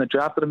 It's a team that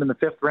drafted him in the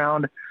 5th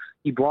round.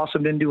 He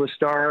blossomed into a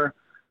star.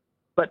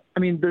 But, I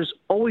mean, there's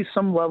always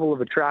some level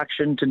of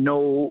attraction to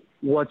know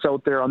what's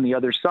out there on the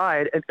other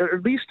side, or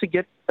at least to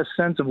get a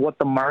sense of what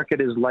the market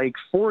is like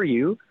for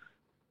you.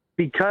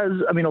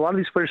 Because, I mean, a lot of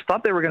these players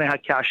thought they were going to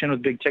have cash in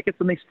with big tickets,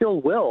 and they still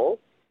will.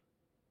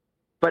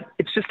 But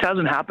it just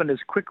hasn't happened as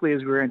quickly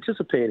as we were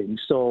anticipating.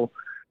 So,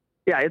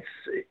 yeah,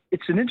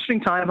 it's an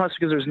interesting time, Huss,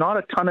 because there's not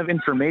a ton of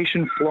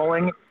information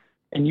flowing.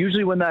 And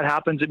usually when that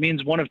happens, it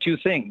means one of two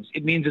things.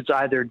 It means it's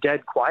either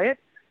dead quiet,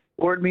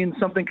 or it means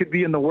something could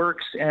be in the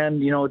works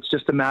and, it's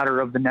just a matter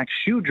of the next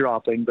shoe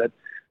dropping. But,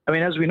 I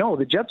mean, as we know,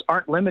 the Jets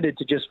aren't limited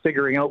to just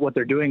figuring out what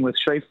they're doing with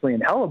Scheifele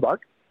and Hellebuyck.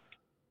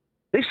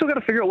 They still got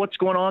to figure out what's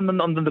going on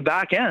the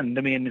back end.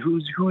 I mean,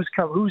 who's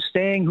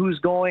staying, who's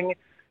going.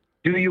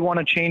 Do you want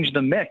to change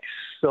the mix?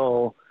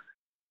 So,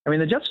 I mean,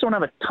 the Jets don't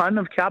have a ton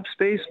of cap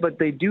space, but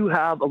they do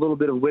have a little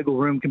bit of wiggle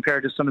room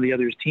compared to some of the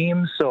other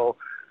teams. So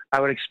I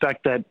would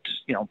expect that,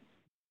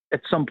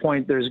 at some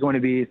point there's going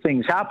to be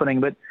things happening.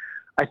 But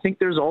I think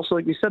there's also,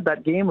 like we said,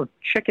 that game of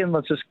chicken,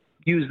 let's just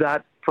use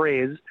that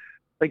phrase.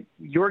 Like,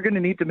 you're going to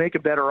need to make a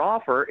better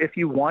offer if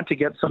you want to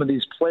get some of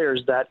these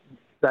players that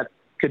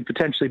could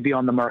potentially be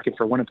on the market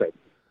for Winnipeg.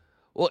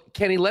 Well,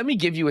 Kenny, let me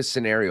give you a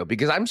scenario,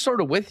 because I'm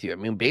sort of with you. I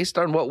mean, based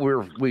on what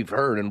we've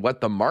heard and what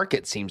the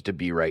market seems to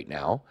be right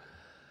now,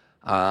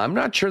 I'm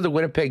not sure the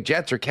Winnipeg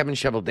Jets or Kevin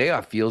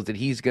Cheveldayoff feels that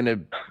he's going to,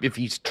 if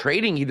he's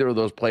trading either of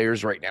those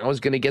players right now, is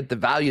going to get the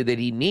value that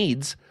he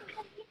needs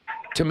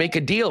to make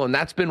a deal. And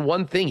that's been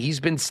one thing.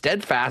 He's been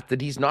steadfast that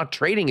he's not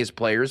trading his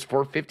players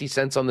for 50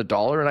 cents on the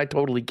dollar, and I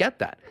totally get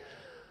that.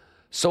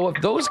 So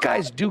if those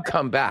guys do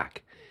come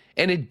back,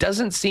 and it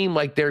doesn't seem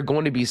like they're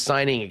going to be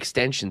signing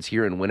extensions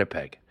here in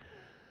Winnipeg,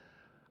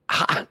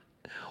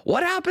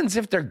 what happens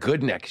if they're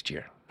good next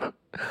year?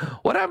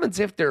 What happens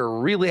if they're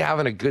really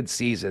having a good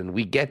season?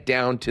 We get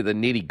down to the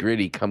nitty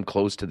gritty, come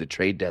close to the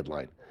trade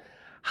deadline.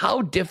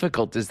 How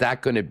difficult is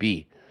that going to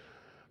be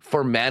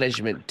for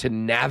management to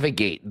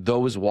navigate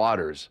those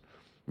waters,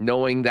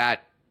 knowing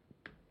that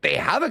they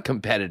have a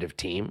competitive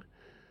team,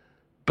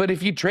 but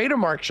if you trade a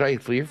Mark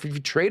Scheifele, if you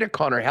trade a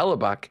Connor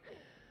Hellebuyck,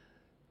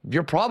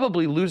 you're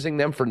probably losing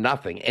them for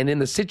nothing. And in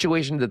the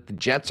situation that the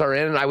Jets are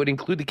in, and I would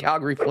include the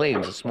Calgary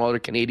Flames, a smaller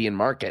Canadian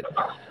market,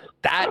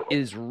 that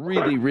is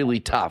really,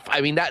 really tough.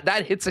 I mean,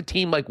 that hits a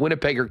team like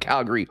Winnipeg or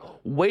Calgary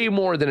way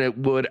more than it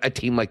would a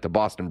team like the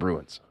Boston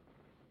Bruins.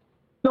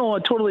 No,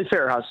 totally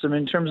fair, Huss. I mean,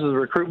 in terms of the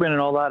recruitment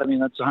and all that, I mean,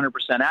 that's 100%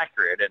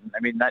 accurate. And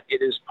I mean, that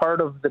it is part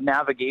of the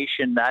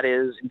navigation that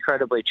is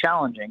incredibly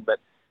challenging. But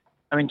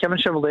I mean, Kevin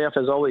Cheveldayoff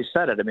has always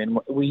said it. I mean,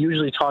 we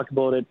usually talk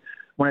about it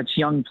when it's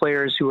young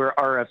players who are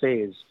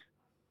RFAs.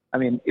 I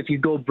mean, if you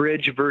go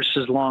bridge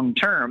versus long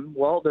term,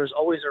 well, there's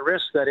always a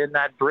risk that in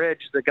that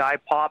bridge, the guy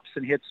pops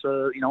and hits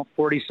a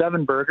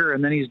 47 burger,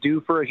 and then he's due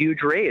for a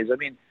huge raise. I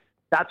mean,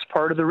 that's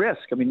part of the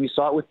risk. I mean, we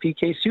saw it with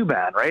PK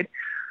Subban, right?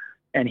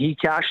 And he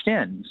cashed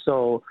in.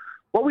 So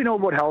what we know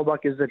about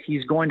Hellebuyck is that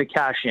he's going to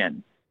cash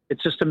in.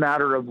 It's just a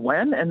matter of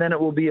when, and then it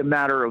will be a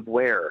matter of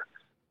where.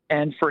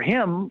 And for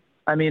him,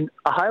 I mean,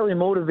 a highly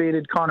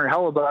motivated Connor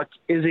Hellebuyck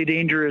is a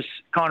dangerous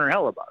Connor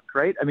Hellebuyck,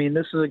 right? I mean,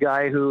 this is a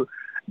guy who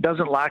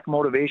doesn't lack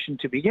motivation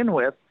to begin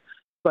with,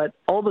 but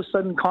all of a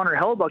sudden Connor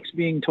Hellebuck's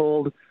being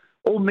told,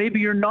 oh, maybe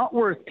you're not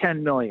worth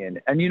 $10 million.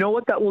 And you know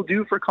what that will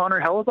do for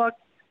Connor Hellebuyck?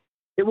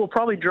 It will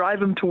probably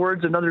drive him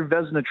towards another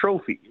Vezina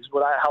trophy, is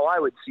how I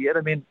would see it.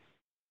 I mean,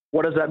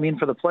 what does that mean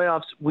for the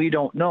playoffs? We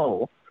don't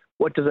know.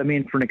 What does that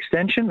mean for an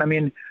extension? I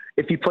mean,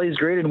 if he plays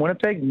great in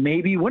Winnipeg,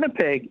 maybe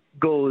Winnipeg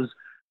goes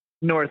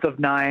north of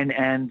 9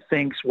 and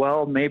thinks,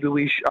 well, maybe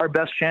our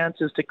best chance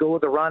is to go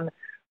with a run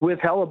with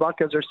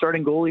Hellebuyck as our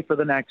starting goalie for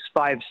the next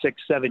 5,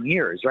 6, 7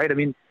 years, right? I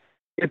mean,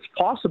 it's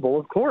possible,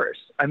 of course.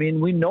 I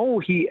mean, we know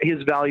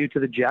his value to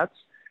the Jets,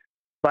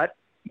 but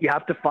you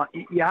have to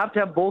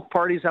have both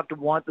parties have to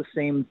want the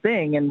same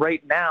thing. And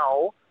right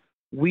now,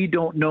 we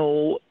don't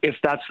know if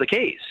that's the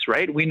case,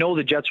 right? We know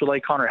the Jets would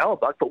like Connor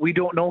Hellebuyck, but we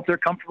don't know if they're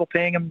comfortable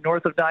paying him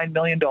north of $9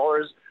 million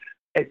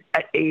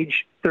at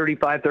age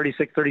 35,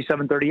 36,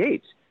 37,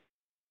 38.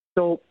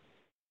 So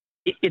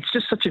it's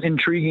just such an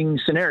intriguing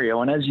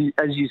scenario. And as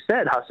you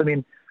said, Huss, I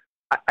mean,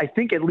 I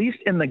think at least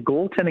in the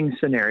goaltending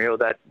scenario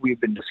that we've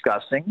been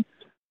discussing,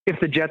 if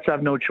the Jets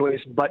have no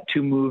choice but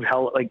to move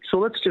so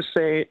let's just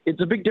say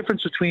it's a big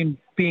difference between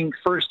being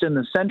first in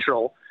the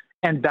Central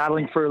and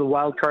battling for the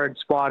wild card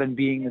spot and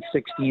being the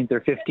 16th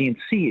or 15th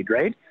seed,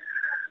 right?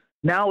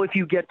 Now, if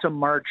you get to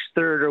March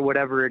 3rd or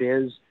whatever it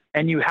is,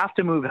 and you have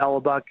to move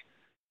Hellebuck,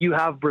 you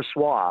have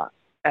Brossoit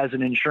as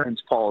an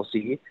insurance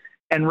policy.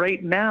 And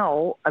right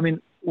now, I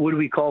mean, would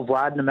we call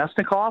Vlad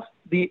Nemesnikov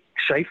the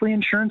Scheifele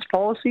insurance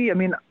policy? I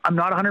mean, I'm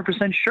not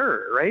 100%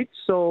 sure, right?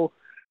 So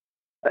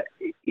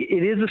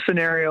it is a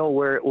scenario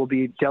where it will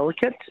be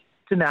delicate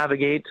to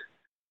navigate.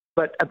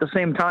 But at the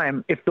same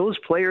time, if those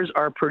players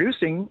are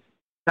producing,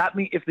 that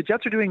means if the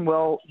Jets are doing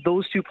well,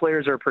 those two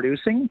players are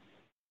producing,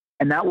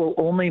 and that will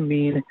only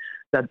mean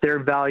that their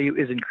value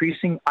is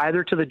increasing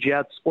either to the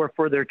Jets or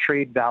for their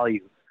trade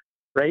value,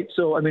 right?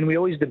 So, I mean, we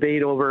always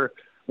debate over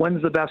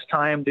when's the best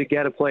time to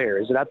get a player.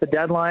 Is it at the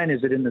deadline?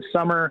 Is it in the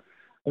summer?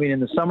 I mean, in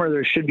the summer,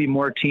 there should be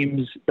more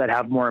teams that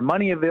have more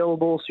money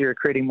available, so you're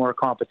creating more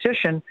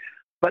competition.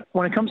 But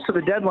when it comes to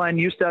the deadline,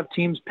 you used to have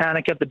teams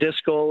panic at the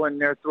disco and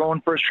they're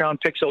throwing first-round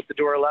picks out the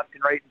door left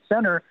and right and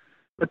center.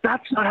 But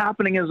that's not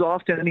happening as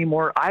often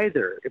anymore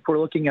either, if we're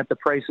looking at the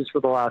prices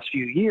for the last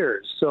few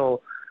years.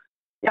 So,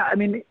 yeah, I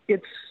mean,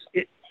 it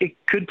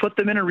could put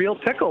them in a real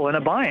pickle and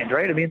a bind,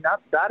 right? I mean,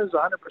 that is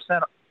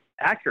 100%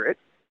 accurate,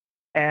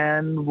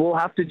 and we'll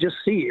have to just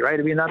see, right?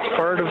 I mean, that's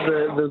part of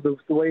the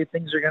way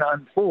things are going to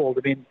unfold.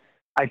 I mean,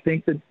 I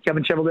think that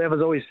Kevin Cheveldaev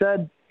has always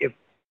said if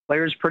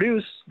players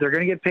produce, they're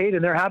going to get paid,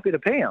 and they're happy to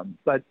pay them.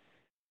 But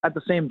at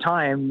the same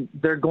time,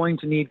 they're going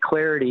to need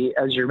clarity,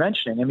 as you're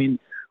mentioning. I mean,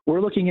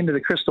 we're looking into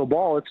the crystal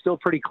ball. It's still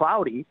pretty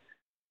cloudy.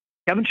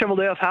 Kevin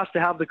Cheveldaev has to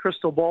have the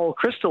crystal ball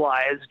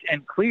crystallized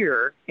and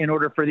clear in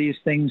order for these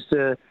things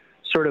to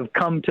sort of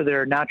come to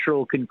their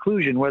natural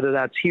conclusion, whether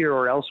that's here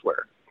or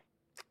elsewhere.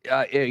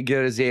 It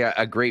is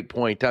a great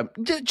point.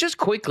 Just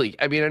quickly,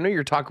 I mean, I know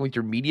you're talking with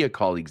your media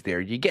colleagues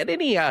there. Do you get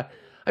any, I'm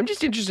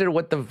just interested in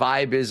what the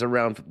vibe is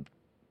around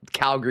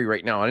Calgary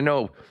right now. I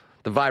know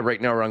the vibe right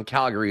now around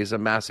Calgary is a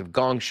massive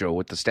gong show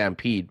with the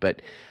Stampede,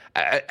 but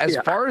as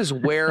far as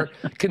where,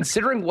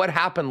 considering what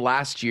happened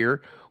last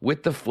year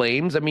with the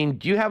Flames, I mean,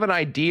 do you have an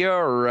idea,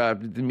 or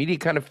the media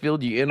kind of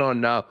filled you in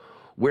on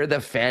where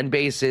the fan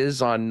base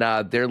is on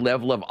their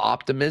level of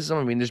optimism?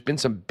 I mean, there's been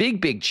some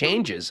big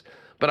changes,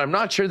 but I'm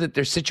not sure that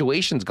their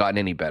situation's gotten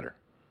any better.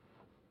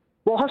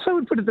 Well, Huss, I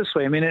would put it this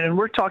way. I mean, and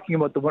we're talking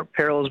about the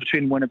parallels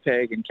between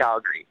Winnipeg and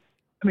Calgary.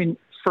 I mean,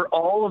 for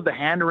all of the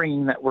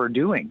hand-wringing that we're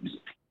doing,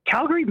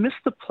 Calgary missed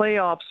the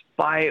playoffs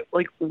by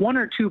like 1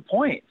 or 2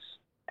 points.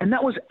 And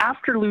that was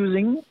after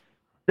losing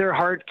their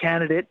hard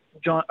candidate,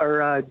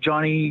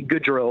 Johnny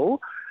Gaudreau,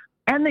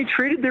 and they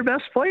traded their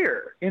best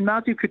player in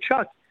Matthew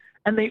Tkachuk,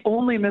 and they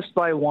only missed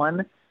by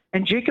 1.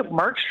 And Jacob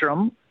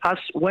Markstrom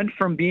went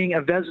from being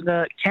a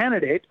Vezina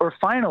candidate or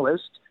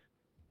finalist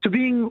to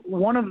being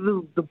one of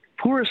the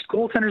poorest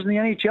goaltenders in the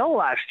NHL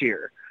last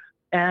year.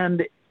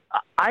 And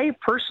I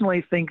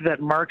personally think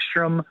that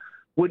Markstrom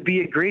would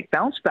be a great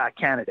bounce-back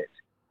candidate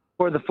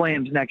for the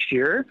Flames next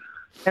year.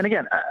 And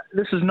again,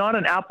 this is not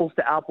an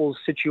apples-to-apples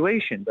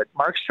situation, but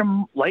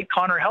Markstrom, like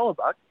Connor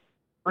Hellebuck,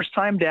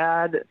 first-time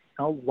dad,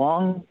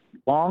 long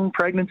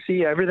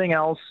pregnancy, everything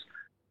else.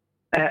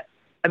 I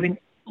mean,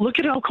 look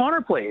at how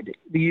Connor played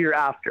the year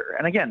after.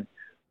 And again,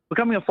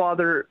 becoming a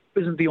father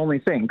isn't the only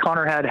thing.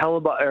 Connor had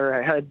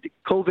had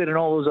COVID and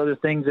all those other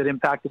things that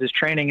impacted his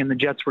training, and the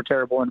Jets were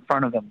terrible in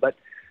front of him. But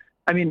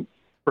I mean,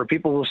 for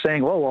people who were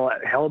saying, well,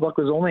 Hellebuck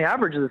was only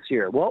average this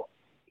year. Well,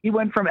 he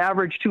went from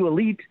average to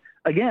elite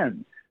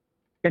again.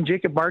 Can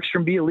Jacob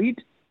Markstrom be elite?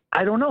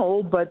 I don't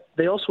know, but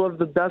they also have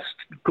the best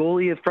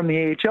goalie from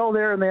the AHL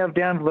there, and they have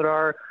Dan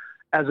Vladar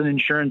as an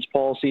insurance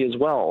policy as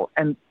well.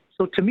 And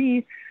so to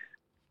me,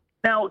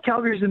 now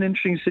Calgary's an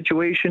interesting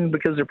situation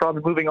because they're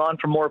probably moving on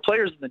from more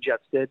players than the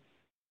Jets did.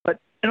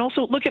 And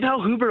also look at how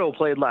Huberdeau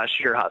played last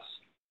year, Huss.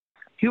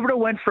 Huberdeau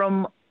went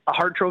from a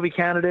Hart Trophy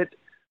candidate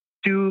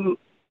to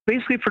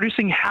basically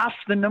producing half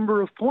the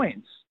number of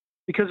points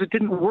because it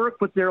didn't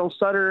work with Darryl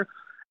Sutter,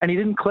 and he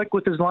didn't click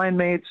with his line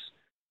mates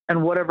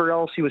and whatever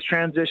else. He was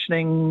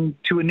transitioning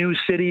to a new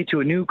city, to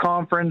a new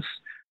conference,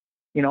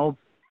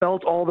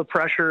 felt all the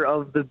pressure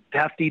of the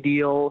hefty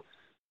deal,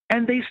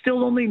 and they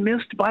still only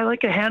missed by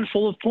like a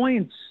handful of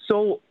points.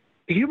 So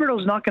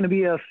Huberdeau's not going to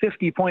be a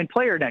 50-point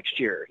player next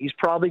year. He's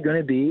probably going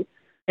to be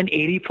an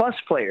 80-plus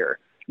player.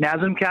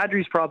 Nazem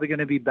Kadri's probably going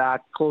to be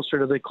back closer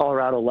to the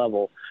Colorado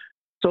level.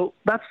 So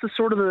that's the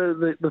sort of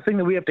the thing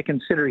that we have to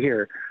consider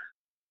here.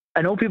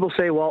 I know people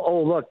say, well,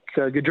 oh, look,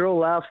 Gaudreau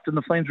left and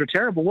the Flames were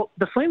terrible. Well,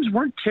 the Flames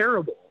weren't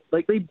terrible.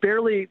 Like they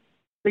barely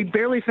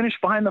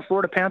finished behind the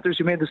Florida Panthers,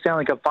 who made the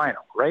Stanley Cup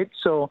final, right?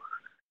 So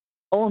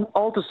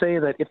all to say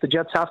that if the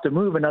Jets have to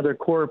move another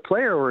core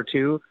player or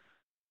two,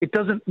 it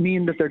doesn't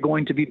mean that they're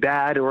going to be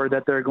bad or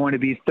that they're going to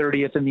be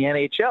 30th in the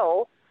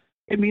NHL.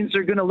 It means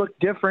they're going to look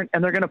different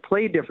and they're going to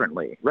play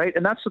differently, right?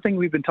 And that's the thing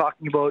we've been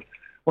talking about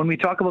when we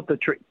talk about the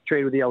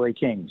trade with the LA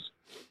Kings.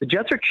 The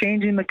Jets are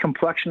changing the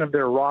complexion of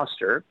their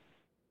roster,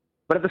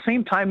 but at the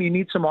same time, you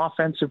need some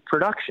offensive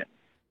production.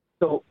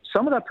 So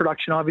some of that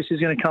production obviously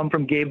is going to come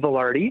from Gabe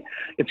Velarde.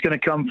 It's going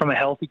to come from a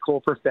healthy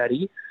Cole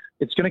Perfetti.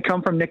 It's going to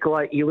come from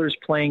Nikolai Ehlers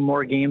playing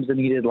more games than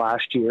he did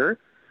last year.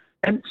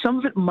 And some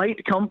of it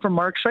might come from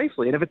Mark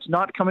Scheifele. And if it's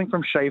not coming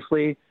from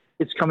Scheifele,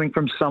 it's coming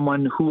from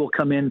someone who will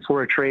come in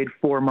for a trade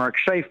for Mark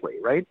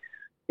Scheifele, right?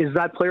 Is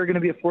that player going to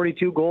be a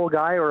 42-goal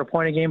guy or a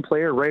point-a-game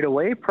player right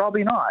away?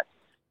 Probably not.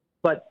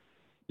 But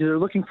they're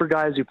looking for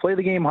guys who play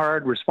the game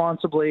hard,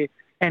 responsibly,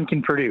 and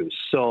can produce.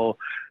 So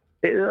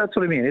that's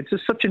what I mean. It's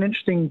just such an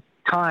interesting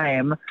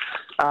time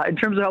in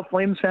terms of how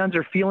Flames fans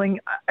are feeling.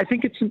 I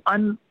think it's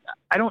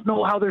I don't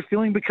know how they're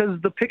feeling because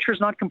the picture's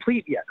not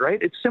complete yet,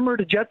 right? It's similar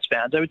to Jets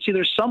fans. I would say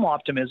there's some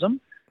optimism.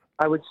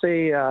 I would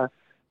say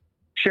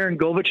Sharon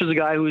Govich is a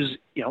guy who's,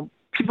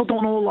 people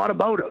don't know a lot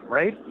about him,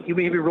 right? He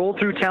maybe rolled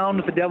through town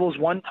with the Devils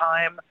one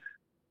time.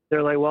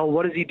 They're like, well,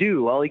 what does he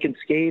do? Well, he can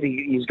skate.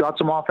 He's got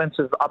some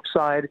offensive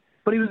upside,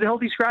 but he was a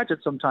healthy scratch at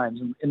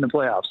sometimes in the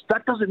playoffs.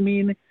 That doesn't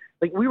mean,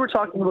 like we were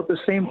talking about the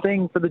same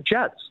thing for the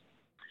Jets.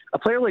 A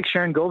player like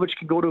Sharon Govich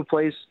can go to a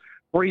place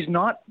where he's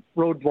not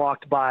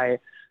roadblocked by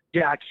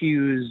Jack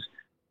Hughes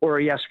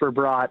or Jesper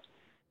Bratt.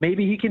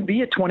 Maybe he can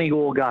be a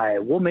 20-goal guy.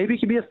 Well, maybe he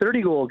can be a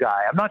 30-goal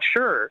guy. I'm not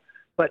sure.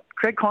 But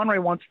Craig Conroy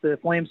wants the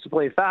Flames to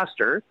play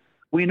faster.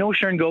 We know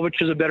Sharon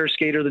Govich is a better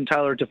skater than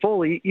Tyler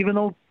Toffoli, even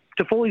though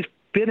Toffoli's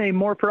been a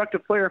more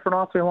productive player for an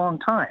awfully long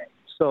time.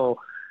 So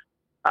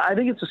I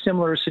think it's a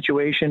similar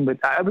situation, but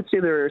I would say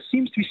there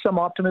seems to be some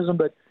optimism,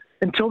 but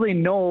until they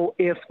know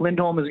if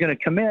Lindholm is going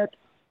to commit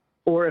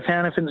or if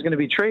Hanifin is going to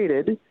be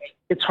traded,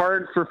 it's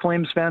hard for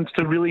Flames fans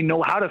to really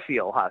know how to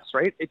feel, Huss,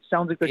 right? It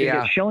sounds like they're going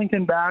to get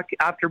Shillington back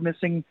after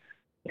missing,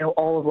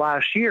 all of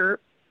last year.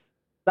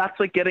 That's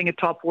like getting a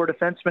top four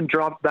defenseman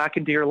dropped back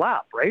into your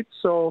lap, right?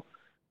 So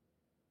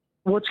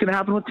what's going to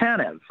happen with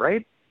Tanev,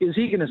 right? Is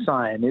he going to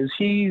sign? Is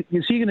he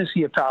going to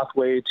see a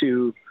pathway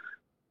to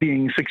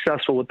being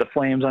successful with the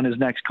Flames on his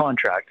next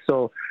contract?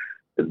 So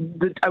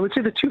I would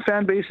say the two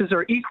fan bases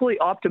are equally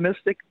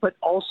optimistic, but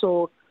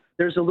also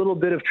there's a little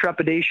bit of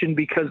trepidation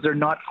because they're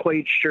not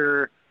quite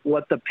sure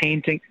what the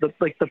painting,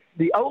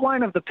 the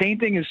outline of the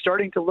painting is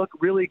starting to look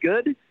really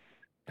good.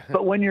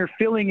 But when you're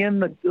filling in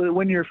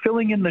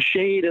the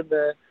shade and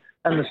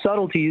the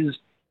subtleties,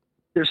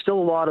 there's still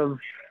a lot of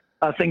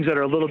things that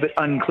are a little bit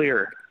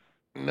unclear.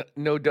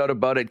 No doubt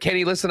about it.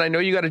 Kenny, listen, I know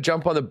you got to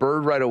jump on the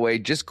bird right away.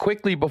 Just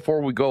quickly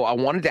before we go, I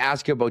wanted to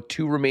ask you about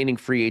two remaining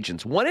free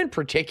agents. One in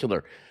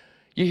particular.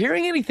 You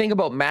hearing anything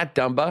about Matt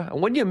Dumba?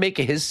 And what do you make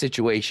of his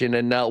situation?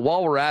 And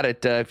while we're at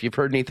it, if you've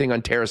heard anything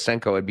on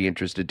Tarasenko, I'd be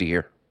interested to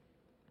hear.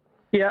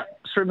 Yeah,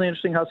 certainly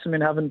interesting, Hudson. I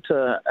mean,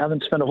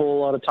 haven't spent a whole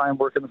lot of time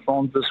working the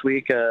phones this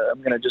week. I'm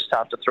going to just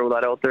have to throw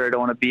that out there. I don't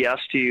want to BS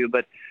to you,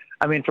 but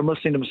I mean, from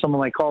listening to some of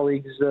my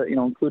colleagues,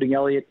 including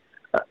Elliot,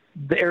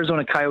 the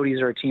Arizona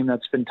Coyotes are a team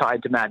that's been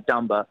tied to Matt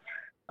Dumba.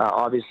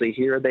 Obviously,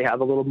 here they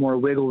have a little more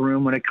wiggle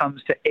room when it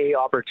comes to A,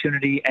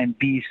 opportunity, and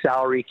B,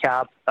 salary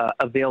cap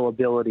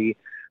availability.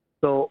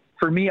 So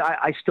for me,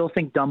 I still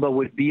think Dumba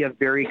would be a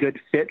very good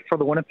fit for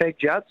the Winnipeg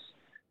Jets.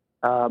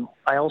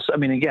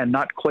 Again,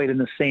 not quite in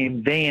the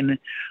same vein,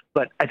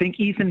 but I think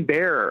Ethan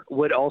Bear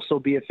would also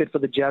be a fit for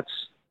the Jets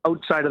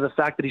outside of the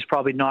fact that he's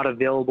probably not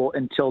available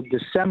until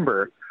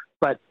December.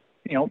 But,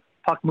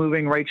 puck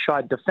moving, right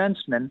shot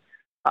defenseman.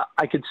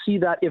 I could see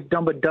that if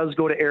Dumba does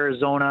go to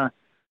Arizona,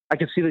 I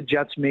could see the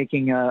Jets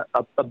making a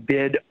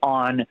bid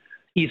on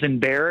Ethan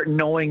Bear,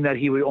 knowing that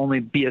he would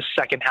only be a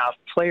second half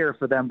player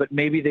for them, but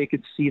maybe they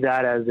could see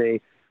that as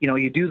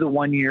you do the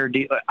 1 year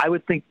deal. I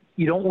would think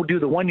you don't do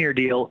the 1 year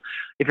deal.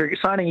 If you're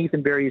signing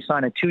Ethan Bear, you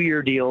sign a 2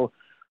 year deal,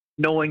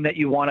 knowing that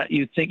you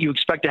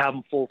expect to have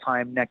him full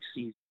time next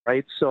season,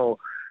 right? So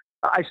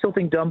I still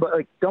think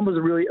Dumba's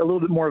a little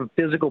bit more of a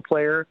physical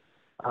player.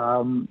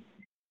 So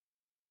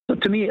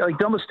to me,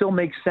 Dumba still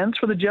makes sense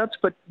for the Jets,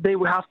 but they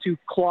would have to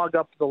clog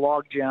up the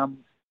logjam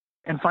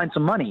and find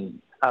some money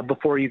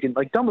before you can.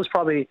 Dumba's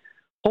probably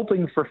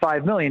hoping for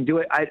 $5 million.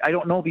 I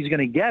don't know if he's going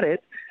to get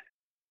it.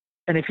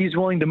 And if he's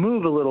willing to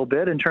move a little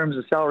bit in terms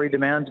of salary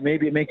demands,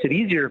 maybe it makes it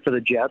easier for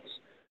the Jets.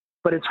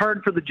 But it's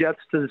hard for the Jets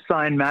to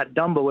sign Matt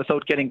Dumba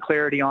without getting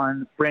clarity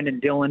on Brandon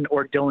Dillon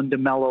or Dylan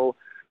DeMello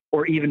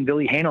or even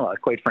Billy Heinola,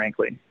 quite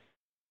frankly.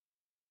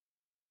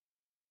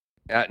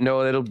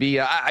 No, it'll be.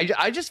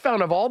 I just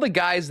found of all the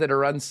guys that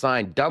are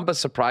unsigned, Dumba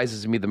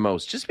surprises me the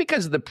most, just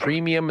because of the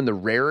premium and the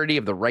rarity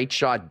of the right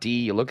shot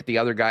D. You look at the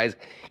other guys;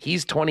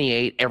 he's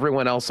 28.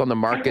 Everyone else on the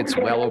market's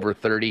well over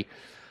 30.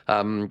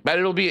 But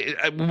it'll be.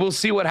 We'll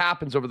see what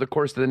happens over the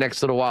course of the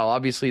next little while.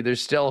 Obviously,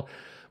 there's still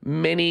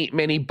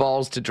many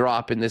balls to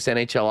drop in this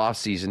NHL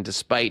offseason,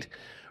 despite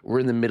we're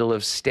in the middle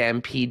of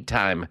stampede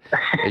time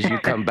as you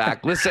come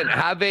back. Listen,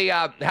 have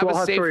a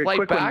safe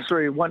flight back.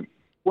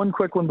 One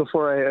quick one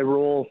before I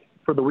roll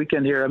for the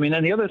weekend here. I mean,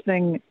 and the other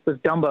thing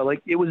with Dumba,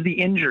 it was the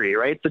injury,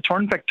 right? The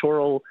torn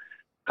pectoral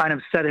kind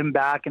of set him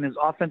back, and his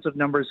offensive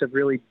numbers have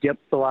really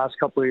dipped the last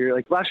couple of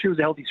years. Last year was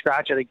a healthy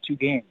scratch, I think 2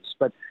 games,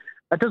 but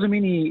that doesn't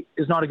mean he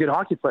is not a good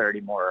hockey player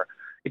anymore.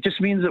 It just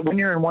means that when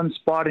you're in one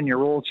spot and your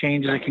role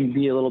changes, it can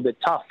be a little bit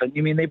tough. And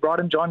they brought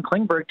in John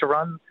Klingberg to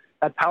run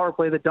that power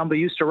play that Dumba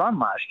used to run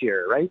last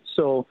year, right?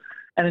 So,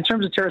 and in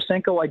terms of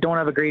Tarasenko, I don't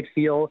have a great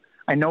feel.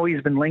 I know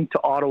he's been linked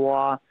to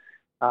Ottawa.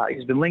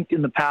 He's been linked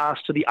in the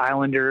past to the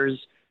Islanders,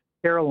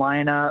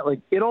 Carolina.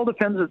 Like, it all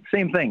depends on the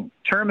same thing.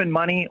 Term and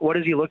money, what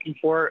is he looking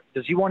for?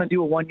 Does he want to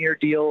do a one-year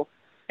deal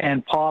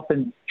and pop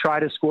and try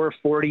to score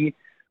 40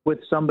 with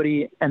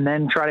somebody and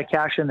then try to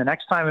cash in the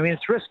next time? I mean,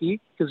 it's risky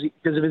because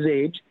of his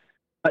age.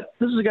 But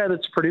this is a guy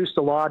that's produced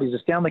a lot. He's a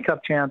Stanley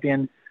Cup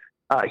champion.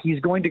 He's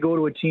going to go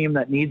to a team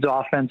that needs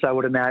offense, I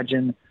would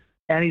imagine,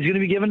 and he's going to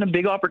be given a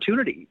big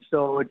opportunity.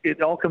 So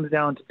it all comes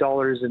down to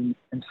dollars and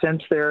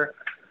cents there.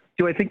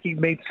 Do I think he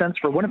made sense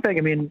for Winnipeg?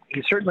 I mean, he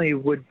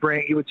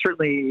would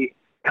certainly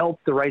help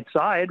the right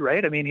side,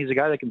 right? I mean, he's a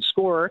guy that can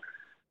score.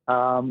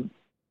 I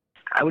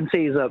wouldn't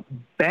say he's a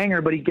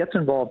banger, but he gets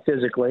involved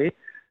physically.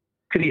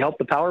 Could he help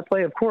the power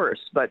play? Of course,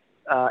 but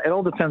it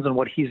all depends on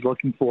what he's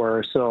looking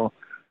for. So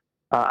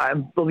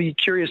I'll be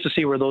curious to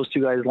see where those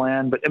two guys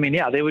land. But, I mean,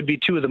 yeah, they would be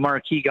two of the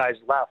marquee guys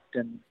left.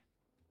 And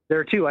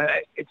there, too,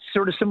 it's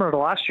sort of similar to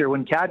last year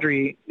when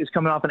Kadri is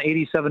coming off an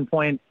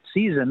 87-point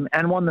season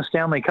and won the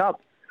Stanley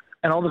Cup.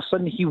 And all of a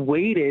sudden he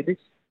waited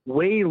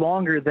way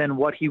longer than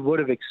what he would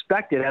have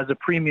expected as a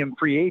premium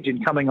free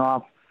agent coming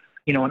off,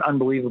 an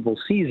unbelievable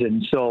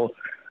season. So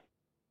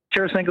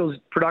Tarasenko's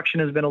production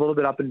has been a little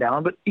bit up and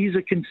down, but he's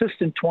a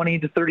consistent 20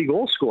 to 30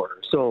 goal scorer.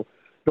 So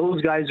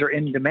those guys are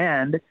in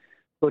demand.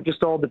 So it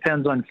just all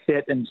depends on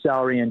fit and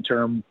salary and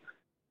term.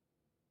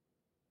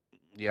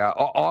 Yeah,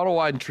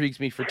 Ottawa intrigues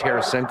me for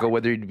Tarasenko,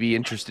 whether he'd be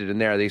interested in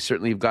there. They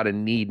certainly have got a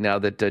need now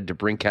that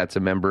DeBrincat's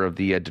a member of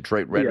the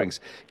Detroit Red Wings.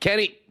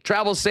 Kenny,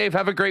 travel safe.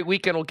 Have a great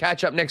weekend. We'll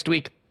catch up next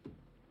week.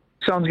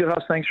 Sounds good,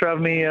 Huss. Thanks for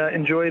having me.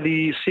 Enjoy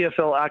the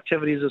CFL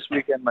activities this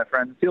weekend, my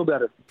friend. Feel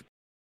better.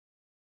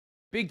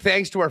 Big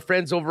thanks to our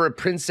friends over at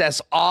Princess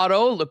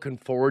Auto. Looking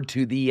forward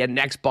to the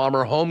next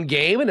Bomber home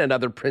game and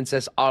another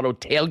Princess Auto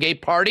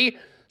tailgate party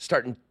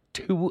starting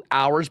 2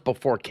 hours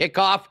before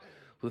kickoff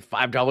with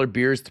 $5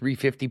 beers,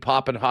 $3.50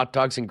 poppin' hot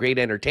dogs, and great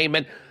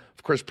entertainment.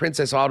 Of course,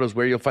 Princess Auto is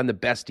where you'll find the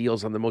best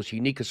deals on the most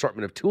unique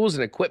assortment of tools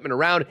and equipment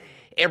around.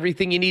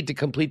 Everything you need to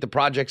complete the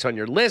projects on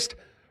your list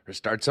or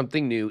start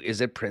something new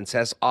is at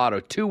Princess Auto.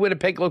 2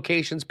 Winnipeg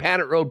locations,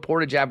 Panet Road,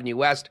 Portage Avenue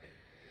West.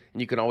 And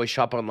you can always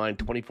shop online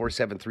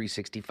 24/7,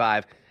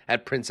 365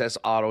 at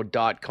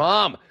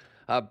princessauto.com.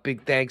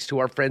 Big thanks to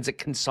our friends at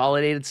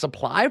Consolidated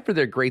Supply for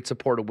their great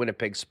support of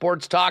Winnipeg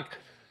Sports Talk.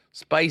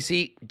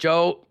 Spicy,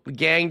 Joe, the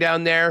gang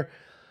down there,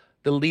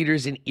 the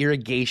leaders in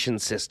irrigation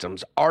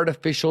systems,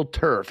 artificial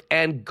turf,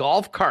 and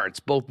golf carts,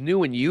 both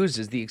new and used,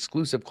 as the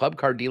exclusive club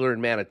car dealer in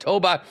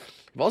Manitoba.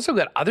 We've also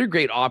got other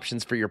great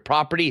options for your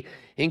property,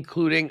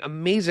 including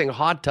amazing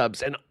hot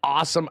tubs and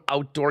awesome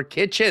outdoor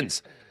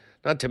kitchens.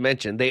 Not to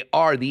mention, they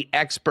are the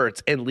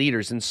experts and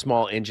leaders in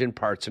small engine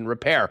parts and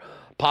repair.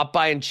 Pop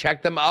by and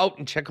check them out,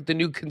 and check out the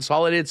new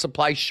Consolidated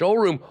Supply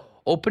showroom,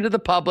 open to the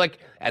public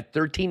at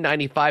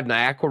 1395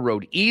 Niagara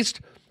Road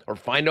East, or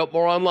find out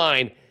more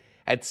online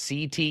at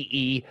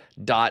cte.ca.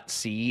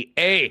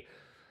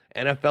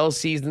 NFL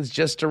season's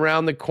just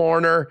around the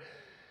corner.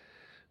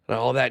 And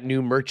all that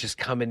new merch is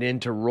coming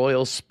into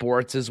Royal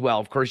Sports as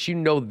well. Of course,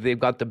 they've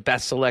got the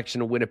best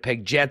selection of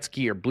Winnipeg Jets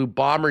gear, Blue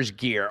Bombers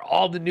gear,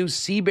 all the new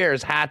Sea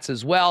Bears hats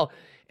as well,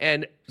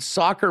 and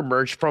soccer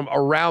merch from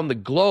around the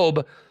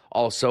globe.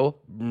 Also,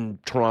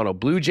 Toronto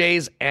Blue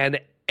Jays and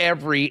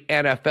every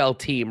NFL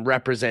team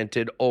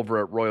represented over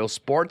at Royal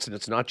Sports. And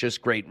it's not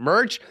just great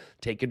merch.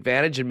 Take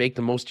advantage and make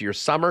the most of your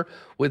summer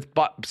with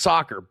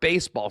soccer,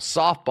 baseball,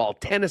 softball,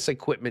 tennis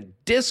equipment,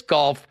 disc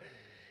golf,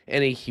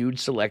 and a huge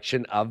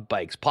selection of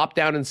bikes. Pop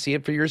down and see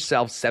it for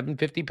yourself,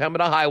 750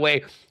 Pembina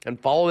Highway, and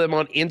follow them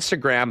on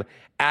Instagram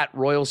at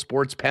Royal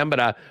Sports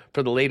Pembina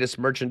for the latest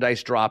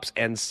merchandise drops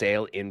and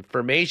sale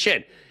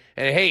information.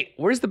 And hey,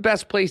 where's the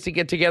best place to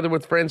get together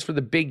with friends for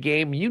the big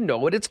game? You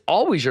know it. It's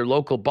always your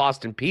local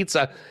Boston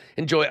Pizza.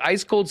 Enjoy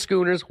ice-cold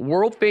schooners,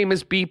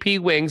 world-famous BP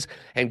wings,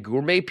 and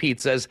gourmet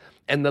pizzas,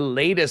 and the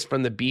latest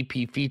from the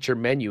BP feature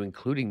menu,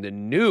 including the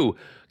new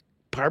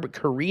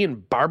Korean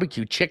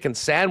barbecue chicken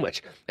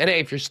sandwich. And hey,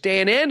 if you're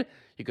staying in,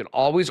 you can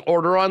always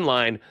order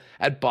online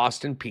at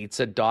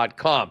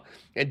bostonpizza.com.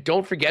 And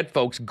don't forget,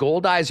 folks,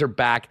 Gold Eyes are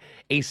back.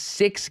 A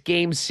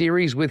 6-game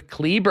series with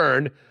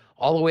Cleburne,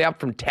 all the way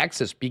up from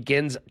Texas,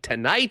 begins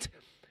tonight.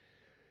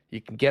 You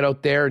can get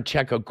out there and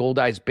check out Gold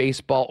Eyes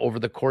baseball over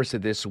the course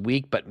of this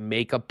week, but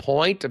make a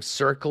point of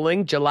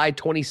circling July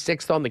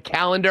 26th on the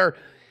calendar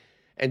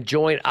and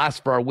join us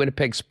for our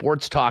Winnipeg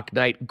Sports Talk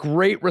night.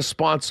 Great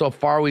response so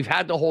far. We've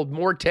had to hold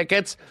more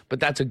tickets, but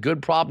that's a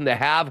good problem to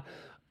have.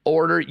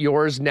 Order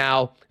yours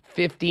now.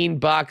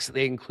 $15.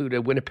 They include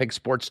a Winnipeg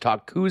Sports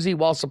Talk koozie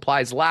while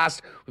supplies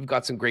last. We've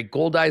got some great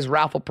Gold Eyes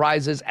raffle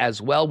prizes as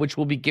well, which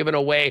will be given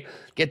away.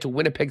 Get to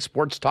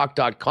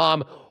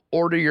winnipegsportstalk.com.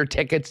 Order your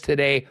tickets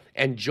today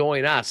and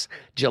join us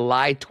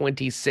July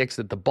 26th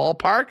at the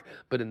ballpark.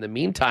 But in the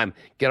meantime,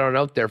 get on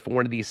out there for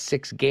one of these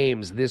 6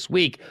 games this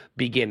week,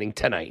 beginning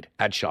tonight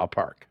at Shaw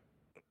Park.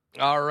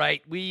 All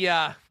right, we've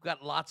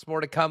got lots more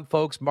to come,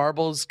 folks.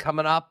 Marbles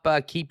coming up.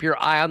 Keep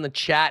your eye on the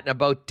chat in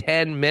about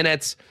 10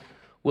 minutes.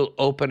 we'll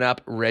open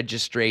up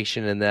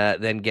registration and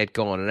then get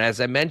going. And as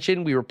I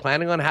mentioned, we were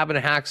planning on having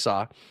a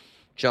Hacksaw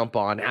jump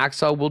on.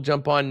 Hacksaw will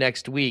jump on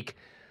next week,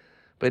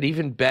 but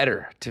even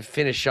better to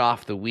finish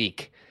off the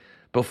week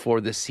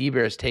before the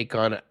Seabears take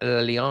on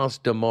Alliance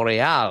de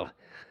Montréal,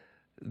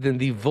 then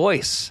the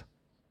voice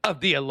of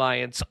the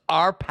Alliance,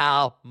 our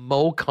pal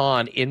Mo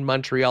Khan in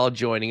Montreal,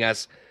 joining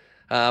us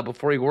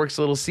before he works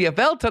a little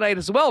CFL tonight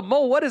as well.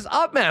 Mo, what is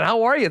up, man?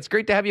 How are you? It's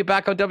great to have you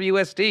back on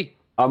WSD.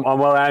 I'm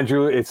well,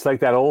 Andrew. It's like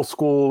that old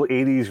school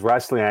 80s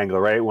wrestling angle,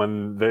 right?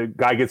 When the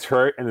guy gets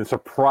hurt and the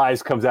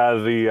surprise comes out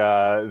of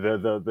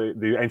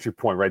the entry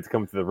point, right, to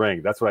come to the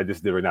ring. That's what I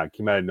just did right now. It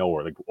came out of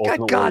nowhere. Like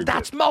Good God,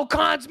 that's Mo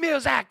Khan's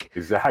music.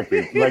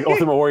 Exactly. Like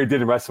Ultimate Warrior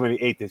did in WrestleMania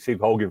 8 to save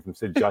Hogan from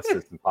Sid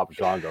Justice and Papa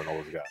Shango and all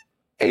those guys.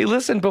 Hey,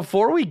 listen,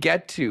 before we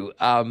get to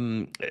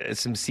some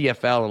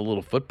CFL and a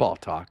little football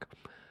talk,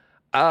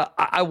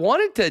 I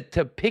wanted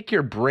to pick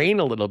your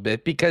brain a little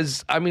bit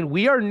because, I mean,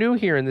 we are new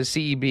here in the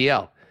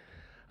CEBL.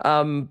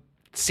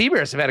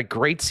 Seabears have had a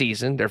great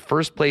season. They're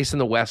first place in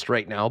the West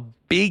right now.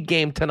 Big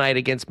game tonight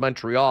against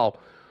Montreal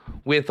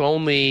with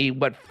only,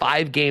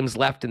 5 games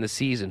left in the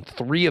season,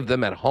 3 of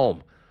them at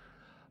home.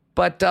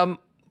 But,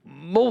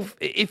 Mo,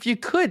 if you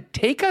could,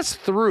 take us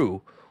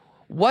through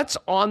what's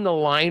on the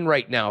line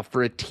right now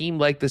for a team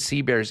like the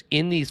Seabears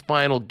in these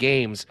final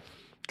games,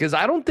 because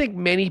I don't think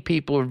many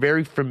people are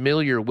very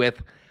familiar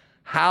with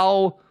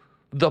how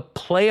the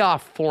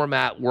playoff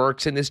format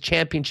works and this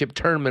championship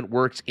tournament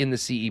works in the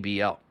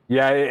CEBL.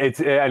 Yeah,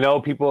 I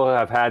know people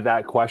have had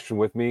that question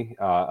with me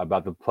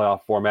about the playoff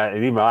format,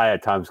 and even I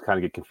at times kind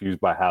of get confused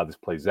by how this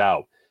plays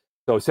out.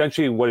 So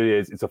essentially what it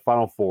is, it's a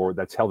Final Four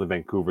that's held in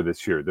Vancouver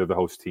this year. They're the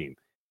host team,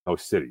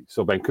 host city.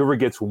 So Vancouver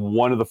gets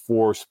one of the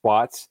 4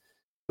 spots.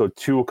 So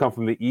 2 will come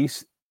from the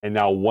East and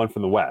now 1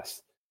 from the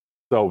West.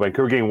 So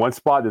Vancouver getting 1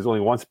 spot. There's only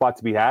 1 spot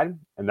to be had,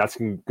 and that's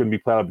going to be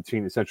played out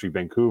between essentially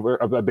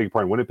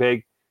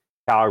Winnipeg,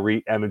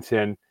 Calgary,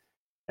 Edmonton,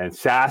 and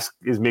Sask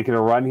is making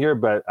a run here,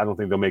 but I don't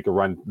think they'll make a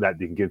run that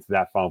they can get to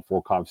that Final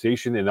Four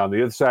conversation. And on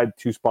the other side,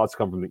 2 spots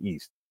come from the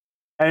East.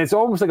 And it's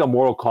almost like a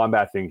Mortal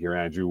Kombat thing here,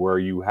 Andrew, where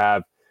you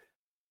have,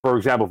 for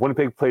example, if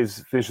Winnipeg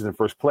finishes in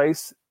first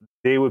place,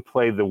 they would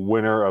play the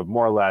winner of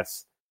more or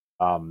less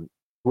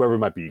whoever it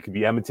might be. It could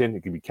be Edmonton,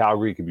 it could be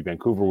Calgary, it could be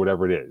Vancouver,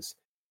 whatever it is.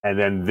 And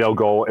then they'll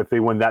go, if they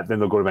win that, then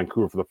they'll go to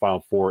Vancouver for the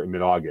Final Four in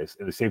mid-August.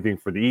 And the same thing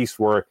for the East,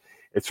 where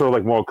it's sort of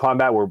like Mortal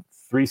Kombat, where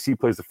 3 seed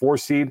plays the 4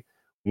 seed,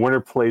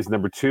 winner plays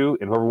number 2,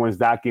 and whoever wins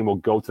that game will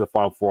go to the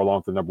Final Four along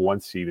with the number 1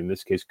 seed. In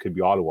this case, it could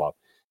be Ottawa.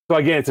 So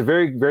again, it's a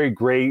very, very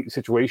great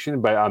situation.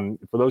 But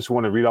for those who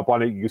want to read up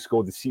on it, you just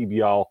go to the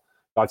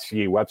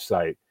CBL.ca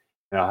website,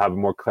 and I'll have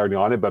more clarity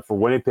on it. But for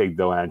Winnipeg,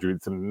 though, Andrew,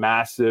 it's a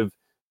massive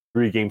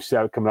 3-game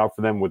set coming out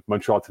for them with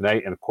Montreal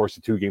tonight, and of course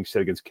the 2-game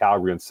set against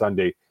Calgary on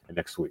Sunday and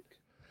next week.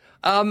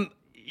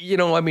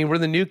 We're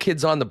the new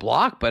kids on the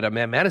block, but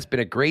man, it's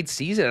been a great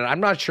season, and I'm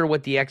not sure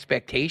what the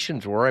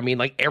expectations were. I mean,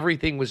 like,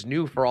 everything was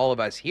new for all of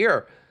us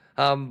here,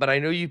 but I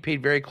know you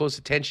paid very close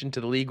attention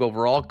to the league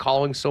overall,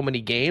 calling so many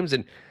games,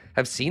 and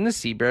have seen the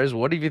Seabears.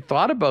 What have you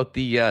thought about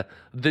the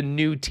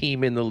new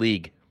team in the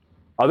league?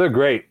 Oh, they're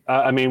great.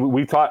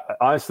 We talk,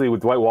 honestly,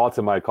 with Dwight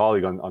Walton, my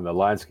colleague on the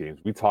Lions games,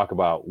 we talk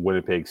about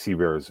Winnipeg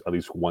Seabears at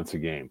least once a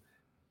game,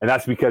 and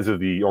that's because of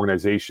the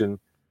organization,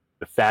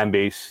 the fan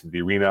base, the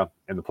arena,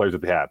 and the players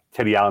that they have.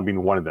 Teddy Allen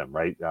being one of them,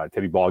 right?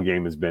 Teddy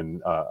Ballgame has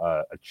been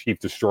a chief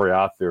destroyer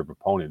out there of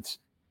opponents,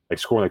 like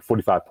scoring like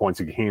 45 points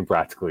a game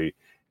practically,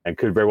 and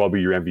could very well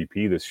be your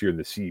MVP this year in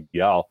the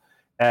CBL.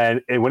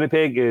 And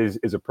Winnipeg is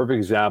a perfect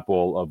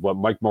example of what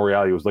Mike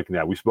Morreale was looking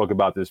at. We spoke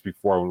about this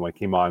before when I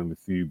came on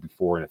with you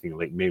before, and I think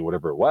late May,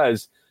 whatever it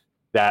was,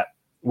 that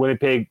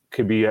Winnipeg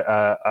could be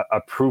a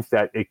proof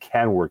that it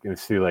can work in a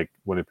city like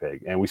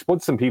Winnipeg. And we spoke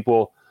to some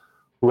people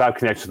who have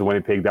connections to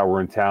Winnipeg that were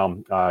in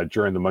town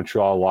during the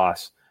Montreal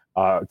loss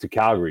to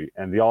Calgary.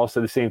 And they all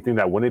said the same thing,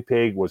 that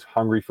Winnipeg was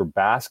hungry for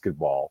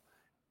basketball.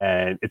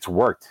 And it's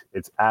worked.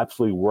 It's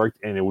absolutely worked.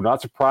 And it would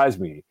not surprise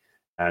me,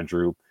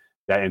 Andrew,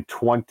 that in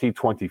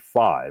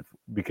 2025,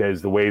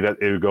 because the way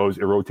that it goes,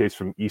 it rotates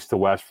from east to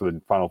west for the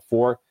Final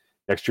Four.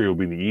 Next year, it will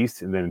be in the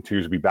east, and then in 2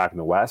 years, it'll be back in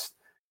the west.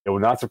 It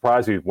would not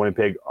surprise me if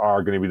Winnipeg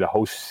are going to be the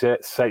host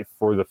site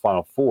for the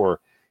Final Four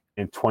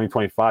in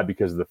 2025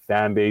 because of the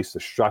fan base, the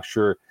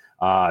structure,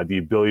 the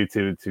ability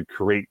to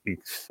create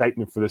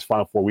excitement for this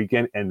Final Four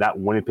weekend. And that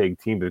Winnipeg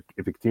team, if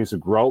it continues to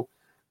grow,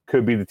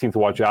 could be the team to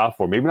watch out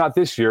for. Maybe not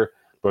this year,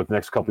 but the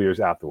next couple of years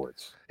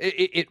afterwards.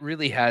 It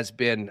really has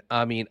been,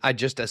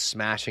 just a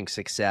smashing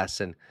success.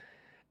 And,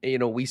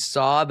 we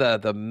saw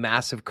the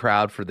massive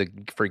crowd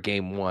for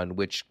game 1,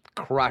 which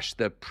crushed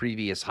the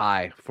previous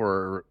high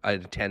for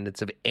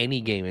attendance of any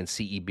game in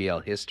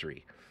CEBL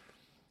history.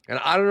 And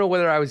I don't know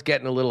whether I was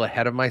getting a little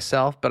ahead of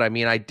myself, but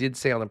I did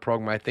say on the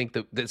program, I think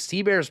that the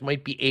Seabears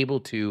might be able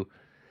to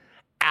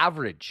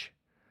average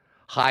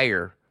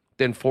higher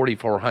than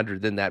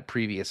 4,400 than that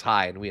previous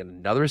high. And we had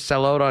another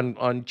sellout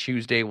on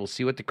Tuesday. We'll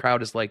see what the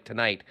crowd is like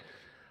tonight.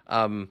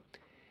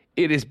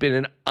 It has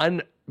been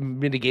an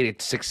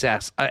unmitigated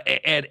success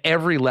at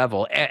every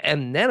level.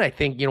 And then I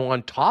think,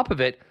 on top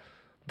of it,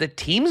 the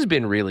team's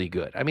been really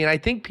good. I mean, I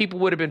think people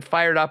would have been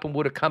fired up and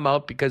would have come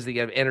out because they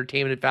have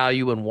entertainment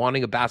value and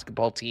wanting a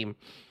basketball team.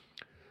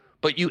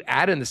 But you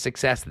add in the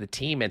success of the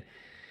team, and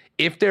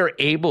if they're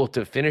able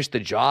to finish the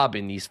job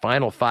in these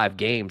final 5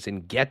 games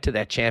and get to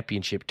that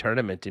championship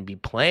tournament and be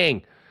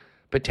playing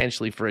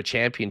potentially for a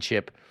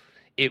championship,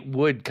 it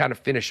would kind of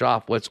finish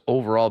off what's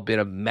overall been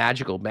a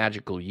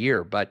magical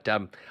year. But,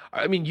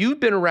 I mean, you've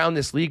been around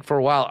this league for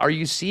a while. Are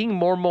you seeing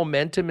more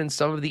momentum in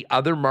some of the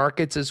other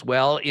markets as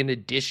well, in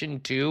addition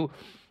to,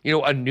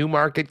 a new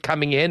market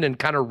coming in and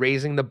kind of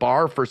raising the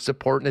bar for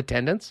support and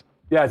attendance?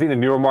 Yeah, I think the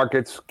newer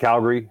markets,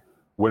 Calgary,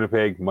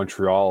 Winnipeg,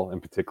 Montreal in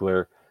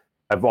particular,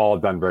 have all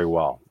done very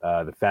well.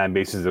 The fan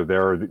bases are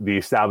there. The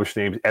established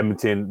names,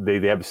 Edmonton, they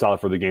have a solid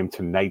for the game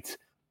tonight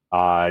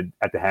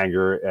at the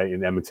hangar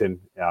in Edmonton.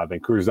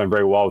 Vancouver's done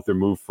very well with their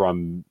move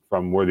from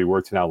where they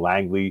were to now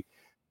Langley.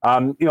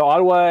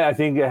 Ottawa, I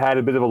think, had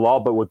a bit of a lull,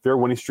 but with their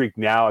winning streak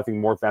now, I think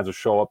more fans will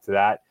show up to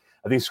that.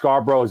 I think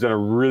Scarborough has done a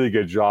really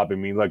good job. I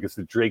mean, like, it's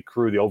the Drake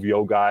crew, the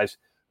OVO guys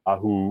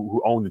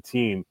who own the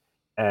team,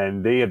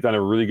 and they have done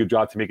a really good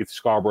job to make it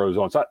Scarborough's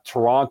own. It's not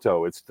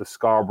Toronto, it's the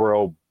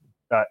Scarborough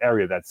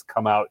area that's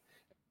come out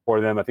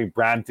for them. I think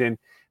Brampton,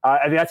 I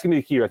think that's going to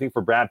be the key. I think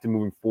for Brampton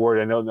moving forward,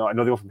 I know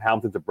they went from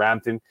Hamilton to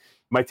Brampton. It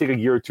might take a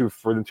year or two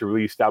for them to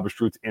really establish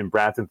roots in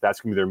Brampton. That's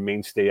going to be their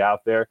mainstay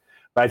out there.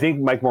 But I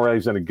think Mike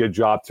Morelli's done a good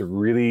job to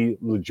really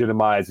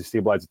legitimize and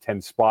stabilize the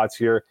 10 spots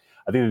here.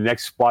 I think the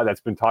next spot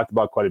that's been talked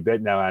about quite a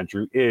bit now,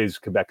 Andrew, is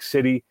Quebec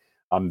City.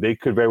 They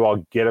could very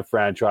well get a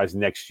franchise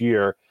next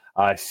year.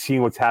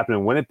 Seeing what's happening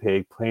in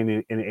Winnipeg,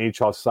 playing in an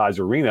NHL-sized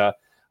arena,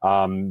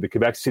 the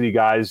Quebec City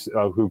guys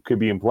who could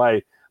be in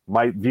play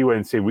might view it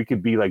and say, we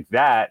could be like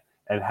that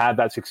and have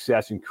that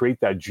success and create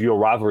that geo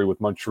rivalry with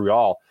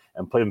Montreal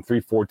and play them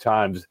 3-4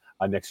 times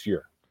next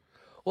year.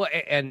 Well,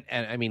 and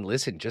I mean,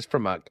 listen, just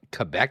from a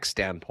Quebec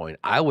standpoint,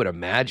 I would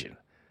imagine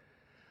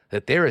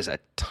that there is a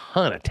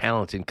ton of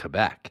talent in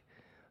Quebec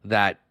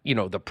that,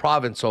 the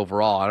province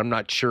overall, and I'm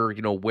not sure,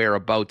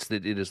 whereabouts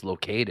that it is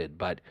located,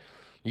 but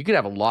you could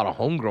have a lot of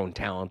homegrown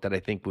talent that I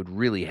think would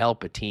really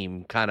help a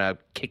team kind of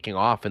kicking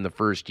off in the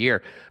first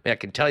year. I mean, I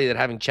can tell you that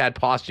having Chad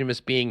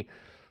Posthumous being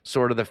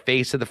sort of the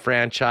face of the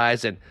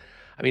franchise, and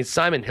I mean,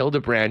 Simon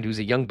Hildebrand, who's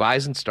a young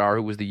Bison star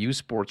who was the U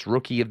Sports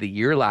Rookie of the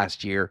Year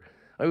last year,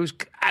 I was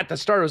at the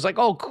start, it was like,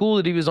 oh, cool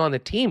that he was on the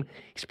team.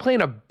 He's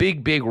playing a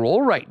big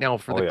role right now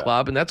for the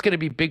club, and that's going to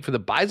be big for the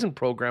Bison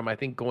program, I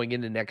think, going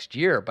into next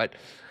year. But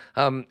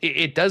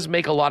it does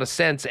make a lot of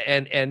sense,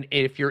 and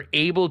if you're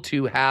able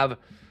to have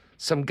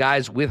some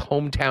guys with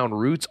hometown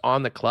roots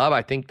on the club,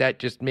 I think that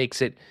just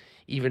makes it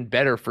even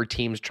better for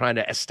teams trying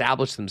to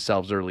establish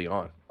themselves early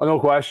on. Oh, no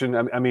question.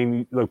 I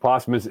mean, look,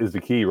 Posthumous is the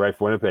key, right,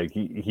 for Winnipeg.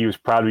 He was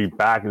proud to be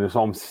back in his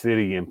home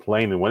city and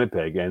playing in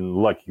Winnipeg. And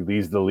look, he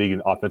leads the league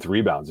in offensive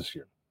rebounds this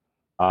year.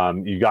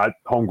 You got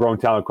homegrown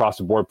talent across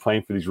the board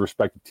playing for these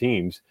respective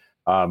teams.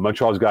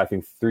 Montreal's got, I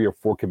think, 3 or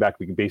 4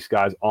 Quebec-based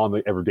guys on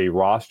the everyday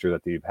roster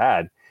that they've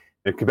had.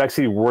 If Quebec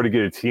City were to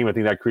get a team, I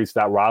think that creates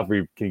that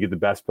rivalry. Can you get the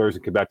best players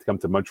in Quebec to come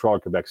to Montreal or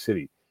Quebec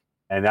City?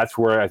 And that's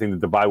where I think the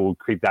divide will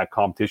create that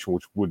competition,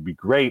 which would be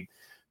great.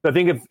 So I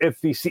think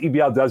if the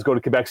CEBL does go to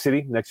Quebec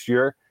City next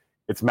year,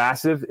 it's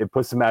massive. It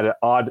puts them at an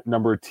odd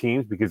number of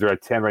teams because they're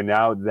at 10 right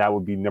now. That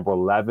would be number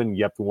 11.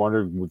 You have to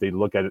wonder, would they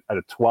look at it at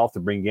a 12 to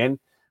bring in?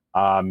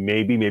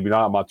 Maybe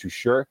not. I'm not too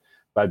sure.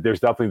 But there's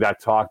definitely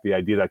that talk, the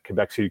idea that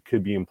Quebec City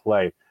could be in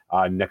play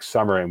next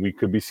summer. And we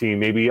could be seeing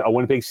maybe a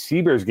Winnipeg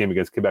Seabears game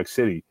against Quebec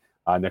City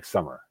next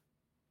summer.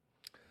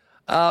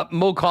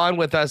 Mo Khan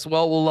with us.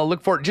 Well, we'll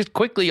look forward just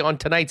quickly on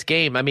tonight's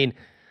game. I mean,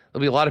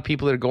 there'll be a lot of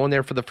people that are going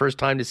there for the first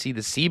time to see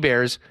the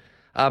Seabears.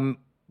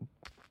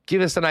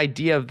 Give us an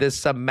idea of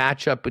this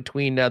matchup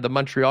between the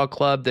Montreal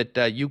club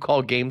that you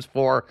call games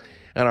for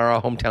and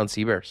our hometown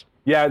Seabears.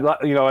 Yeah,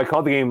 I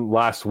called the game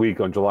last week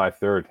on July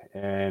 3rd,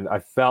 and I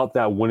felt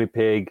that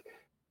Winnipeg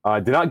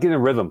did not get in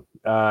rhythm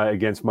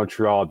against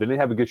Montreal. Didn't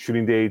have a good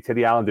shooting day.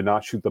 Teddy Allen did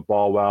not shoot the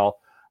ball well.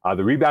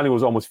 The rebounding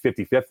was almost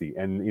 50-50.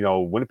 And,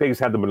 Winnipeg has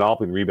had the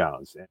monopoly in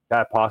rebounds. And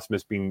Chad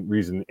Posthumous being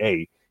reason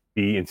A,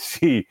 B, and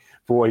C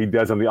for what he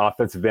does on the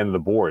offensive end of the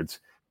boards.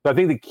 So I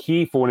think the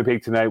key for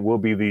Winnipeg tonight will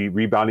be the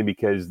rebounding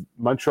because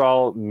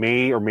Montreal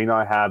may or may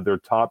not have their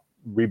top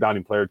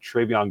rebounding player,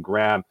 Travion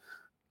Graham,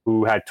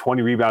 who had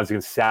 20 rebounds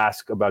against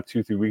Sask about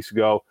 2-3 weeks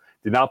ago.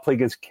 Did not play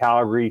against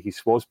Calgary. He's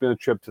supposed to be on a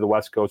trip to the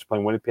West Coast,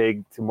 playing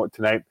Winnipeg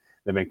tonight,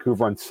 then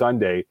Vancouver on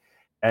Sunday.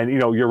 And,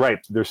 you're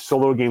right. There's so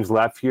little games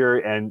left here.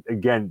 And,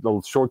 again,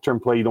 the short-term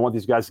play, you don't want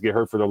these guys to get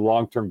hurt for the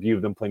long-term view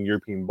of them playing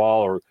European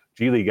ball or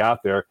G League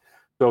out there.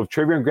 So if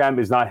Travion Graham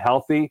is not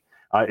healthy,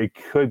 it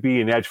could be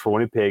an edge for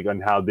Winnipeg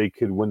on how they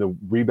could win the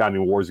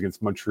rebounding wars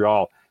against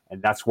Montreal.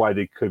 And that's why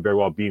they could very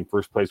well be in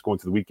first place going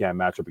to the weekend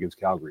matchup against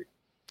Calgary.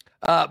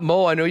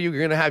 Mo, I know you're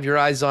going to have your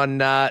eyes on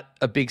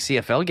a big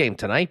CFL game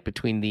tonight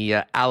between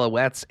the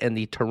Alouettes and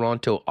the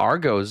Toronto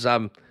Argos.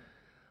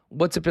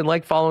 What's it been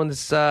like following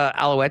this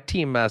Alouette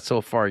team so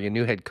far? Your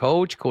new head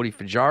coach, Cody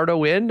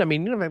Fajardo, in. I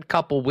mean, had a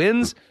couple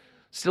wins.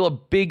 Still a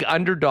big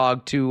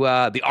underdog to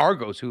the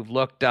Argos, who've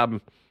looked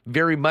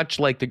very much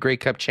like the Grey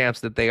Cup champs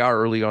that they are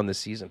early on this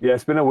season. Yeah,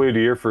 it's been a weird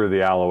year for the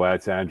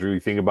Alouettes, Andrew. You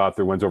think about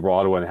their wins over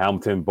Ottawa and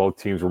Hamilton. Both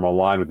teams were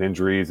maligned with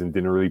injuries and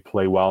didn't really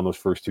play well in those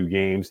first 2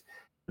 games.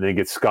 And then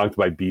get skunked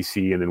by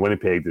BC, and then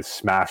Winnipeg just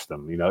smashed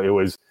them. You know, it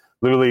was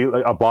literally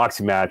like a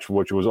boxing match,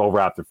 which was over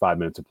after 5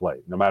 minutes of play,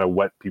 no matter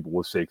what people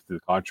will say to the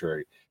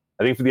contrary.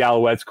 I think for the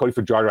Alouettes, Cody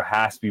Fajardo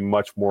has to be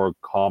much more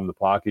calm in the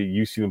pocket.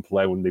 You see them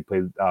play when they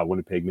played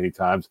Winnipeg many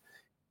times.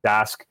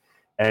 Dask.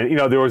 And, you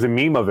know, there was a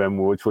meme of him,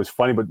 which was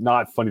funny, but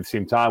not funny at the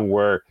same time,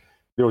 where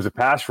there was a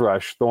pass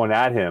rush thrown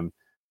at him,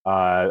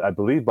 I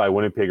believe by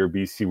Winnipeg or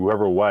BC,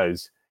 whoever it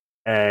was.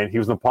 And he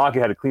was in the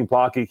pocket, had a clean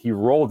pocket. He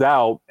rolled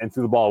out and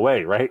threw the ball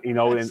away, right? You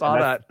know, I saw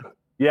that.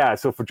 Yeah,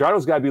 so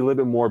Fajardo's got to be a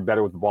little bit more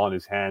better with the ball in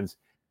his hands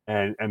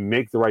and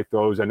make the right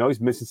throws. I know he's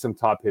missing some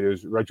top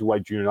hitters. Reggie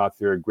White Jr. not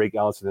there. Greg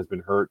Ellison has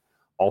been hurt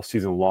all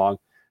season long.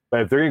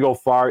 But if they're going to go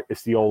far,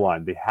 it's the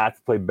O-line. They have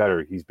to play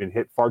better. He's been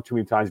hit far too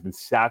many times, been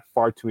sacked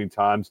far too many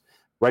times.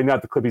 Right now,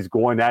 at the clip he's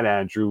going at,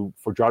 Andrew,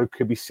 Fajardo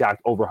could be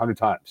sacked over 100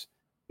 times.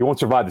 He won't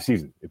survive the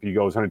season if he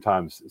goes 100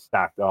 times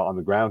stacked on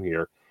the ground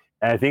here.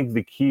 And I think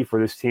the key for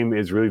this team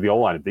is really the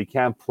O-line. If they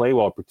can't play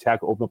well,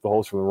 protect, open up the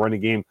holes from the running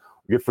game,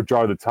 give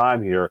Fajardo the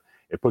time here,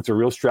 it puts a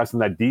real stress on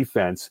that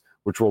defense,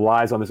 which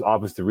relies on this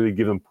offense to really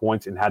give them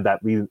points and have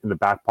that lead in the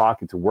back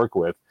pocket to work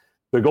with.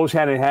 So it goes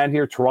hand in hand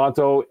here.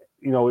 Toronto,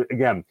 you know,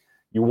 again,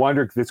 you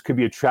wonder if this could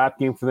be a trap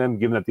game for them,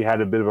 given that they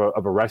had a bit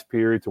of a rest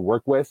period to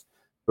work with.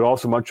 But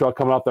also Montreal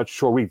coming off that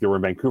short week. They were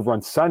in Vancouver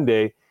on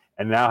Sunday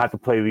and now have to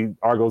play the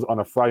Argos on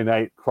a Friday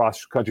night,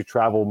 cross-country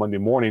travel Monday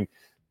morning.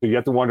 So you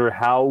have to wonder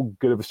how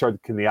good of a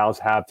start can the Owls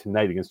have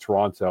tonight against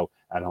Toronto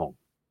at home.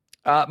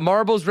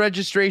 Marbles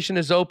registration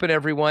is open,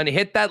 everyone.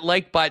 Hit that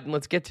like button.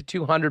 Let's get to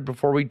 200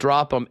 before we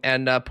drop them,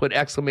 and put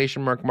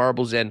exclamation mark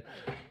marbles in.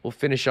 We'll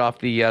finish off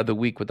the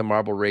week with the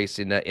marble race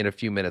in a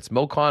few minutes.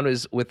 Mo Khan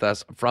is with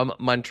us from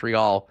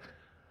Montreal.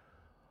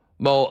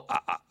 Mo,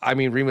 I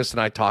mean, Remus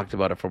and I talked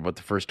about it for about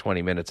the first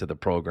 20 minutes of the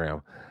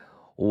program.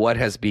 What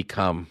has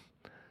become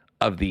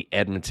of the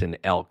Edmonton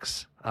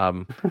Elks?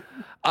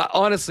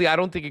 Honestly, I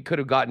don't think it could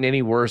have gotten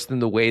any worse than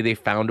the way they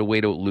found a way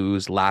to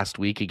lose last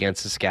week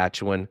against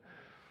Saskatchewan,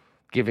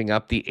 giving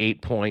up the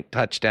 8-point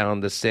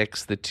touchdown, the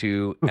 6, the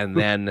 2, and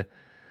then...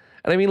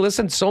 And I mean,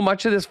 listen, so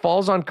much of this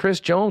falls on Chris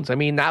Jones. I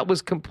mean, that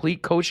was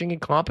complete coaching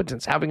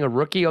incompetence. Having a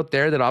rookie out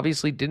there that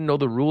obviously didn't know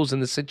the rules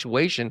in the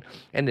situation,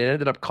 and it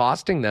ended up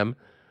costing them.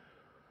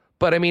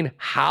 But I mean,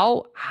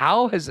 how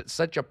has it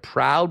such a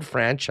proud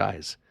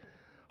franchise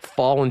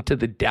fallen to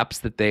the depths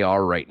that they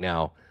are right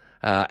now,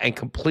 and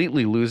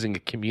completely losing a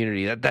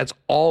community that's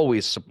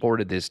always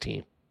supported this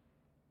team?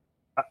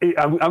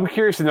 I'm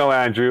curious to know,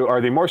 Andrew, are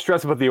they more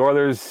stressed about the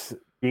Oilers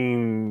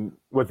being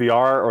what they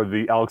are or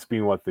the Elks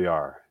being what they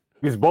are?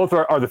 Because both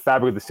are the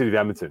fabric of the city of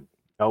Edmonton.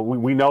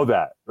 We know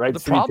that, right? The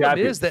problem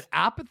is that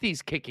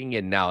apathy's kicking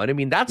in now. And I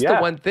mean, that's the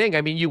one thing.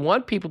 I mean, you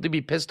want people to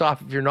be pissed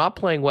off if you're not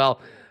playing well.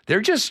 They're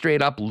just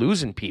straight up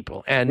losing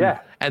people. And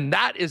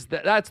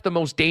that's the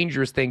most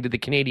dangerous thing to the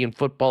Canadian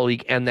Football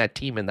League and that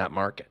team in that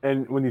market.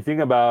 And when you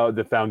think about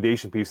the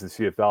foundation piece of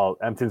the CFL,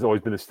 Edmonton's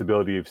always been the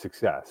stability of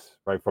success,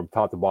 right, from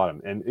top to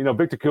bottom. And, you know,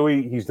 Victor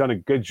Cooey, he's done a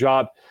good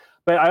job.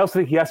 But I also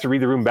think he has to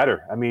read the room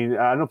better. I mean,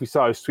 I don't know if you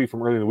saw his tweet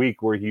from earlier in the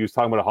week where he was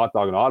talking about a hot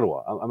dog in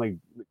Ottawa. I'm like,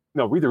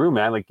 read the room,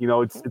 man. Like,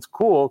 it's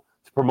cool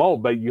to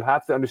promote, but you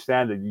have to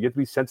understand that you have to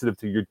be sensitive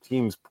to your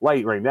team's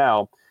plight right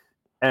now.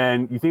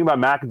 And you think about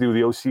McAdoo,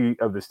 the OC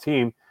of this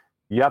team,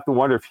 you have to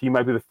wonder if he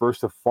might be the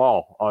first to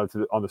fall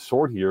on the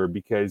sword here,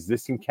 because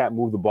this team can't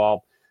move the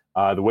ball.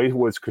 The way it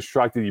was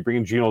constructed, you bring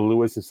in Geno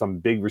Lewis and some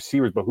big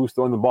receivers, but who's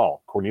throwing the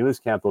ball? Cornelius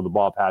can't throw the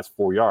ball past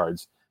 4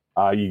 yards.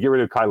 You get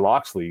rid of Kyle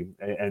Loxley,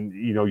 and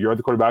your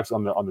other quarterbacks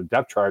on the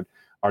depth chart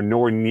are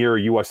nowhere near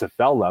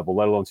USFL level,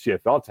 let alone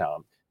CFL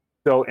talent.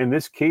 So in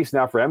this case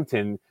now for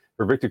Edmonton,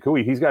 for Victor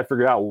Cooey, he's got to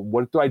figure out,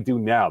 what do I do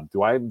now?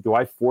 Do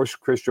I force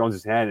Chris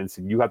Jones' hand and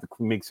say you have to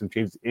make some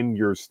changes in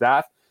your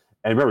staff?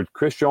 And remember,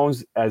 Chris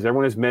Jones, as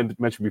everyone has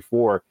mentioned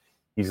before,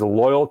 he's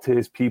loyal to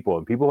his people,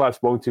 and people who I've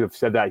spoken to have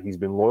said that he's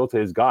been loyal to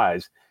his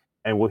guys.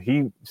 And will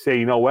he say,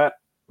 you know what,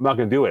 I'm not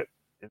going to do it?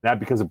 And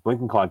that becomes a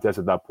blinking contest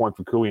at that point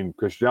for Cooey and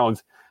Chris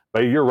Jones.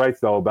 But you're right,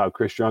 though, about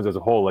Chris Jones as a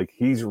whole. Like,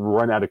 he's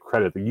run out of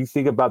credit. You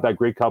think about that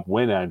Grey Cup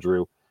win,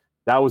 Andrew.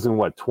 That was in,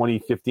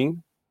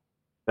 2015?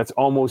 That's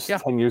almost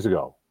 10 years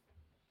ago.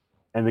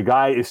 And the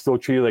guy is still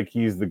treated like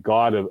he's the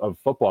god of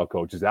football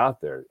coaches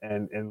out there.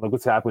 And look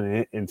what's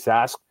happened in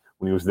Sask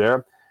when he was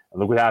there. And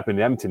look what happened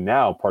in Edmonton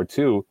now, part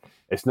 2.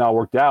 It's not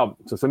worked out.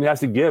 So somebody has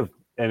to give.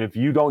 And if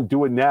you don't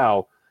do it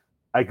now,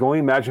 I can only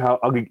imagine how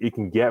ugly it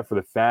can get for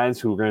the fans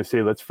who are going to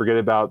say, let's forget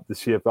about the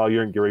CFL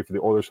year and get ready for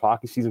the Oilers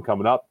hockey season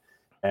coming up.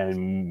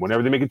 And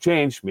whenever they make a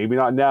change, maybe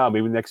not now,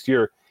 maybe next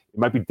year, it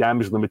might be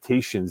damage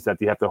limitations that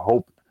they have to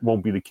hope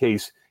won't be the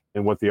case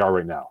in what they are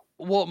right now.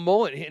 Well,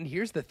 Mo, and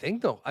here's the thing,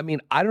 though. I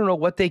mean, I don't know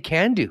what they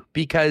can do,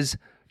 because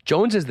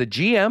Jones is the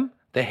GM,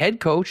 the head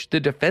coach, the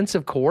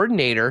defensive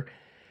coordinator,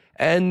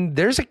 and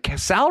there's a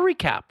salary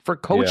cap for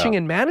coaching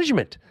and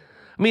management.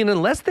 I mean,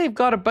 unless they've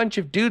got a bunch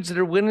of dudes that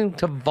are willing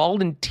to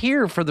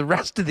volunteer for the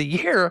rest of the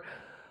year,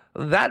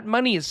 that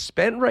money is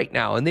spent right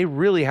now, and they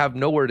really have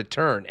nowhere to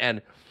turn.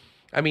 And,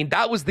 I mean,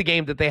 that was the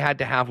game that they had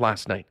to have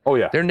last night. Oh,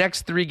 yeah. Their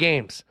next 3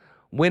 games,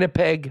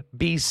 Winnipeg,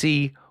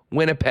 BC,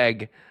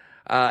 Winnipeg.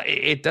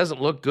 It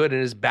doesn't look good,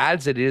 and as bad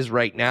as it is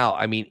right now,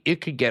 I mean, it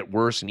could get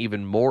worse and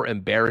even more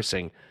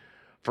embarrassing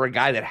for a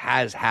guy that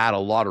has had a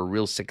lot of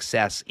real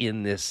success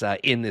in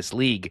this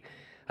league,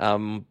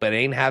 but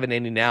ain't having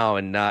any now.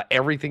 And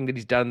everything that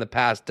he's done in the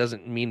past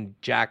doesn't mean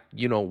jack,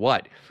 you know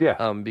what?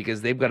 Yeah.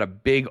 Because they've got a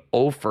big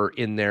offer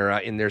in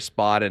their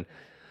spot,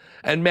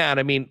 and man,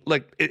 I mean,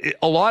 like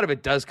a lot of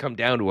it does come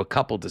down to a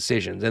couple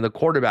decisions, and the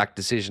quarterback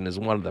decision is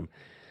one of them.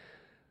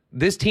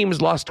 This team has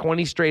lost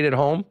 20 straight at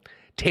home.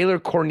 Taylor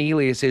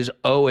Cornelius is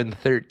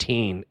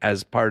 0-13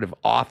 as part of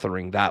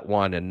authoring that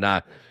one.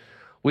 And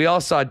we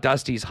all saw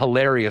Dusty's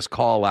hilarious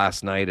call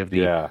last night of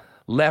the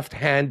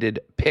left-handed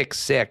pick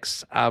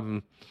 6.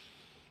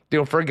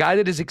 For a guy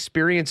that as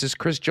experienced as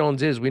Chris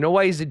Jones is, we know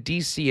why he's a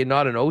DC and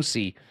not an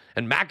OC.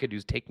 And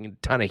McAdoo's taking a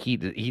ton of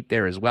heat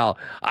there as well.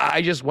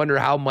 I just wonder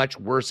how much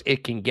worse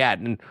it can get.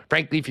 And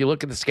frankly, if you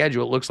look at the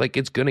schedule, it looks like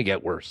it's going to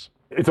get worse.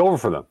 It's over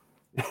for them.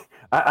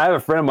 I have a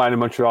friend of mine in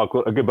Montreal,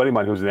 a good buddy of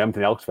mine who's an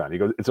Edmonton Elks fan. He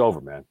goes, "It's over,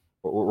 man.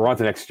 We're on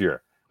to next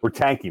year. We're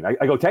tanking." I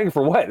go, "Tanking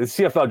for what? It's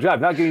CFL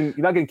draft. You're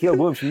not getting Caleb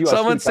Williams from USC."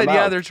 Someone said,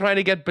 they're trying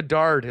to get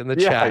Bedard in the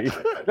chat.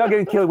 You're not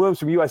getting Caleb Williams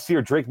from USC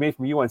or Drake May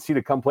from UNC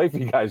to come play for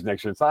you guys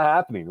next year. It's not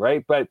happening,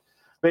 right? But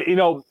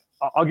I'll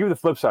give you the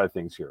flip side of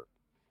things here.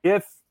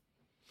 If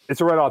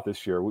it's a write-off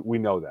this year, we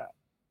know that.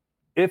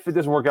 If it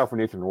doesn't work out for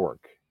Nathan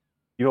Rourke,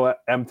 you know what?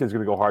 Edmonton's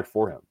going to go hard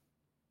for him.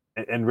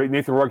 And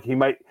Nathan Rourke, he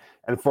might,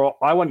 and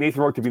I want Nathan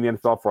Rourke to be in the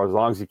NFL for as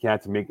long as he can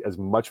to make as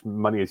much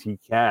money as he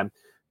can.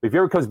 But if he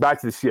ever comes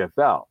back to the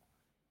CFL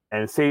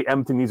and say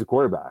Edmonton needs a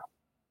quarterback,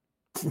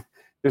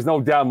 there's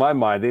no doubt in my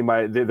mind they're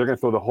going to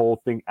throw the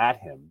whole thing at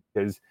him,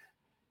 because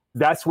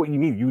that's what you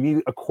need. You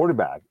need a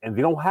quarterback, and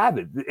they don't have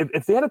it.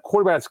 If they had a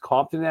quarterback that's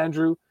competent,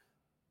 Andrew,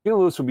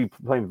 Lewis would be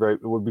playing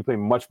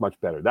much, much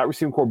better. That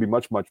receiving core would be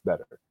much, much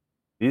better.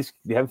 They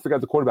haven't figured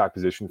out the quarterback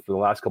position for the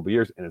last couple of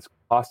years, and it's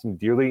cost them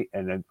dearly.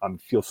 And I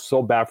feel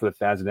so bad for the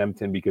fans in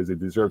Edmonton, because they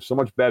deserve so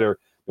much better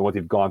than what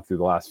they've gone through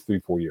the last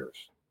 3-4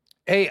 years.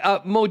 Hey,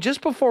 Mo,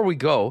 just before we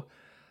go,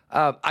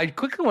 I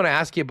quickly want to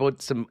ask you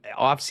about some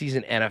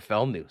offseason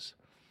NFL news.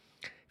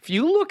 If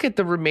you look at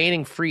the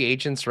remaining free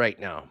agents right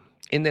now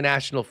in the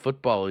National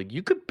Football League,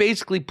 you could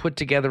basically put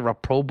together a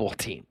Pro Bowl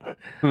team.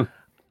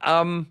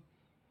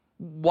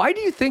 Why do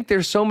you think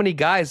there's so many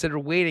guys that are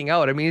waiting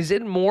out? I mean, is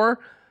it more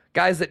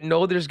guys that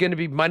know there's going to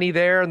be money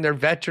there and they're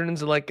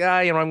veterans are like,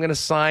 I'm going to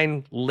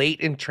sign late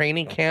in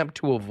training camp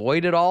to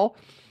avoid it all?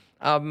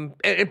 And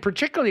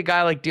particularly a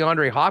guy like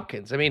DeAndre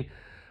Hopkins. I mean,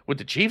 would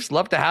the Chiefs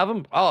love to have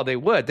him? Oh, they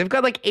would. They've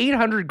got like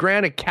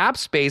 $800,000 of cap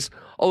space,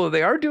 although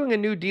they are doing a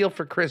new deal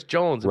for Chris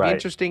Jones. It'd be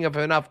interesting if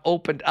enough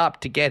opened up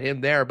to get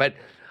him there. But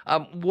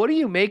what do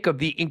you make of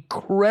the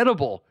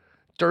incredible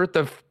dearth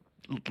of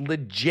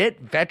legit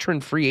veteran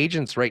free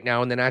agents right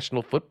now in the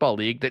National Football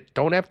League that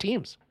don't have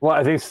teams? Well,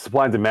 I think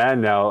supply and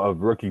demand now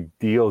of rookie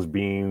deals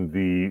being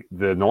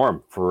the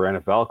norm for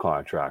NFL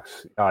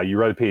contracts. You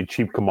rather pay a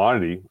cheap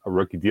commodity, a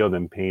rookie deal,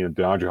 than paying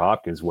DeAndre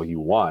Hopkins what he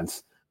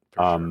wants.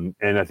 Sure.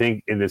 And I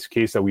think in this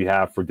case that we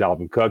have for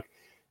Dalvin Cook,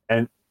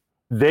 and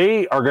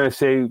they are going to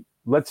say,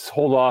 let's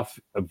hold off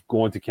of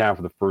going to camp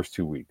for the first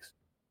 2 weeks.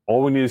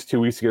 All we need is 2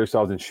 weeks to get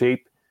ourselves in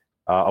shape.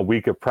 A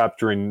week of prep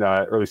during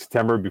early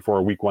September before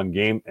a week 1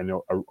 game, and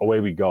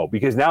away we go.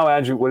 Because now,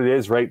 Andrew, what it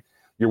is, right?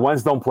 Your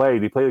ones don't play.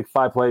 They play like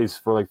 5 plays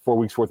for like 4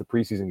 weeks worth of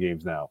preseason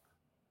games now.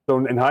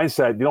 So in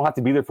hindsight, they don't have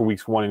to be there for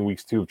weeks 1 and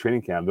weeks 2 of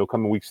training camp. They'll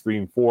come in weeks 3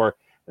 and 4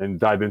 and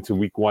dive into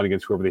week 1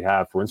 against whoever they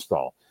have for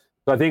install.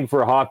 So I think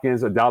for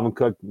Hopkins and Dalvin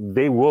Cook,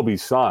 they will be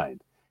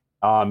signed.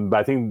 But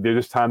I think they're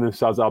just tying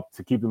themselves up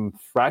to keep them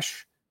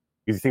fresh.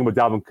 Because you think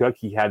about Dalvin Cook,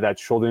 he had that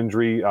shoulder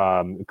injury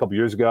a couple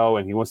years ago,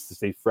 and he wants to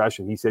stay fresh,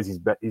 and he says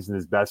he's in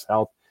his best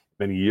health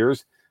in many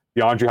years.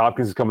 DeAndre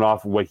Hopkins is coming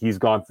off of what he's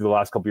gone through the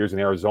last couple of years in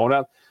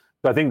Arizona.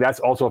 So I think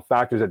that's also a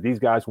factor, that these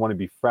guys want to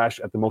be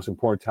fresh at the most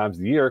important times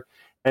of the year.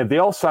 And if they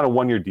all sign a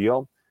 1-year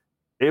deal,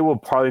 it will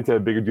probably into a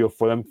bigger deal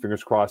for them,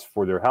 fingers crossed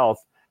for their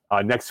health,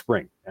 next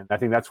spring. And I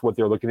think that's what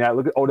they're looking at.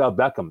 Look at Odell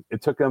Beckham.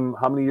 It took him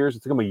how many years?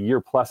 It took him a year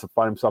plus to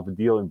find himself a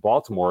deal in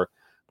Baltimore,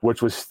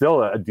 which was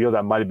still a deal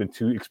that might have been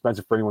too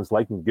expensive for anyone's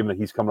liking, given that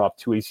he's coming off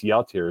 2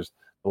 ACL tears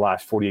the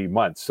last 48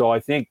 months. So I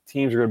think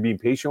teams are going to be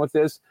patient with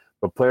this,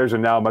 but players are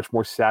now much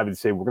more savvy to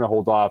say, we're going to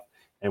hold off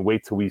and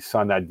wait till we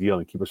sign that deal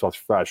and keep ourselves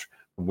fresh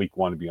from week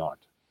 1 and beyond.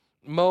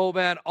 Mo,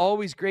 man,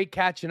 always great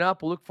catching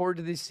up. We'll look forward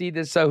to see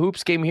this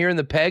hoops game here in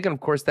the Peg, and of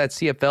course that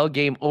CFL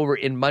game over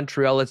in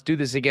Montreal. Let's do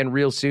this again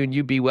real soon.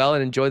 You be well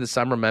and enjoy the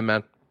summer, my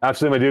man.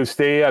 Absolutely, my dude.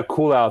 Stay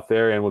cool out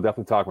there, and we'll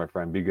definitely talk, my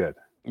friend. Be good.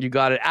 You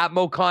got it. At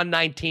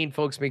MoCon19,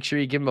 folks. Make sure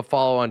you give him a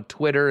follow on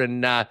Twitter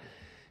and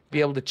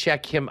be able to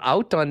check him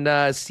out on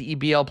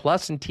CEBL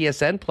Plus and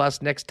TSN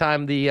Plus. Next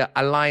time the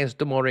Alliance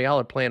de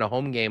Montreal are playing a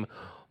home game,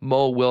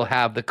 Mo will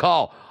have the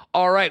call.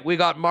 All right, we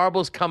got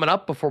marbles coming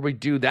up. Before we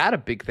do that, a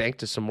big thanks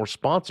to some more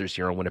sponsors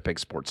here on Winnipeg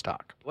Sports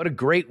Talk. What a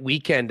great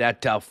weekend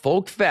at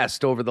Folk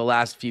Fest over the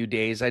last few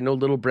days. I know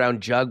Little Brown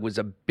Jug was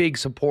a big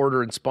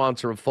supporter and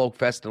sponsor of Folk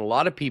Fest, and a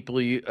lot of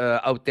people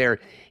out there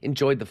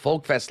enjoyed the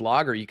Folk Fest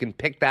lager. You can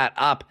pick that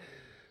up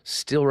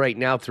still right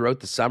now throughout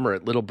the summer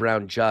at Little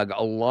Brown Jug,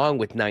 along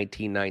with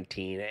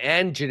 1919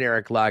 and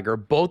Generic Lager,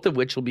 both of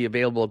which will be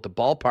available at the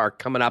ballpark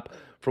coming up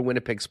for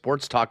Winnipeg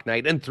Sports Talk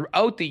Night and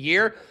throughout the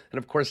year. And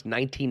of course,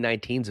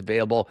 1919 is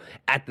available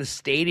at the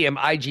stadium,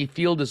 IG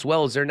Field, as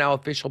well, as they're now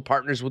official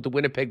partners with the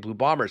Winnipeg Blue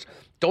Bombers.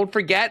 Don't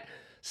forget,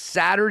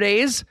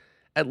 Saturdays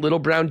at Little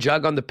Brown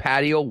Jug on the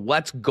patio,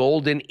 What's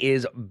Golden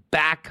is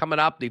back coming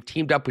up. They've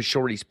teamed up with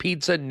Shorty's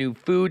Pizza, new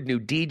food,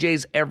 new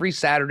DJs every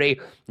Saturday,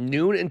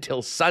 noon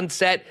until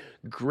sunset.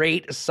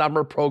 Great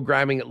summer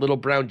programming at Little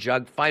Brown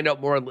Jug. Find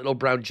out more at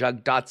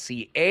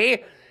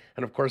littlebrownjug.ca.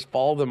 And, of course,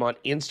 follow them on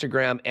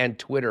Instagram and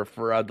Twitter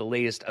for the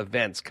latest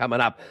events coming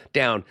up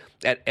down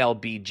at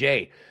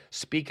LBJ.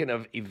 Speaking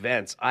of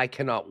events, I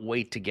cannot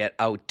wait to get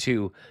out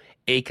to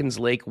Aikens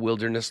Lake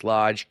Wilderness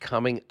Lodge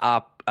coming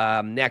up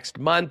next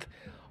month.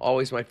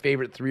 Always my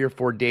favorite 3 or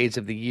 4 days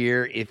of the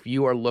year. If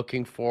you are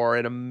looking for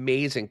an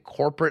amazing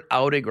corporate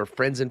outing or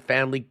friends and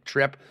family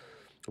trip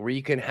where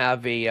you can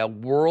have a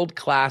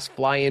world-class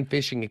fly-in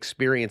fishing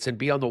experience and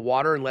be on the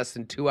water in less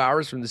than 2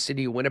 hours from the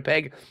city of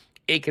Winnipeg,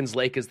 Aikens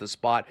Lake is the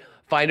spot.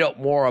 Find out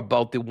more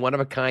about the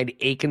one-of-a-kind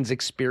Aikens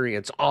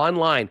experience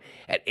online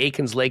at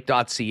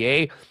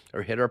aikenslake.ca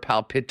or hit our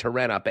pal Pit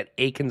Terren up at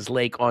Aikens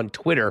Lake on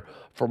Twitter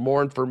for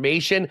more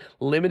information.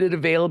 Limited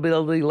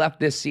availability left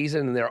this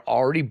season, and they're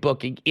already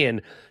booking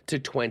in to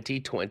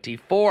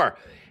 2024.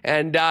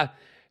 And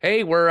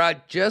hey, we're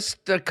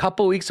just a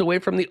couple weeks away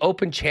from the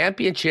Open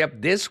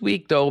Championship. This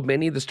week, though,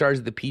 many of the stars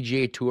of the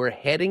PGA Tour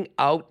heading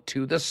out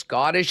to the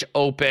Scottish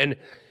Open.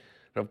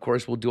 And, of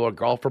course, we'll do our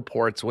golf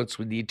reports once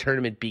the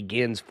tournament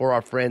begins for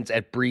our friends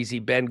at Breezy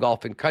Bend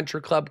Golf and Country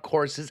Club.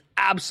 Course is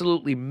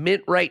absolutely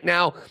mint right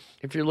now.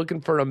 If you're looking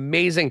for an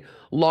amazing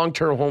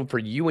long-term home for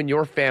you and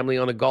your family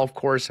on a golf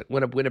course at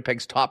one of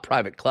Winnipeg's top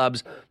private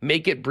clubs,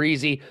 make it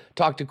breezy.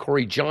 Talk to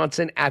Corey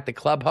Johnson at the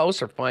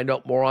clubhouse or find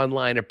out more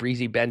online at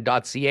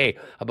breezybend.ca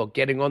about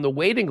getting on the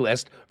waiting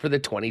list for the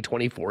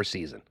 2024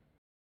 season.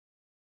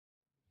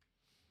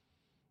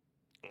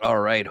 All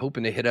right,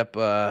 hoping to hit up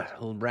a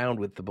little round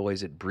with the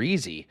boys at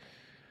Breezy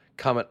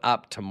coming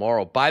up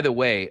tomorrow. By the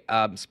way,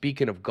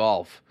 speaking of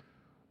golf,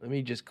 let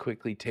me just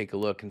quickly take a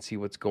look and see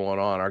what's going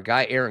on. Our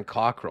guy Aaron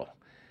Cockrell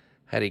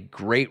had a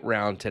great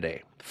round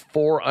today,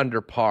 4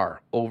 under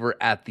par over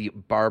at the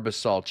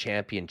Barbasol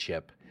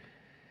Championship.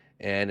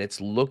 And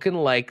it's looking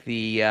like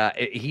he's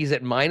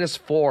at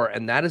 -4,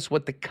 and that is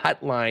what the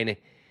cut line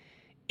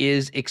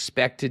is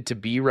expected to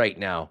be right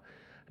now.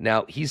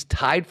 Now, he's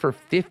tied for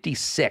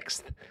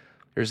 56th.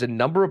 There's a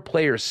number of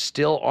players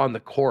still on the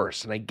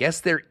course, and I guess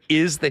there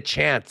is the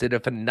chance that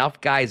if enough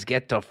guys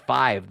get to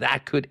 5,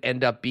 that could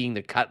end up being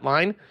the cut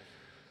line.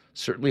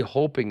 Certainly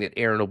hoping that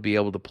Aaron will be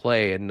able to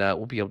play, and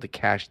we'll be able to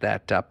cash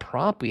that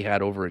prop we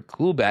had over at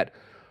CoolBet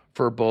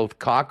for both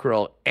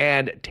Cockrell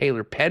and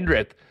Taylor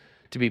Pendrith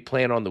to be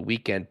playing on the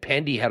weekend.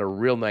 Pendy had a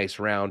real nice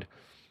round.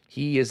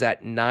 He is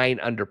at 9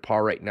 under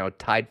par right now,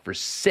 tied for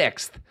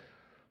 6th,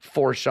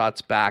 4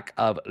 shots back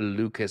of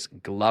Lucas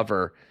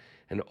Glover.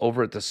 And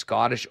over at the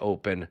Scottish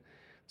Open,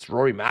 it's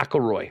Rory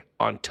McIlroy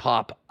on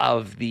top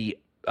of the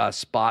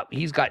spot.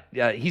 He's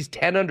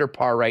 10 under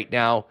par right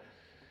now.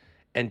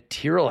 And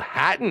Tyrrell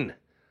Hatton,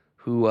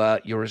 who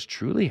yours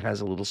truly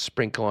has a little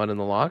sprinkle on in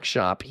the lock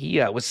shop, he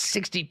was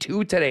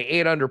 62 today,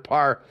 8 under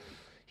par.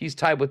 He's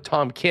tied with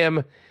Tom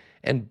Kim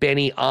and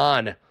Benny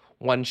On,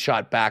 1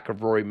 shot back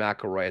of Rory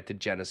McIlroy at the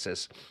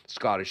Genesis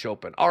Scottish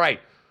Open. All right,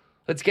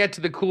 let's get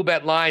to the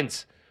CoolBet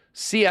lines.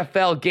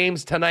 CFL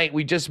games tonight.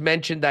 We just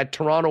mentioned that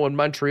Toronto and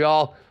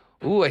Montreal.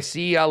 Ooh, I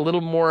see a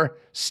little more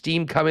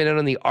steam coming in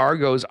on the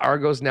Argos.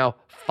 Argos now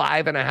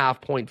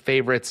 5.5-point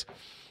favorites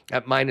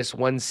at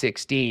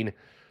 -116,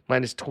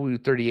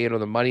 -238 on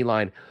the money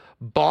line.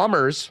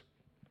 Bombers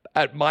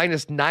at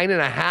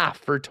 -9.5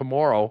 for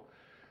tomorrow.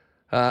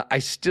 I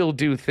still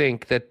do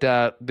think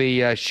that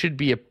they should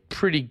be a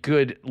pretty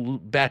good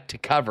bet to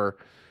cover.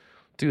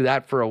 Do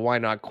that for a why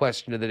not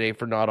question of the day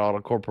for Not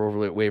Auto Corp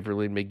Overlay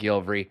Waverly and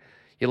McGillivray.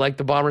 You like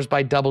the Bombers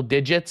by double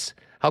digits?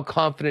 How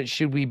confident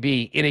should we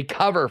be in a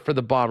cover for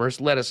the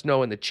Bombers? Let us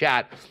know in the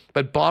chat.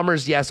 But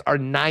Bombers, yes, are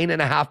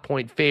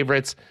 9.5-point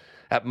favorites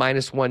at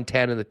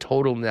 -110, and the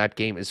total in that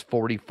game is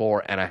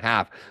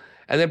 44.5.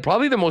 And then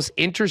probably the most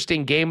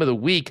interesting game of the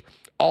week,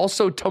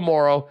 also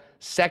tomorrow,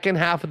 second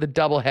half of the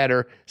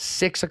doubleheader,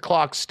 6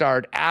 o'clock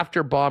start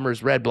after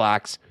Bombers Red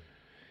Blacks.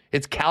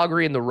 It's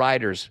Calgary and the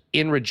Riders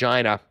in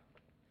Regina,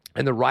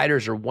 and the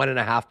Riders are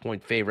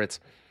 1.5-point favorites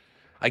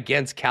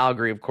against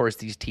Calgary. Of course,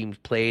 these teams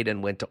played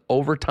and went to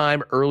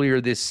overtime earlier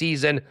this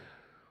season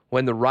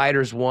when the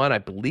Riders won, I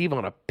believe,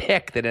 on a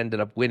pick that ended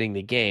up winning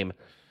the game.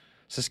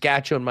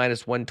 Saskatchewan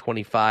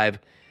 -125,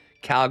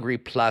 Calgary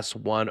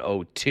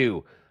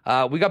 +102.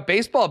 We got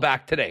baseball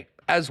back today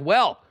as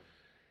well.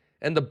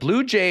 And the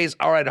Blue Jays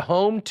are at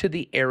home to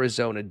the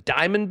Arizona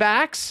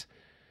Diamondbacks.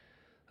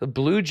 The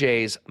Blue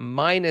Jays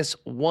minus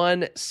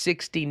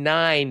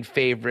 169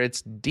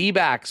 favorites.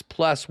 D-backs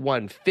plus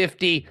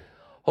 150.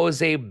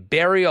 Jose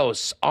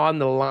Barrios on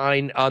the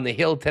line, on the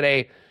hill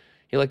today.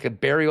 You like a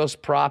Barrios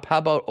prop? How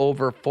about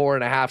over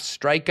 4.5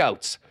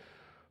 strikeouts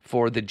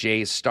for the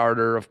Jays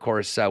starter? Of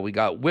course, we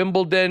got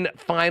Wimbledon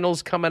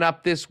finals coming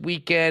up this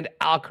weekend.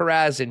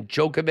 Alcaraz and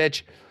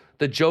Djokovic.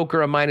 The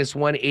Joker a minus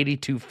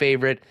 182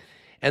 favorite.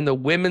 And the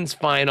women's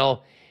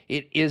final,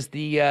 it is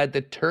the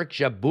Turk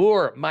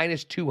Jabeur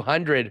minus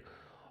 200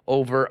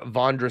 over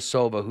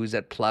Vondrasova, who's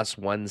at plus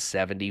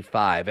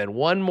 175. And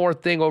one more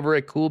thing over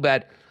at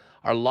CoolBet,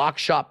 our lock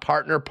shop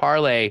partner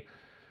parlay.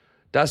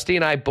 Dusty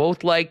and I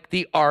both like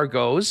the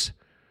Argos.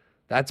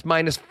 That's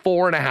minus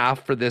 4.5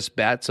 for this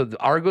bet. So the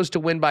Argos to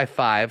win by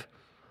 5,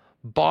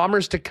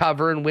 Bombers to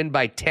cover and win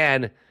by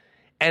 10,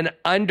 and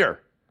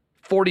under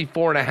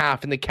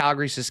 44.5 in the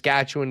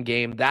Calgary-Saskatchewan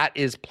game. That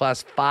is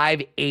plus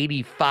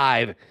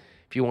 585. If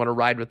you want to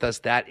ride with us,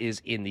 that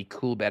is in the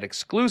CoolBet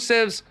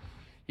exclusives.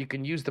 You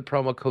can use the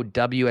promo code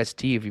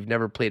WST if you've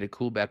never played a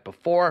CoolBet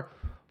before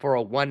for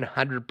a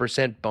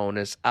 100%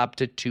 bonus up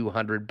to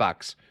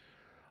 $200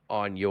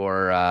 on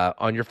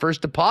your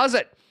first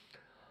deposit.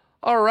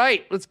 All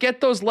right, let's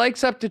get those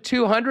likes up to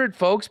 200,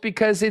 folks,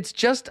 because it's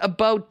just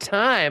about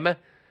time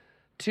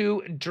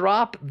to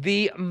drop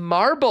the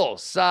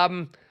marbles.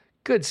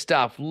 Good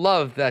stuff.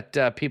 Love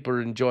that people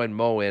are enjoying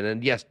Mo-In.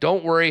 And yes,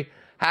 don't worry,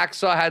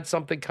 Hacksaw had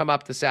something come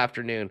up this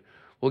afternoon.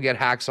 We'll get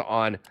Hacksaw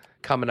on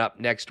coming up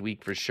next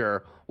week for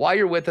sure. While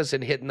you're with us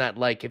and hitting that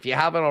like, if you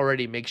haven't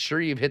already, make sure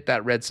you've hit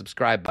that red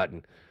subscribe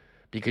button,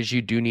 because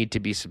you do need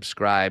to be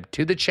subscribed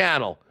to the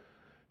channel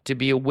to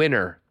be a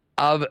winner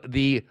of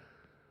the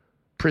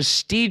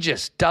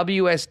prestigious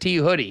WST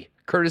hoodie,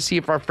 courtesy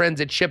of our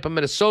friends at Shipham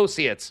and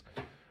Associates,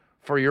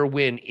 for your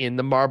win in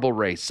the marble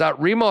race.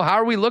 Remo, how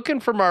are we looking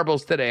for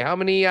marbles today? How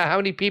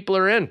many people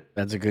are in?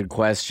 That's a good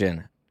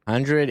question.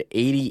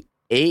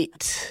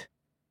 188.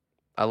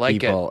 I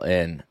like people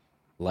in.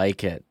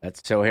 Like it.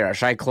 That's so here.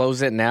 Should I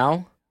close it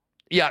now?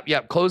 Yeah.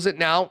 Close it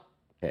now.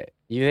 Okay.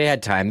 They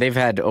had time. They've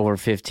had over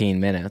 15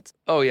 minutes.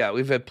 Oh, yeah.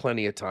 We've had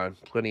plenty of time.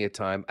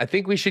 I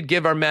think we should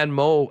give our man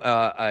Mo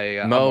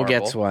a Mo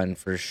gets one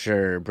for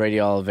sure. Brady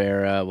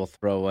Oliveira will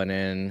throw one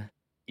in.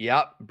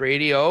 Yep.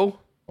 Brady O.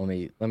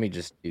 Let me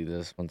just do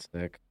this one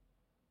sec.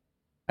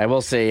 I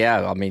will say,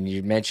 yeah, I mean,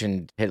 you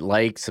mentioned hit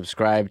like,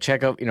 subscribe,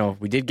 check out,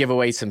 we did give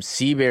away some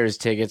Sea Bears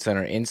tickets on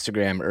our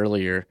Instagram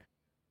earlier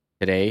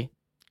today.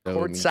 So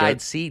courtside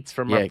seats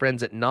from our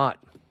friends at Knot.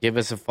 Give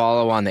us a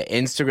follow on the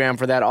Instagram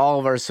for that. All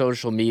of our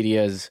social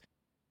medias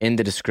in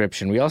the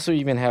description. We also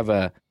even have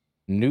a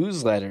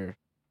newsletter,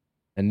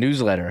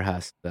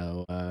 Huss,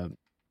 though.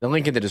 The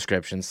link in the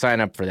description.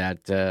 Sign up for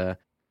that.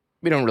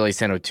 We don't really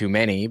send out too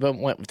many, but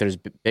if there's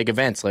big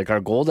events like our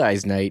Gold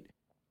Eyes night,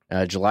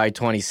 July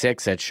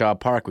 26th at Shaw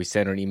Park, we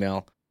send an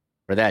email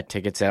for that.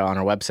 Tickets out on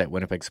our website,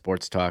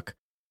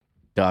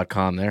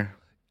 winnipegsportstalk.com there.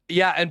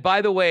 Yeah, and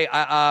by the way,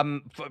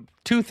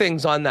 two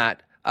things on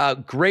that.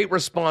 Great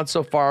response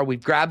so far.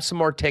 We've grabbed some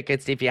more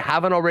tickets. If you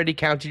haven't already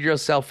counted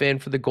yourself in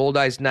for the Gold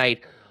Eyes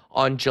night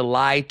on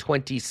July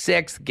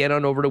 26th, get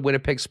on over to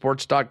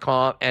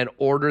winnipegsports.com and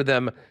order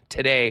them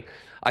today.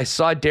 I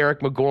saw Derek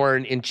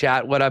McGorn in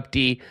chat, what up,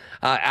 D,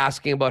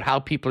 asking about how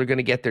people are going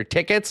to get their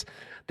tickets.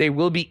 They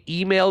will be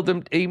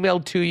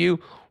emailed to you.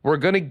 We're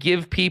going to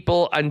give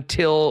people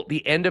until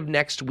the end of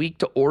next week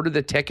to order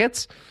the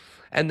tickets.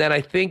 And then I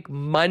think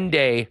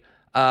Monday,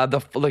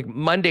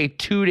 Monday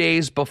 2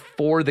 days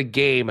before the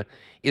game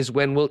is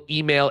when we'll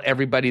email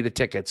everybody the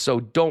tickets. So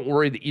don't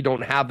worry that you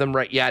don't have them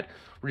right yet.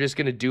 We're just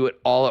going to do it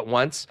all at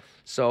once.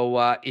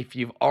 So if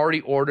you've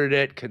already ordered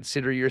it,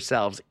 consider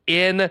yourselves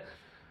in.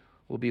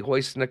 We'll be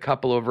hoisting a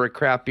couple over at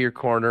Craft Beer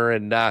Corner,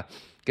 and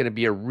going to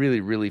be a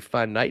really, really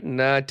fun night.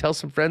 And tell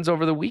some friends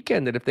over the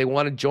weekend that if they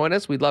want to join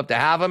us, we'd love to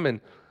have them.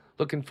 And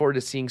looking forward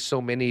to seeing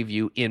so many of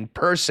you in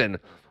person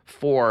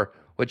for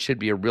what should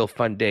be a real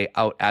fun day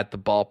out at the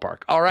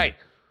ballpark. All right,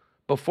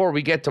 before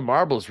we get to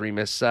marbles,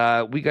 Remus,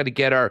 we got to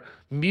get our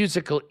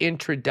musical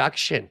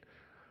introduction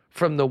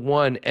from the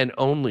one and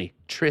only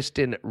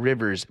Tristan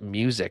Rivers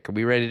Music. Are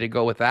we ready to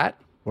go with that?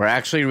 We're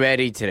actually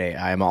ready today.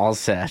 I'm all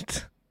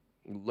set.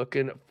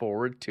 Looking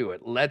forward to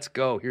it. Let's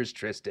go. Here's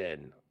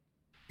Tristan.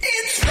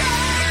 It's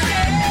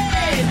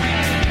Friday.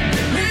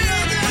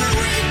 Another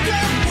week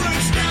of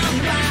work's gone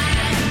by.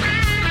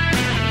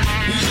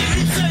 You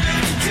deserve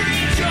to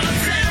treat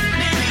yourself.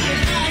 Maybe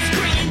an ice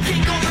cream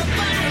cake or a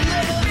bottle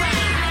of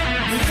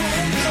wine.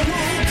 The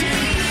whole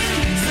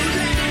team, so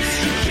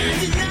last you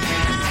can't deny.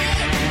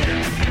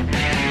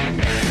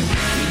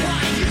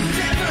 Why use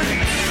effort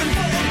even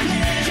for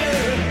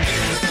pleasure?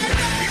 It's not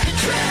right to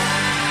try.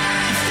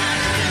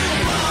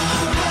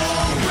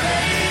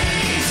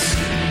 Race.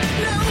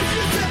 No,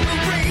 you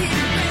separate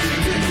and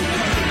do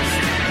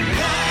worse.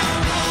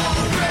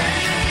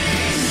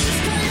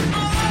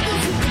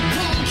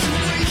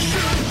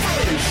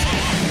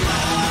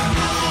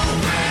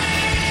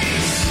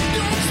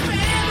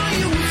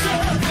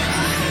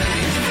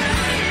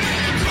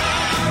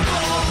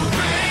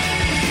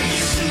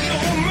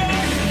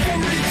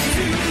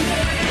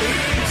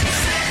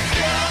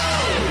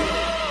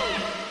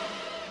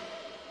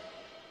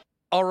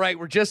 right,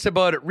 we're just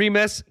about it.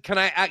 Remus, can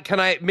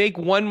I make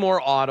one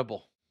more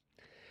audible?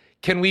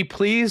 Can we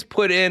please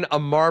put in a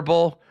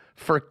marble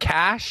for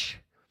cash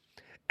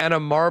and a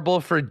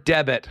marble for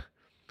debit?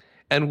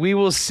 And we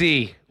will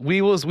see.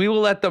 We will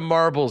let the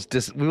marbles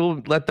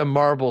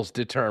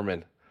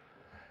determine.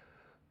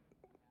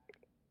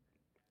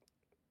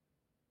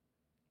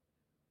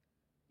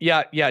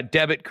 Yeah,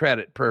 debit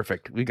credit.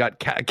 Perfect. We got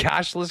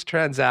cashless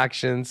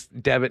transactions,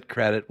 debit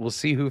credit. We'll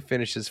see who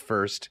finishes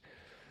first.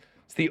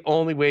 It's the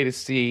only way to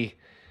see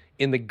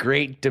in the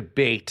great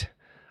debate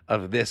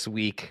of this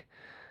week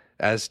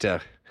as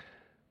to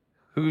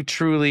who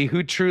truly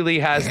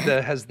has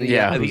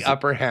the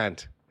upper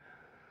hand.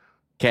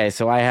 Okay,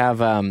 so I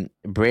have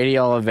Brady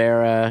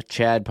Oliveira,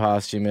 Chad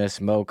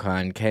Posthumous, Mo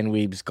Khan, Ken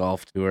Weeb's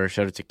golf tour.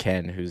 Shout out to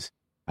Ken, who's,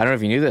 I don't know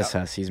if you knew this,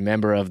 Huss. He's a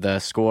member of the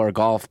Score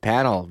Golf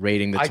panel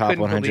rating the top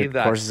 100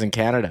 courses in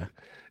Canada.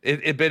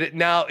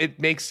 Now it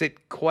makes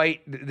it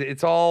quite.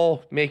 It's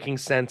all making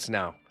sense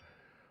now.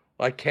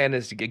 Like Ken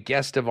is a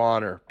guest of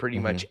honor pretty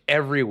much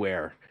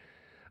everywhere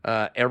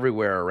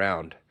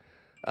around.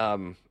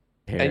 And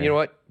you know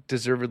what?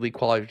 Deservedly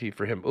quality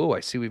for him. Oh, I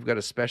see we've got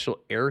a special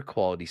air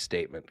quality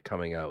statement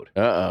coming out.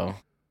 Uh-oh.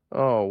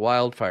 Oh,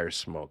 wildfire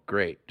smoke.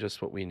 Great.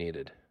 Just what we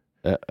needed.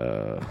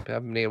 Uh-oh. I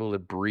haven't been able to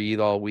breathe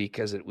all week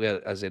as it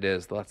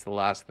is. That's the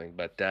last thing.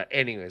 But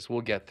anyways, we'll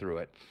get through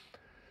it.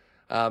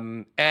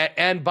 And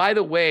by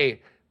the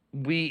way,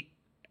 we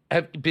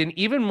have been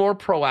even more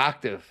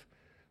proactive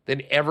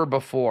than ever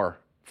before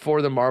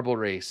for the marble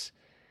race.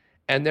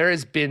 And there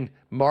has been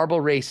marble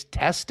race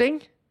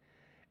testing.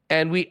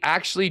 And we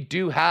actually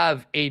do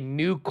have a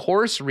new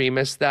course,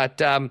 Remus,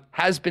 that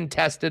has been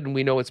tested, and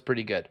we know it's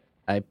pretty good.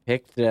 I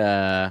picked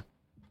a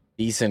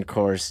decent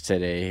course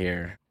today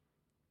here.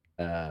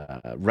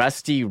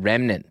 Rusty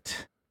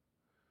Remnant.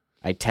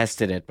 I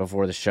tested it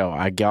before the show.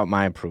 I got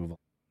my approval.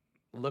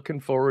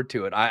 Looking forward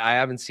to it. I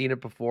haven't seen it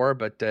before,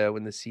 but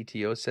when the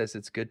CTO says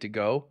it's good to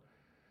go,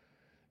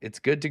 it's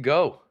good to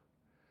go.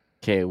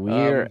 Okay,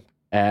 we're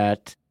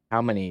at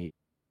how many?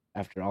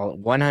 After all,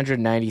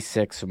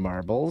 196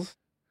 marbles.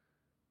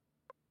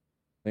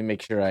 Let me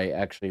make sure I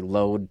actually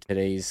load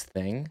today's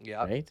thing.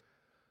 Yeah. Right?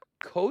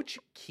 Coach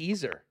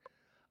Keyser.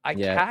 I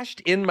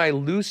cashed in my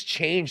loose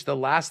change the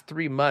last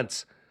 3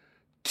 months.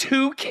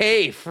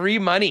 $2K free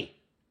money.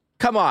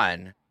 Come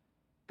on.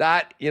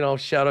 That,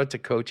 shout out to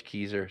Coach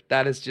Keyser.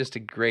 That is just a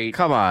great.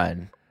 Come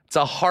on. It's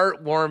a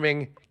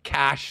heartwarming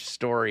cash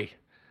story.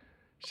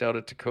 Shout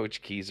out to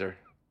Coach Keyser.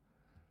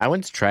 I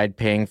once tried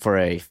paying for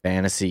a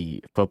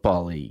fantasy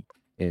football league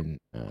in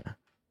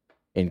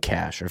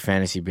cash, or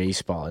fantasy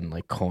baseball in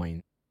like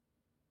coin.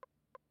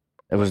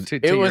 It was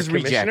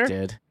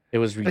rejected. It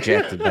was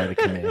rejected by the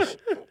commission.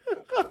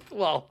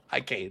 Well,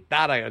 okay,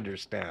 that I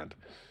understand.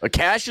 But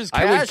cash is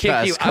cash. I would kick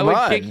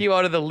Come you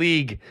out of the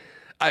league.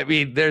 I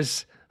mean,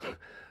 there's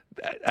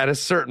at a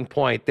certain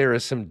point there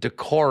is some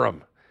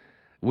decorum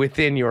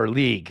within your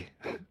league.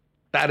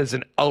 That is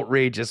an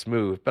outrageous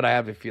move, but I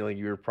have a feeling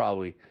you were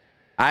probably.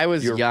 I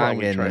was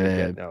young and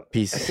I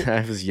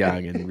was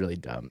young and really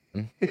dumb.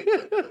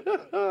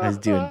 I was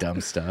doing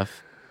dumb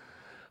stuff.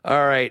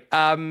 All right.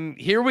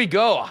 Here we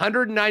go.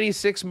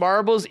 196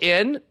 marbles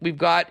in. We've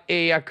got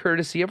a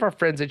courtesy of our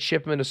friends at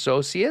Shipman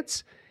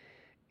Associates,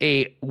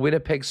 a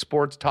Winnipeg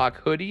Sports Talk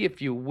hoodie.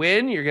 If you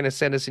win, you're going to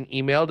send us an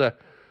email to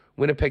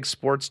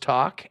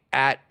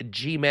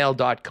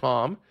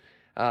winnipegsportstalk@gmail.com.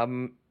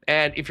 And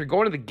if you're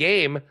going to the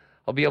game,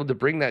 I'll be able to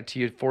bring that to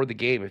you for the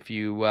game if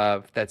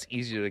that's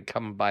easier to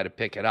come by to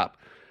pick it up.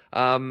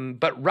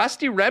 But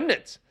Rusty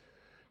Remnants,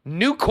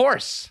 new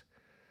course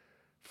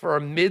for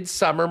a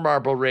midsummer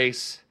marble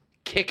race,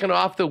 kicking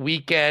off the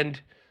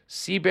weekend.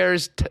 Sea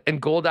Bears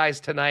and Gold Eyes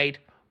tonight.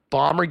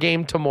 Bomber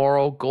game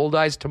tomorrow. Gold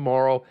Eyes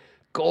tomorrow.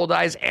 Gold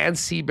Eyes and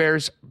Sea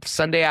Bears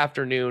Sunday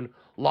afternoon.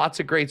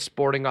 Lots of great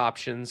sporting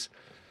options.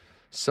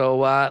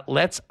 So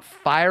let's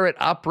fire it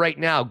up right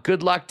now.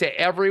 Good luck to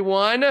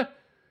everyone.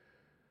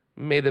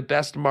 May the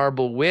best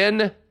marble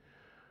win.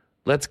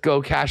 Let's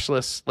go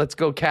cashless. Let's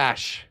go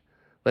cash.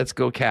 Let's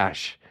go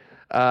cash.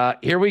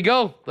 Here we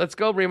go. Let's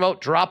go,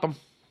 remote. Drop them.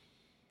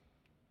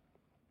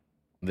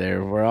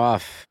 There, we're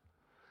off.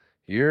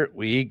 Here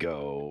we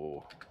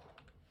go.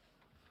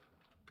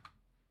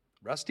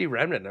 Rusty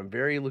Remnant. I'm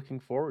very looking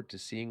forward to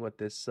seeing what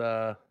this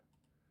one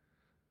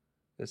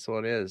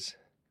is.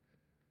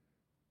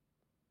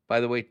 By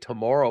the way,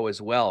 tomorrow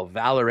as well,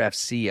 Valor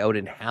FC out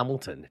in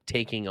Hamilton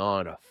taking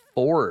on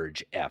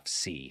Forge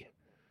FC.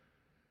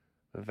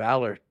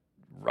 Valor,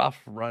 rough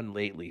run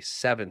lately,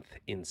 7th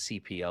in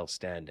CPL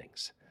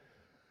standings.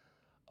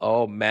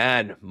 Oh,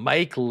 man.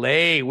 Mike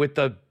Lay with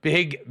the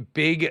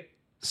big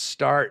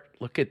start.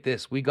 Look at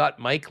this. We got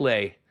Mike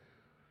Lay,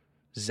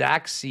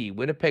 Zach C.,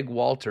 Winnipeg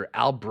Walter,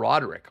 Al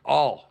Broderick,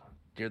 all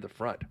near the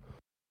front.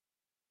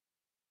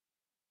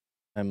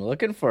 I'm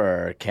looking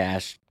for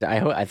cash.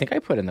 I think I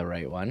put in the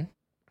right one.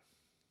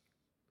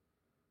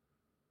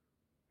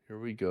 Here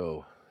we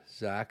go.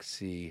 Zach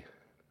C.,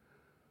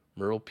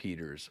 Merle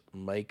Peters,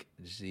 Mike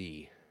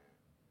Z.,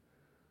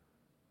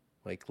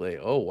 Mike Lay.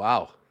 Oh,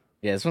 wow.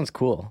 Yeah, this one's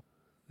cool.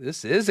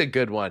 This is a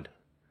good one.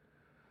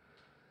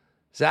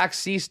 Zach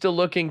C still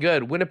looking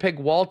good. Winnipeg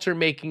Walter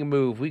making a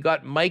move. We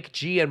got Mike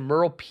G and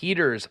Merle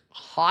Peters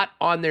hot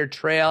on their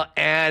trail,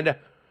 and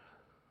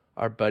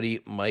our buddy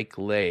Mike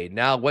Lay.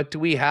 Now, what do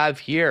we have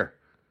here?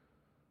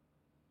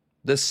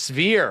 The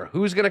Sphere.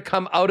 Who's going to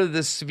come out of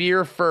the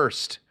Sphere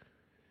first?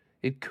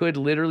 It could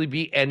literally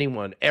be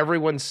anyone.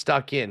 Everyone's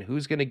stuck in.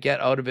 Who's going to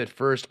get out of it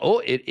first? Oh,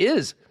 it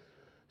is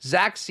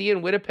Zach C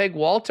and Winnipeg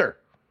Walter.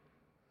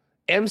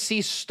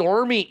 MC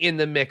Stormy in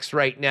the mix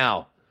right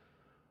now.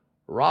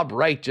 Rob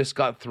Wright just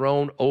got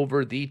thrown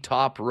over the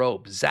top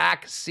rope.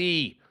 Zach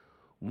C,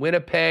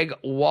 Winnipeg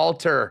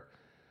Walter.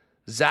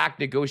 Zach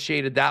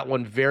negotiated that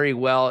one very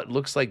well. It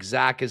looks like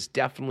Zach is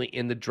definitely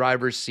in the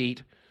driver's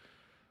seat.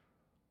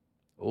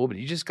 Oh, but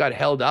he just got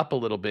held up a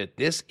little bit.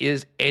 This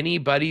is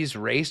anybody's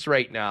race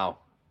right now.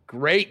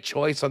 Great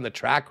choice on the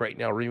track right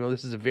now, Remo.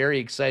 This is a very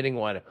exciting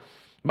one.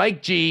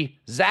 Mike G,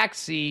 Zach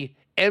C,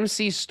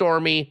 MC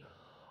Stormy,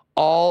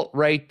 all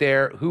right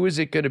there. Who is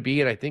it going to be?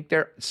 And I think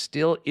there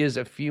still is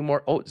a few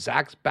more. Oh,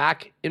 Zach's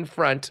back in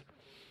front.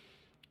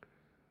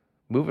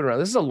 Moving around.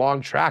 This is a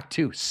long track,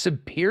 too.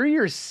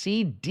 Superior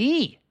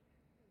CD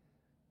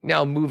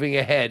now moving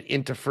ahead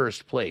into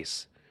first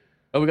place.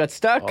 Oh, we got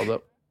stuck.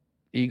 Although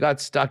he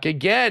got stuck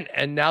again.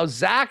 And now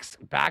Zach's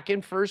back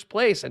in first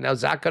place. And now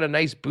Zach got a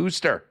nice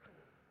booster.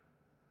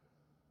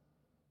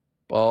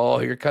 Oh,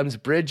 here comes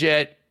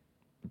Bridget.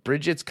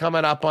 Bridget's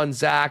coming up on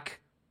Zach.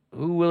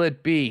 Who will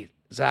it be?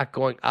 Zach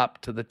going up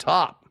to the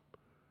top.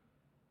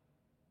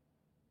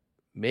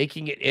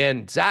 Making it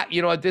in. Zach,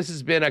 you know what? This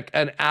has been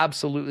an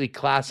absolutely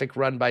classic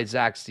run by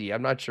Zach C.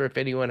 I'm not sure if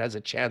anyone has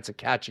a chance of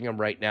catching him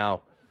right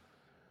now.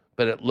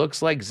 But it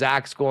looks like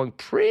Zach's going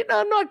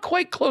not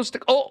quite close to...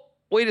 Oh,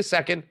 wait a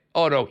second.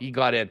 Oh, no, he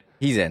got in.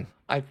 He's in.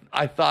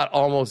 I thought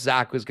almost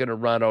Zach was going to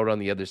run out on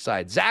the other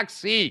side. Zach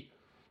C.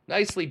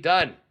 Nicely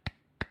done.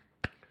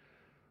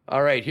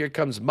 All right, here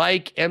comes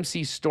Mike,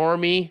 MC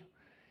Stormy,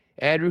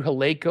 Andrew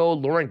Haleko,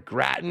 Lauren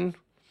Grattan,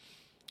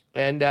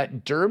 and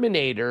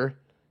Derminator,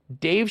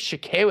 Dave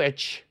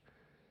Shakewich,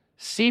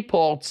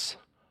 Seapoltz,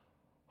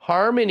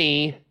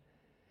 Harmony,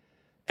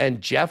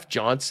 and Jeff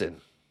Johnson.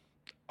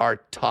 Our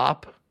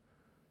top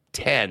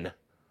 10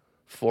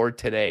 for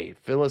today.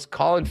 Phyllis,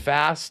 Colin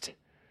fast.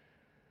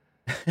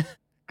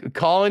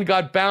 Colin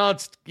got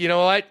bounced. You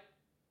know what?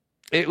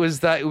 It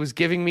was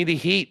giving me the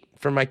heat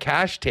for my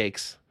cash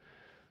takes.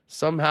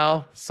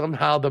 Somehow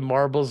the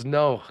marbles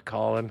know,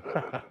 Colin.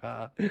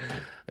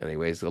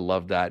 Anyways, I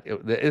love that.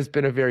 It's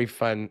been a very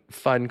fun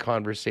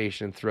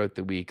conversation throughout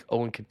the week.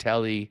 Owen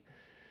Catelli,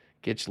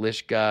 Gitch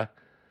Lishka.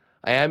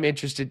 I am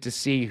interested to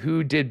see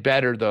who did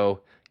better,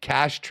 though,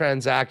 cash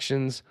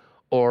transactions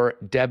or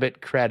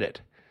debit credit.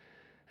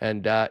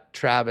 And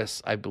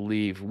Travis, I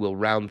believe, will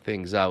round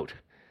things out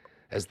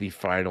as the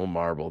final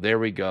marble. There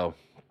we go.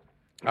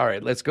 All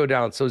right, let's go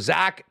down. So,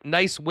 Zach,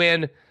 nice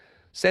win.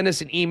 Send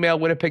us an email,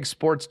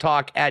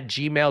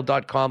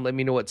 winnipegsportstalk@gmail.com. Let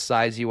me know what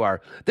size you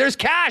are. There's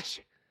Cash.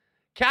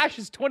 Cash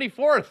is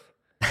 24th.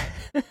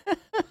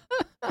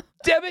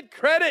 Debit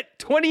credit,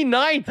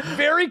 29th.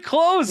 Very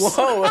close.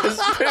 Whoa, it was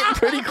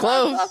pretty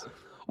close.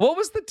 What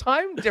was the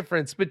time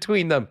difference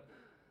between them?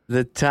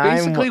 The time...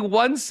 Basically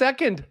 1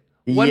 second.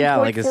 Yeah,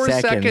 like a 1.4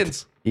 second.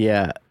 seconds.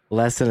 Yeah,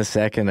 less than a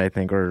second, I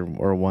think,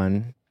 or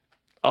one.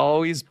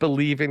 Always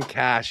believe in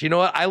Cash. You know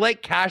what? I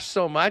like Cash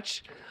so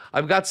much.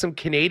 I've got some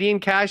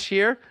Canadian cash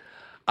here.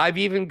 I've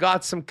even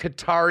got some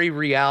Qatari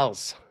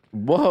Rials.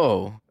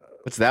 Whoa.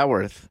 What's that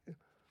worth?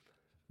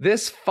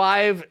 This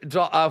five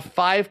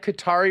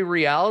Qatari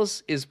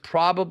Rials is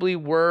probably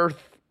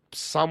worth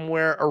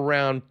somewhere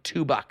around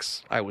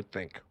 $2, I would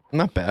think.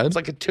 Not bad. It's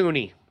like a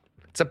toonie.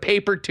 It's a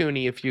paper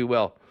toonie, if you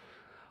will.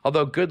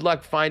 Although good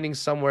luck finding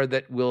somewhere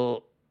that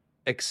will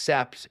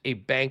accept a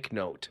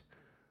banknote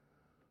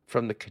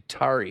from the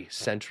Qatari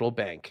Central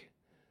Bank.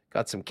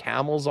 Got some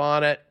camels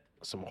on it.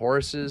 Some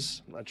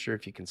horses. I'm not sure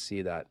if you can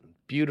see that.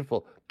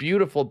 Beautiful,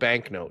 beautiful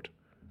banknote.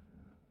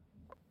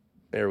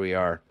 There we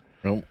are.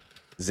 Nope.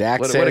 Zach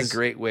what a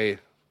great way.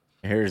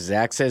 Here,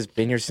 Zach says,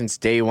 been here since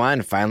day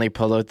one. Finally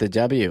pull out the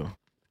W.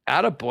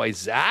 Attaboy,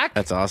 Zach.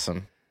 That's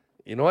awesome.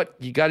 You know what?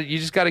 You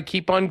just got to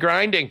keep on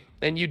grinding.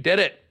 And you did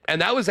it.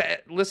 And that was,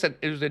 listen,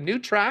 it was a new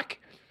track.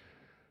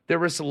 There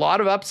was a lot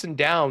of ups and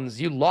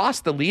downs. You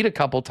lost the lead a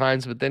couple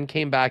times, but then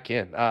came back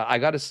in. I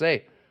got to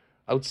say,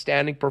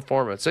 outstanding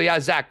performance. So yeah,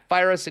 Zach,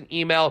 fire us an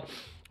email.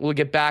 We'll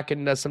get back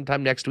in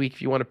sometime next week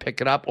if you want to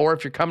pick it up. Or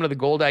if you're coming to the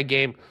Goldeye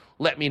game,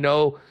 let me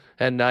know.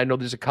 And I know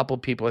there's a couple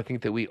people I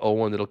think that we owe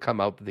one that'll come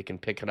out that they can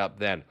pick it up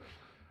then.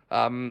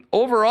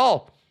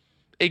 Overall,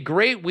 a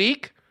great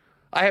week.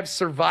 I have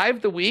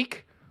survived the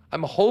week.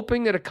 I'm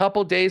hoping that a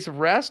couple days of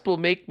rest will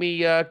make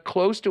me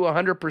close to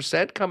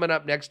 100% coming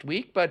up next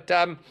week. But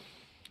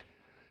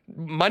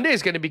Monday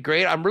is going to be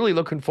great. I'm really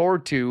looking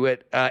forward to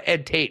it.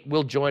 Ed Tate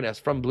will join us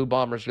from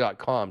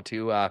BlueBombers.com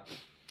to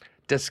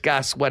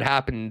discuss what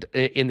happened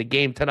in the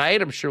game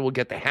tonight. I'm sure we'll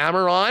get the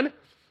hammer on.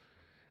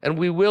 And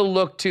we will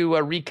look to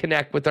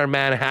reconnect with our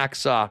man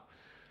Hacksaw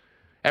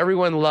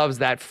Everyone loves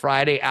that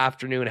Friday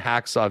afternoon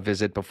hacksaw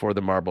visit before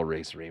the marble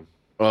race, Reem.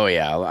 Oh,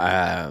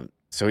 yeah.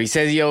 So he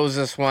says he owes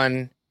us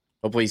one.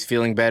 Hopefully he's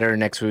feeling better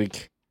next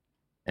week.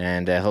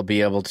 And he'll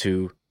be able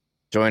to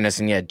join us.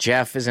 And yeah,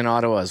 Jeff is in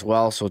Ottawa as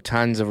well. So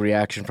tons of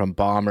reaction from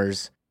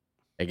Bombers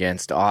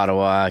against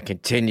Ottawa.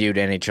 Continued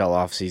NHL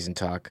offseason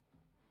talk.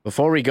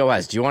 Before we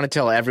go, do you want to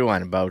tell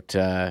everyone about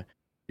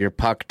your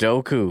Puck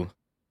Doku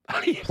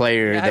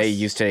player Yes. that you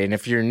used today? And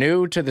if you're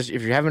new to this,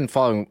 if you haven't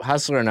followed,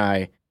 Hustler and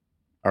I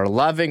are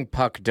loving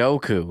Puck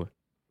Doku,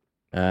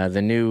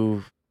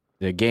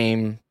 the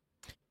game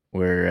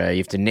where you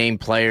have to name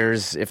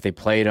players if they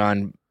played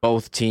on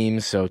both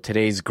teams. So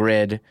today's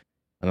grid,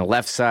 on the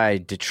left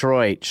side,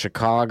 Detroit,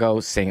 Chicago,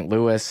 St.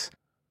 Louis.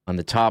 On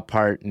the top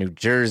part, New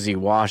Jersey,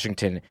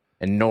 Washington,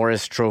 and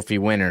Norris Trophy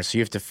winners. So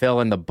you have to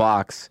fill in the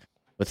box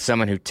with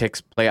someone who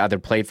either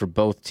played for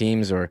both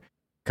teams or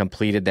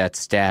completed that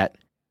stat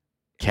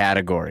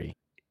category.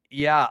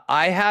 Yeah,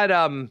 I had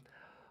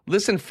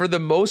listen, for the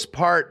most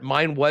part,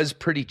 mine was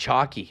pretty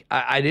chalky.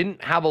 I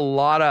didn't have a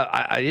lot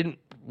of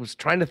was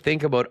trying to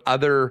think about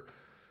other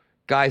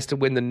guys to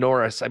win the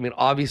Norris. I mean,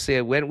 obviously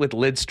I went with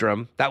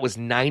Lidstrom. That was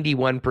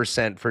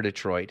 91% for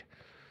Detroit.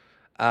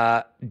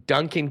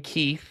 Duncan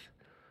Keith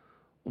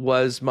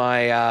was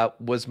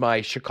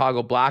my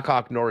Chicago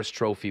Blackhawk Norris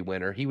Trophy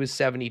winner. He was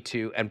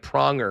 72, and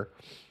Pronger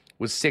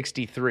was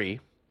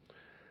 63.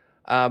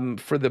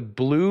 For the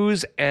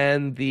Blues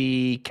and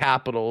the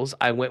Capitals,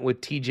 I went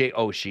with TJ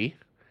Oshie.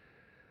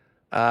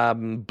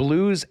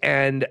 Blues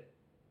and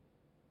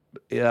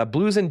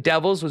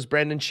Devils was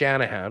Brendan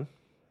Shanahan.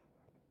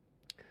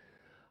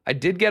 I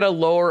did get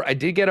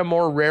a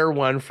more rare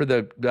one for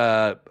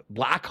the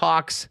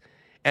Blackhawks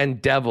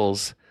and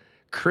Devils.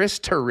 Chris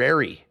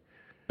Terreri.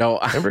 No,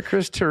 Remember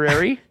Chris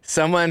Terreri?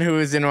 Someone who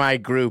was in my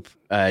group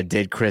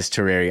did Chris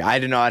Terreri. I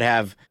did not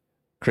have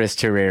Chris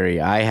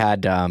Terreri. I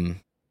had I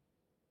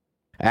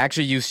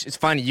actually used. It's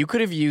funny. You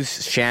could have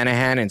used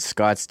Shanahan and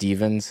Scott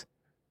Stevens,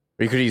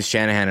 or you could have used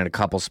Shanahan in a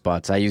couple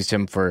spots. I used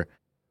him for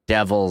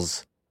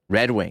Devils,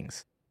 Red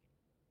Wings,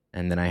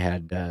 and then I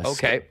had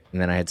Okay. and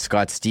then I had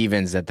Scott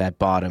Stevens at that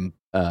bottom,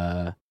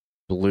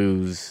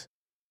 Blues,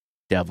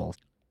 Devils.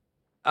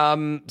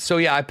 So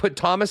yeah, I put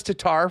Thomas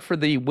Tatar for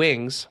the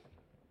Wings,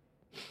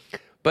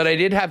 but I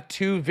did have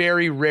two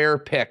very rare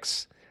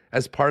picks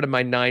as part of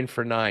my 9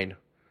 for 9.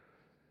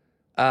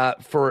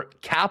 For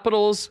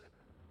Capitals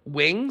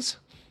Wings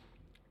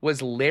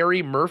was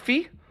Larry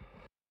Murphy.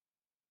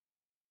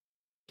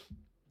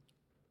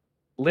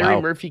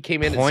 Larry Murphy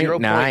came in at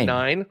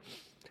 0.9.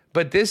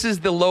 But this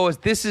is the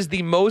lowest. This is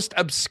the most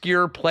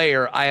obscure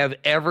player I have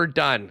ever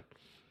done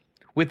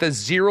with a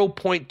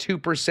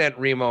 0.2%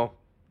 Remo.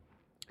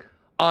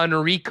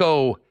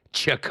 Enrico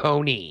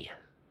Ciccone.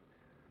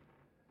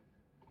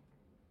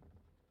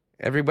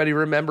 Everybody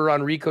remember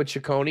Enrico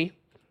Ciccone?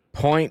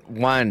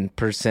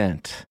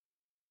 0.1%.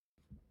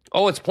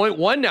 Oh, it's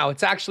 0.1 now.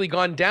 It's actually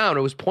gone down.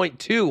 It was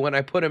 0.2 when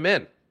I put him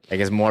in. I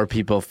guess more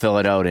people fill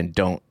it out and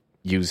don't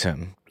use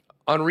him.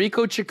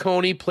 Enrico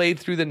Ciccone played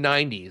through the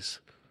 90s.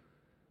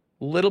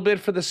 Little bit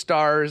for the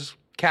Stars,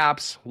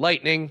 Caps,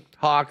 Lightning,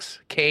 Hawks,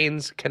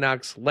 Canes,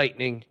 Canucks,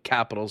 Lightning,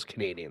 Capitals,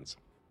 Canadians.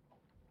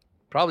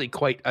 Probably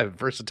quite a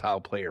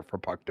versatile player for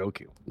Puck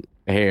Doku.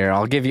 Here,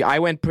 I'll give you. I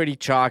went pretty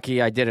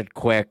chalky. I did it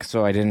quick,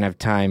 so I didn't have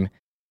time.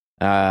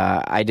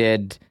 I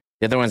did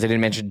the other ones I didn't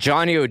mention.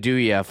 Johnny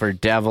Oduya for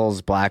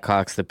Devils,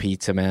 Blackhawks, the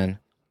Pizza Man.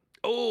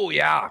 Oh,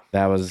 yeah.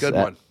 That was good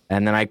one.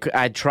 And then I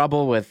had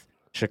trouble with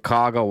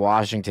Chicago,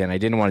 Washington. I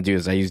didn't want to do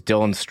this. I used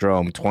Dylan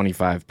Strome,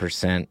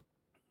 25%.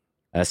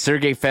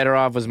 Sergei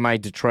Fedorov was my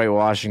Detroit,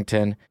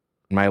 Washington.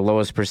 My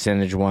lowest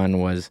percentage one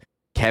was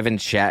Kevin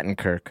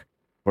Shattenkirk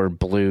for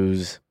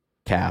Blues,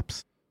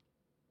 Caps.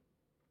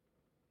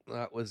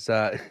 That was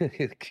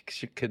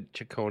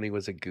Ciccone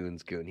was a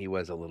goon's goon. He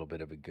was a little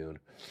bit of a goon.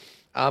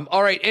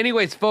 All right.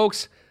 Anyways,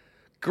 folks,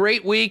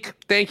 great week.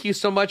 Thank you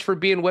so much for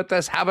being with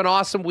us. Have an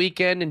awesome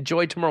weekend.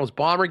 Enjoy tomorrow's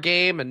Bomber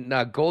game and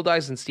Gold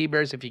Eyes and Sea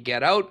Bears if you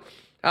get out.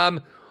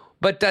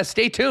 But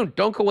stay tuned.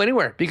 Don't go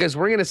anywhere because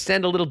we're going to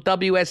send a little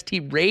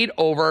WST raid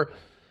over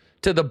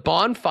to the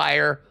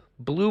Bonfire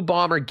Blue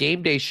Bomber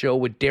Game Day show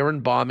with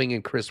Darren Bombing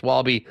and Chris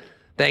Walby.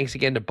 Thanks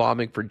again to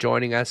Bombing for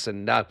joining us.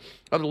 And on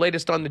the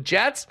latest on the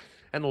Jets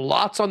and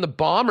lots on the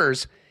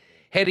Bombers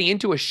heading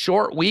into a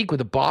short week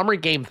with a Bomber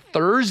game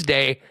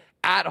Thursday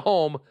at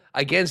home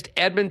against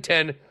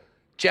Edmonton.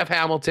 Jeff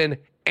Hamilton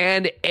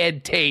and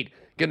Ed Tate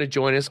going to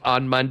join us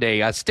on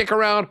Monday. Stick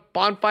around.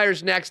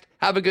 Bonfire's next.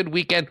 Have a good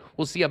weekend.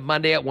 We'll see you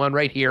Monday at 1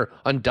 right here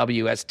on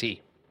WST.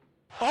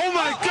 Oh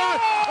my God!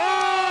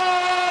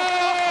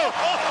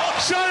 Oh!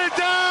 Shut it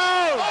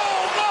down!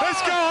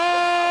 Let's go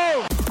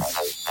home!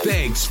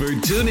 Thanks for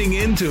tuning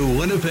in to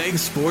Winnipeg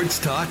Sports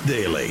Talk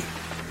Daily.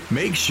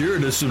 Make sure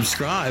to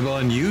subscribe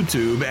on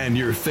YouTube and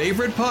your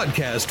favorite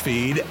podcast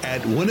feed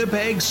at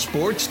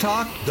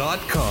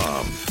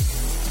winnipegsportstalk.com.